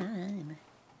shine.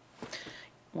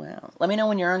 Well, let me know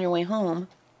when you're on your way home.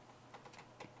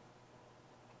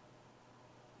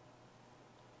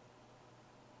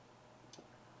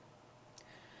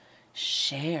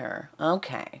 Cher.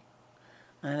 Okay.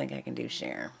 I think I can do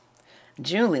Cher.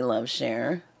 Julie loves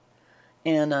Cher.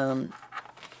 And,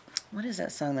 what is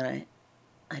that song that I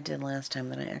did last time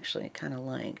that I actually kind of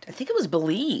liked? I think it was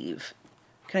Believe.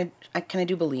 Can I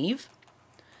do Believe?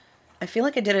 I feel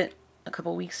like I did it a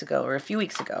couple weeks ago, or a few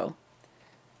weeks ago.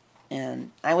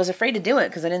 And I was afraid to do it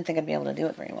because I didn't think I'd be able to do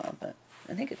it very well, but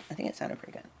I think it sounded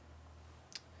pretty good.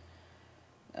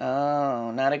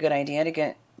 Oh, not a good idea to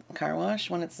get car wash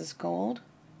when it's this cold?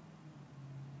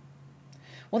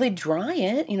 Well, they dry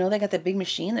it. You know, they got that big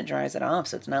machine that dries it off,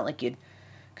 so it's not like you'd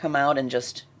come out and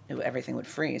just everything would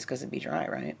freeze because it'd be dry,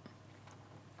 right?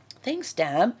 Thanks,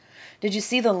 Deb. Did you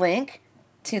see the link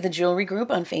to the jewelry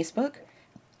group on Facebook?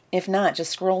 If not,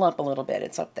 just scroll up a little bit.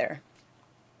 It's up there.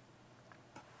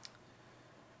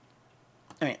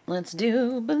 All right, let's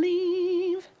do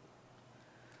Believe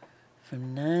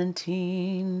from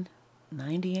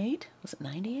 1998. Was it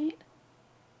 98?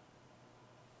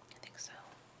 I think so.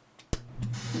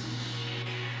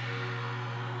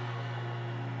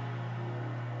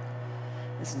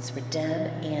 This is for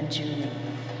Deb and Julie.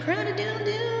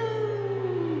 Prat-a-doodle-doo.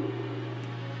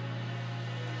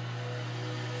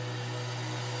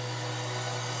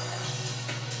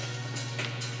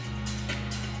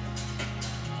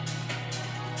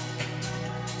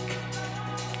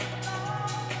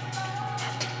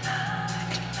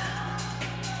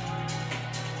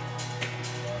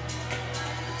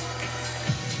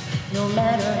 No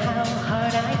matter how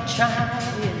hard I try,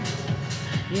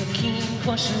 you keep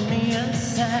pushing me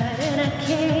aside, and I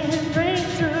can't break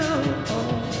through.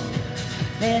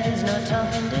 There's no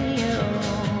talking to you.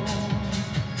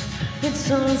 It's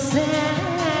so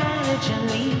sad that you're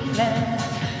leaving.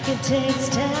 It takes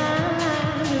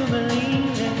time to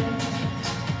believe it,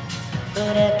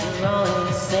 but after all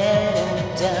is said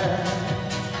and done,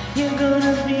 you're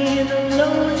gonna be the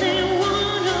lonely one.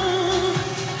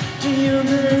 Do you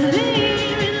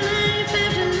believe in life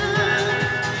after love?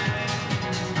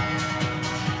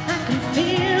 I can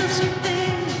feel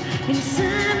something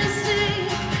inside me say,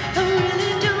 I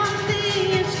really don't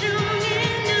think it's strong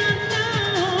enough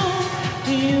now.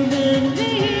 Do you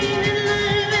believe in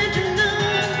life after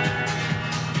love?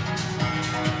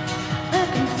 I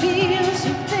can feel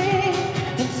something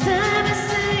inside me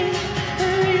say, I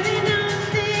really don't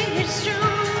think it's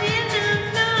strong enough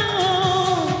now.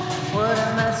 What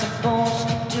am I supposed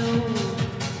to do?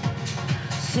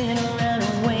 Sit around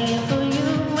and wait for you?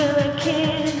 Well, I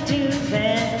can't do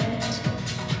that.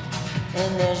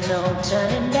 And there's no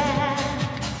turning back.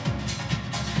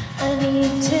 I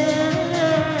need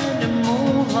time to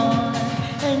move on.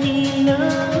 I need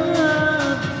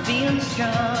love to feel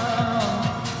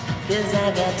strong. 'Cause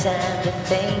I got time to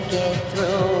think it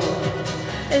through.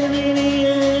 And maybe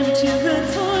I'm too good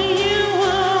for you.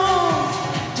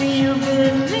 Oh, do you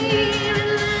believe in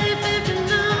life after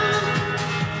love?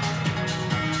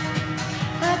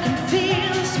 I can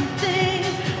feel something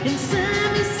inside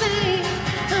me say,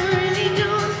 I really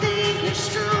don't think you're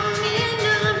strong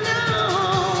enough now.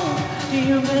 Do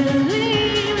you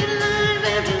believe in life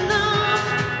after love?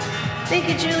 Thank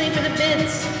you, Julie, for the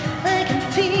bits. I can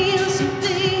feel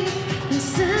something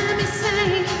inside me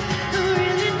say, I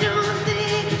really don't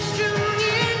think you're strong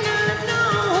enough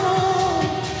now.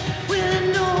 Well, I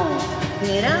know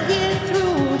that I'll get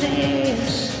through this,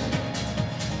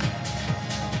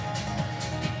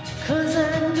 'cause I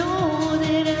know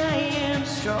that I am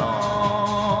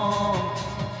strong,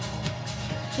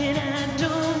 and I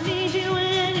don't need you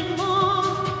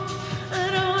anymore. I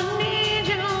don't need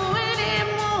you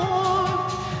anymore.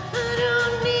 I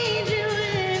don't need you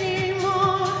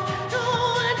anymore. No,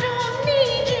 I don't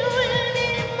need you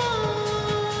anymore.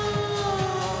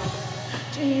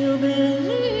 Do you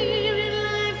believe in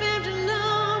life after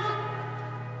love?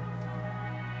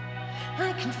 I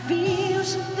can feel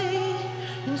something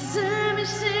inside me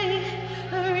say,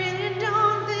 I really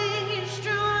don't think you're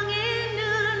strong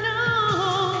enough, no.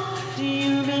 Do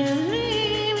you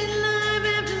believe in life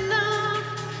after love?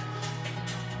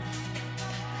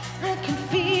 I can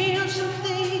feel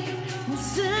something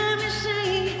inside me say,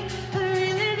 I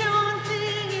really don't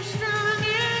think you're strong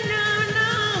enough,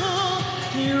 no.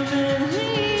 Do you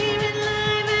believe in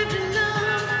life after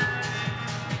love?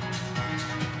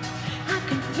 I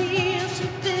can feel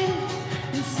something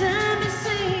inside me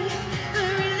say, I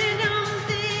really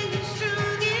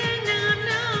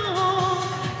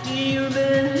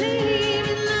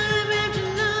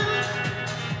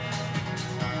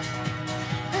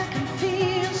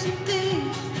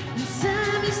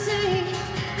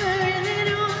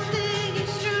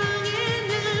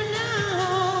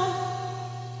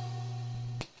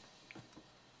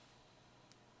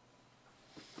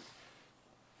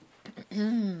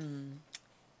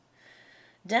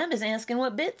Deb is asking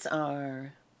what bits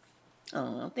are.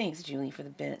 Oh, thanks, Julie, for the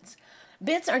bits.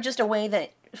 Bits are just a way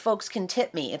that folks can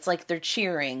tip me. It's like they're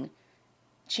cheering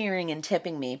and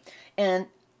tipping me. And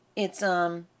it's,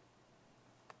 yeah.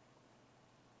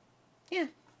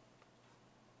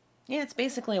 Yeah, it's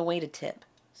basically a way to tip,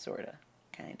 sorta,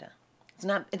 kinda.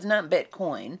 It's not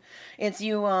Bitcoin. It's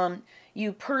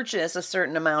you purchase a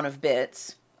certain amount of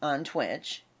bits on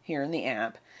Twitch here in the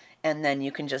app, and then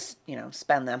you can just,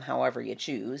 spend them however you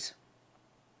choose.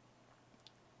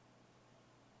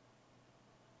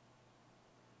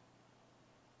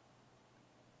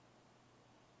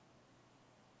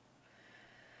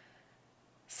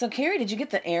 So, Carrie, did you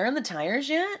get the air in the tires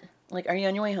yet? Like, are you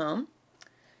on your way home?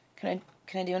 Can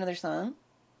I do another song?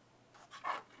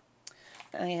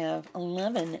 I have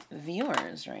 11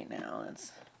 viewers right now.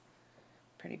 That's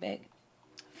pretty big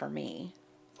for me.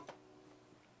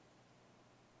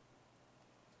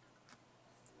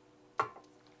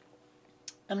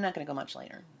 I'm not going to go much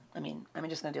later. I mean, I'm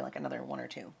just going to do like another one or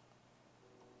two.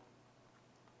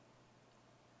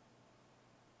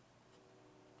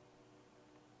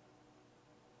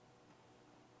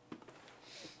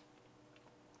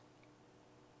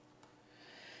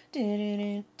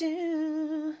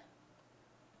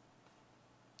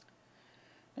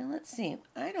 Now let's see.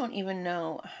 I don't even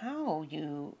know how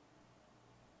you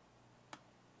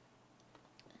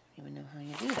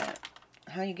do that.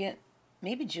 How you get.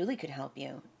 Maybe Julie could help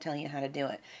you, tell you how to do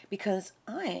it, because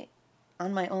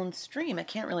on my own stream, I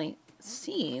can't really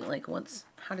see like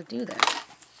how to do that.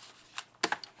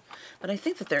 But I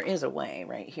think that there is a way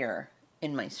right here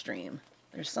in my stream.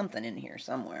 There's something in here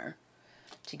somewhere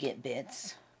to get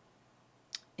bits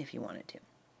if you wanted to.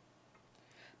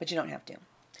 But you don't have to.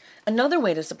 Another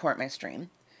way to support my stream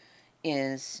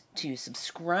is to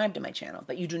subscribe to my channel,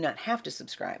 but you do not have to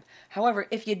subscribe. However,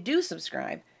 if you do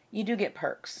subscribe, you do get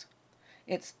perks.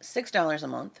 It's $6 a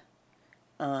month.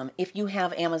 If you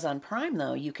have Amazon Prime,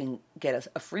 though, you can get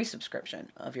a free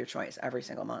subscription of your choice every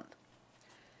single month.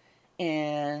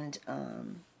 And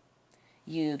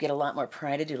you get a lot more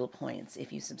Pride-a-Doodle points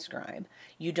if you subscribe.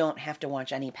 You don't have to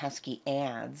watch any pesky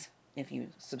ads if you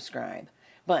subscribe.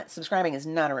 But subscribing is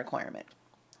not a requirement.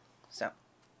 So,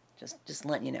 just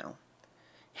letting you know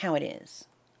how it is.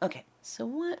 Okay, so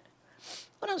what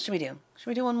else should we do? Should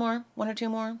we do one more? One or two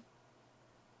more?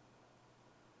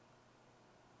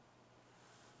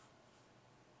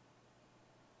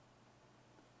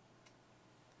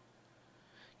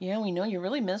 Yeah, we know you're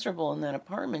really miserable in that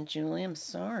apartment, Julie. I'm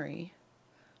sorry.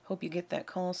 Hope you get that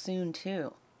call soon,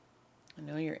 too. I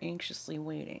know you're anxiously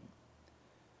waiting.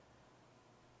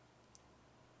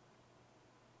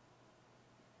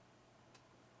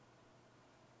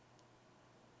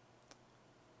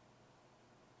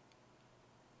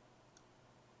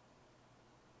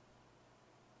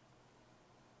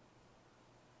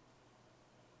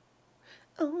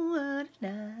 Oh, what a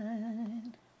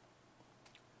night.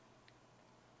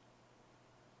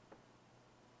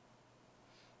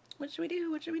 What should we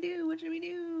do? What should we do? What should we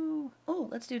do? Oh,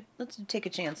 let's do Take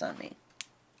a Chance on Me.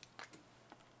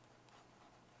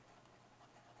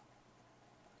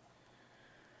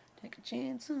 Take a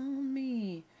chance on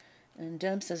me. And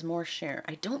Deb says more Cher.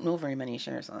 I don't know very many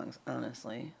Cher songs,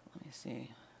 honestly. Let me see.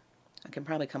 I can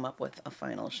probably come up with a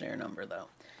final Cher number, though.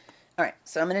 All right,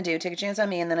 so I'm going to do Take a Chance on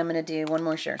Me, and then I'm going to do one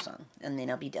more Cher song, and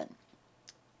then I'll be done.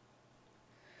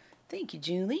 Thank you,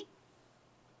 Julie.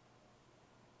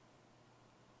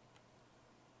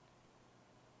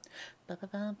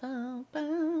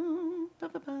 Ba-ba-ba-ba-bow,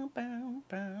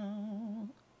 ba-ba-ba-bow-bow.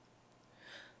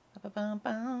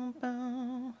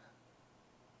 Ba-ba-ba-bow-bow.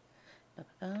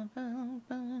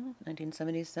 Ba-ba-ba-bow-bow.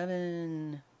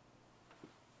 1977.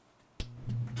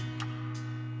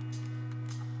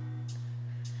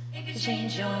 If you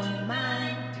change your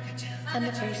mind on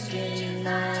the first day in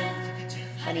life,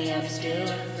 honey, I'm still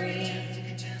free.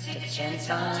 Take a chance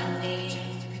on me.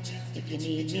 If you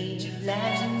need me,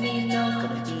 let me know.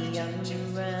 Gonna be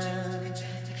around.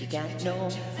 If you got no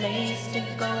place to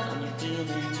go when you're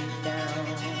feeling down.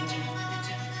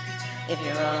 If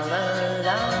you're all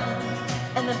alone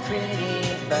and the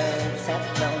pretty birds have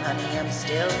flown, honey, I'm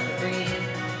still free.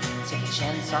 Take a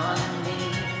chance on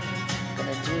me.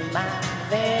 Gonna do my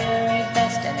very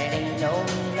best, and it ain't no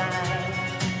lie.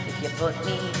 If you put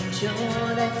me to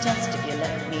the test, if you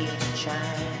let me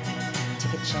try,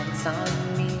 take a chance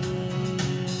on me.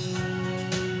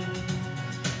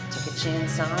 Take a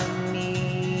chance on me.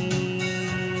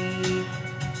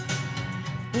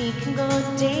 We can go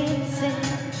dancing,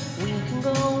 we can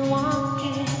go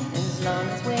walking, as long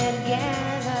as we're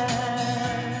together.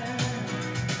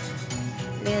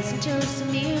 Listen to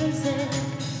some music,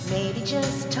 maybe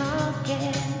just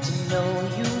talking to know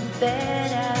you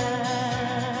better.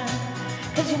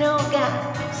 'Cause you know I've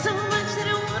got so much that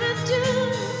I wanna do.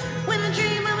 When I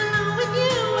dream I'm alone with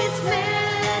you, it's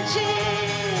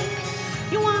magic.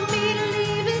 You want me to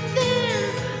leave it there,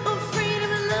 afraid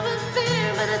of a love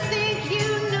affair, but I think you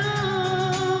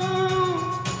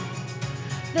know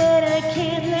that I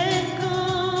can't let go.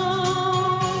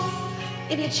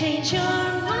 If you change your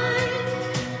mind,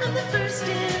 I'm the first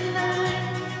in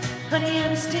line. Honey,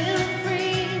 I'm still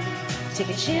free. Take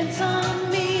a chance on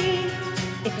me.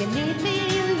 If you need me,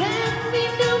 let me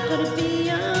know. Gonna be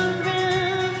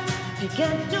around. You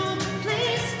got no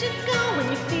place to go when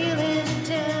you're feeling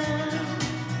down.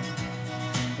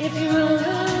 If you're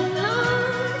all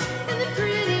alone and the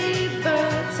pretty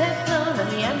birds have flown,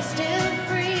 honey, I'm still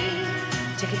free.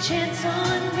 Take a chance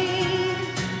on me.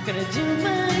 Gonna do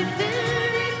my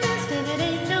very best and it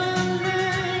ain't no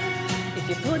lie. If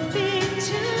you put me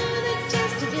to the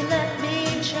test, if you let me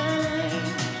try,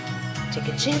 take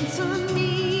a chance on me.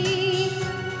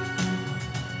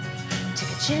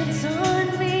 Take a chance on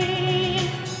me.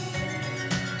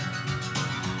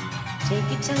 Take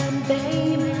your time,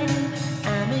 baby.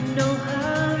 I'm in no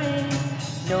hurry.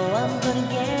 Know I'm gonna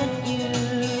get you.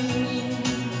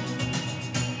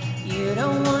 You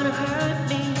don't wanna hurt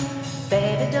me,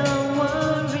 baby, don't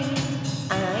worry.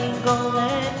 I ain't gonna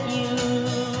let you.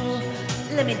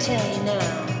 Let me tell you now,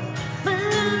 my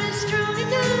love is strong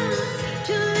enough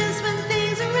to last when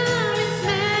things are wrong. It's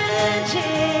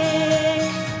magic.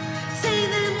 Say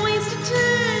them waste of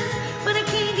time, but I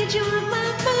can't get you off my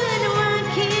mind. No, I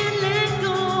can't let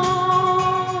go.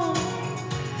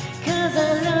 'Cause I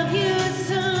love you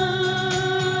so.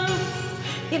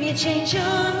 If you change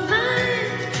your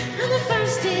mind, I'm the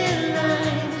first in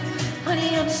line.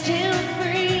 Honey, I'm still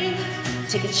free.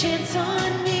 Take a chance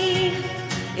on me.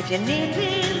 If you need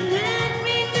me, let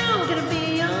me know. Gonna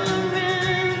be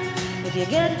around. If you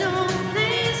got no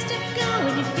place to go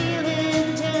when you're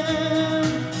feeling down.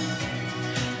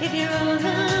 If you're all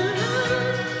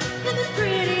alone and the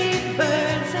pretty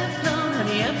birds have flown,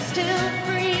 honey, I'm still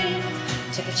free.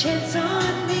 Take a chance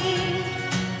on me.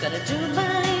 Gonna do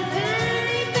my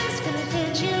very best. Gonna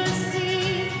let you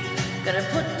see. Gonna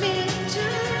put me to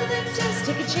the test.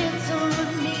 Take a chance on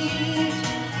me.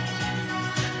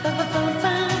 Ba ba ba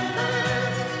ba ba.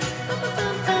 Ba ba ba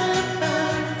ba ba.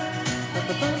 Ba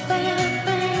ba ba ba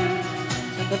ba.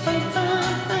 Ba ba ba ba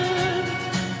ba.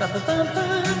 Ba ba ba ba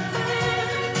ba.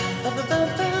 Ba ba ba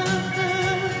ba ba.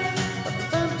 Ba ba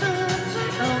ba ba.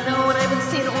 Oh no, and I haven't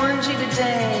seen Orangey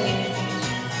today.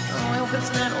 Oh, I hope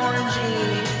it's not Orangey.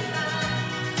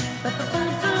 Ba ba ba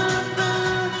ba ba.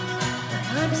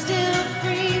 I'm still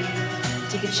free.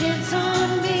 Take a chance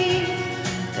on me.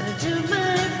 Gonna do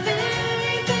my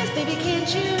very best, baby, can't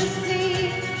you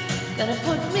see? Gonna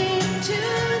put me to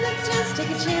the test. Take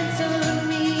a chance on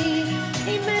me.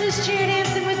 Hey, man, is Cher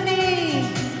dancing with me?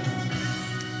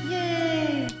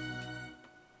 Yay!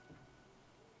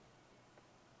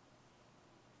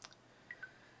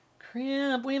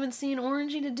 Crap, we haven't seen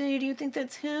Orangey today. Do you think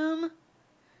that's him?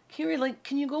 Carrie, like,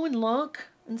 can you go and look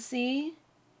and see?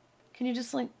 Can you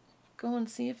just, like, go and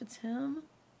see if it's him?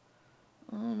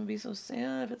 Oh, I'm gonna be so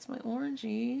sad if it's my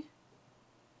Orangey.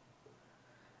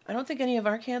 I don't think any of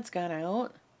our cats got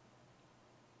out.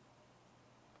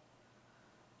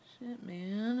 Shit,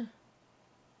 man.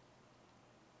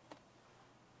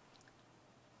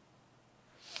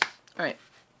 Alright,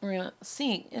 we're gonna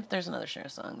see if there's another Cher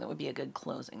song that would be a good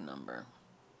closing number.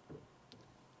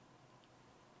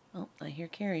 Oh, I hear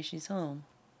Carrie, she's home.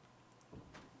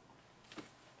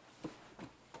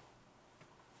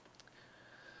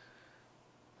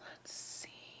 Let's see.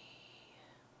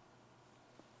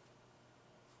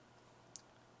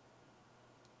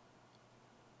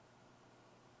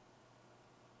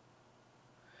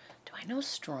 Do I know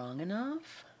Strong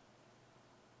Enough?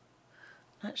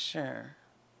 Not sure.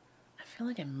 I feel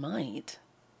like I might.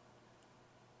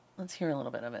 Let's hear a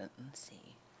little bit of it and see.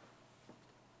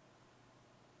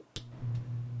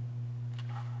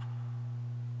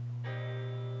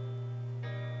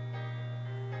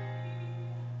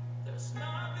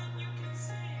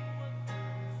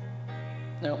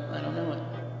 Nope, I don't know it.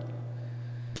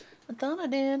 I thought I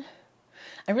did.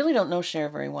 I really don't know Cher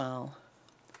very well.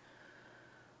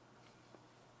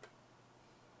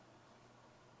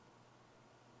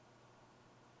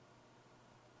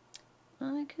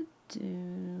 I could do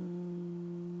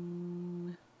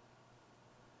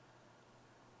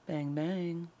Bang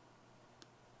Bang.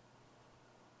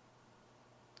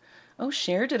 Oh,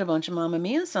 Cher did a bunch of Mamma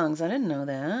Mia songs. I didn't know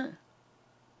that.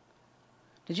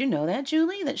 Did you know that,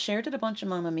 Julie? That Cher did a bunch of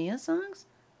Mamma Mia songs?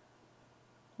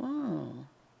 Oh.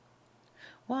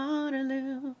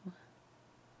 Waterloo.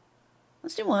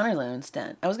 Let's do Waterloo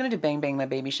instead. I was going to do Bang Bang My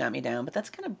Baby Shot Me Down, but that's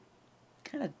kind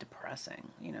of depressing,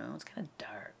 you know? It's kind of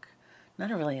dark. Not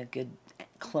really a good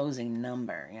closing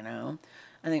number, you know?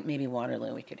 I think maybe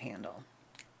Waterloo we could handle.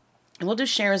 And we'll do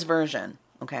Cher's version,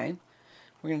 okay?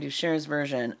 We're going to do Cher's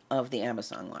version of the ABBA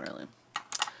song Waterloo.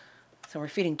 So we're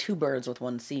feeding two birds with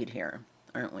one seed here,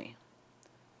 aren't we?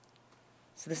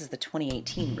 So this is the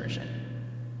 2018 version.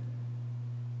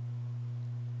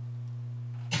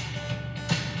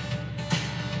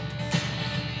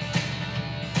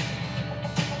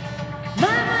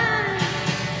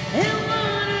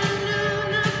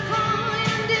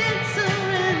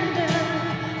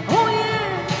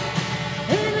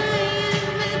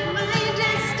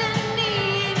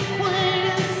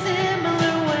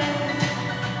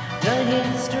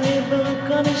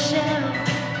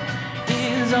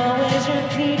 Always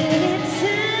repeating itself.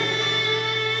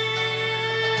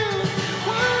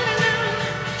 Waterloo,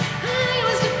 I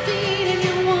was defeated,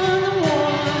 you won the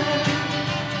war.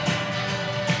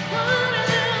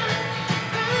 Waterloo,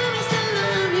 promise to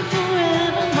love you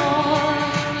forevermore.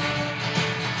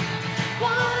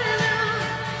 Waterloo,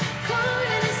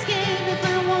 couldn't escape if I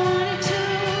wanted to.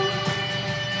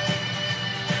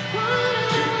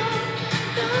 Waterloo,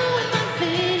 knowing my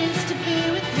fate is to be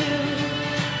with you.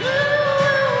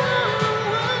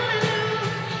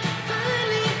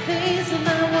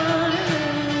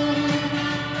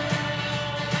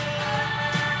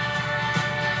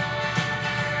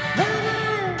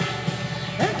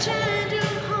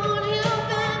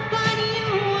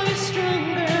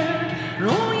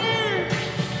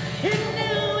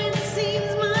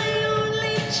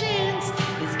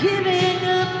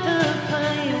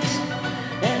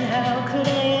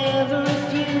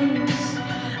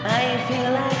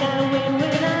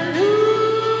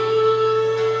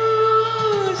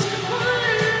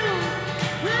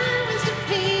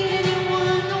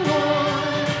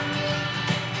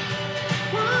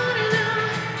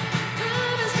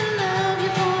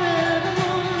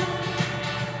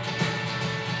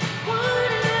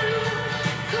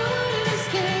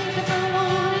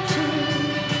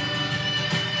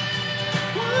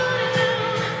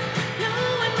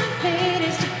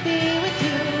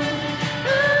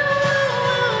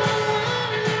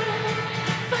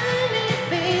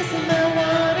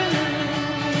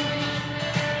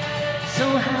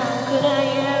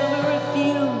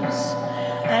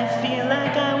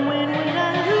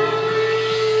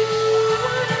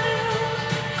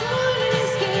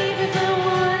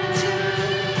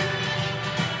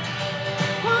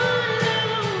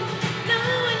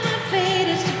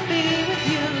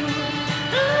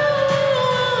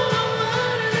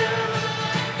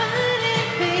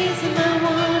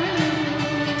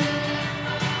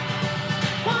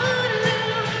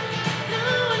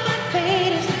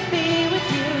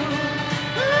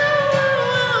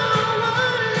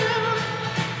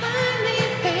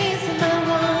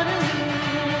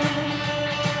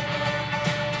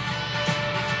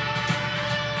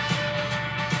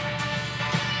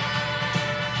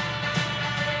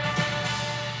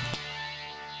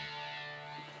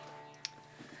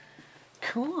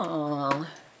 Cool.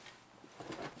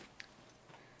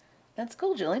 That's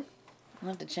cool, Julie. I'll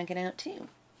have to check it out too.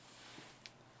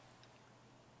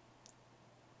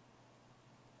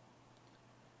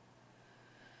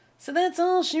 So that's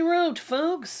all she wrote,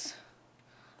 folks.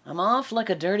 I'm off like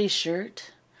a dirty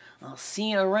shirt. I'll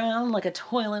see you around like a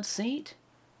toilet seat.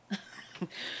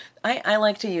 I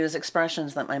like to use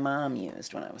expressions that my mom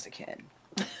used when I was a kid.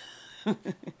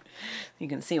 You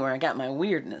can see where I got my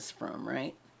weirdness from,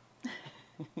 right?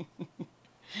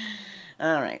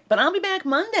 All right. But I'll be back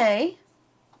Monday,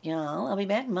 y'all. I'll be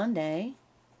back Monday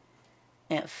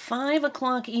at 5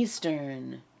 o'clock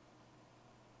Eastern.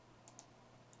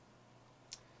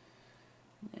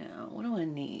 Now, what do I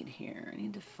need here? I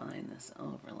need to find this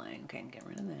overlay. Okay, I can get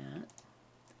rid of that.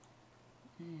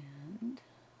 And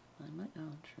find my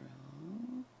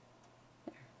outro.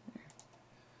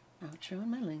 There. Outro in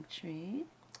my link tree.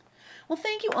 Well,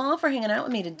 thank you all for hanging out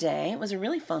with me today. It was a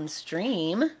really fun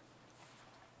stream.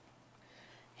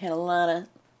 Had a lot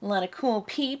of cool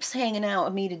peeps hanging out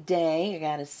with me today, I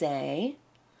gotta say.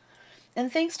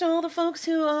 And thanks to all the folks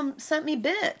who sent me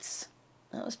bits.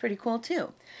 That was pretty cool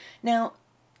too. Now,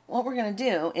 what we're gonna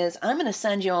do is I'm gonna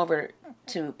send you over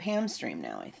to Pam's stream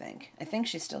now. I think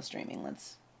she's still streaming.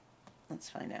 Let's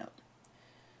find out.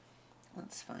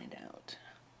 Let's find out.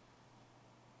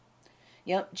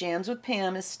 Yep, Jams with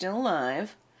Pam is still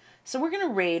live. So we're going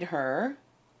to raid her.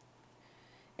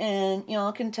 And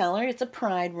y'all can tell her it's a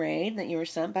pride raid that you were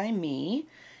sent by me.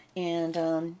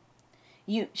 And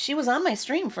She was on my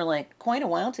stream for like quite a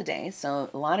while today, so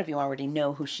a lot of you already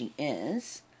know who she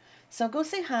is. So go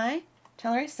say hi.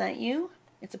 Tell her I sent you.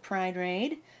 It's a Pride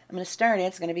raid. I'm going to start it.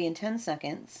 It's going to be in 10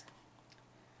 seconds.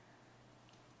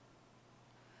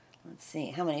 Let's see.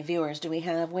 How many viewers do we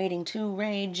have waiting to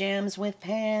raid Jams with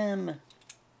Pam?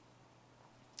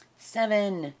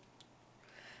 7.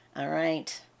 All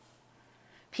right.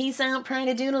 Peace out, Pride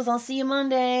of Doodles. I'll see you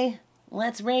Monday.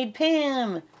 Let's raid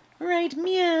Pam. Right,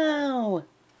 meow.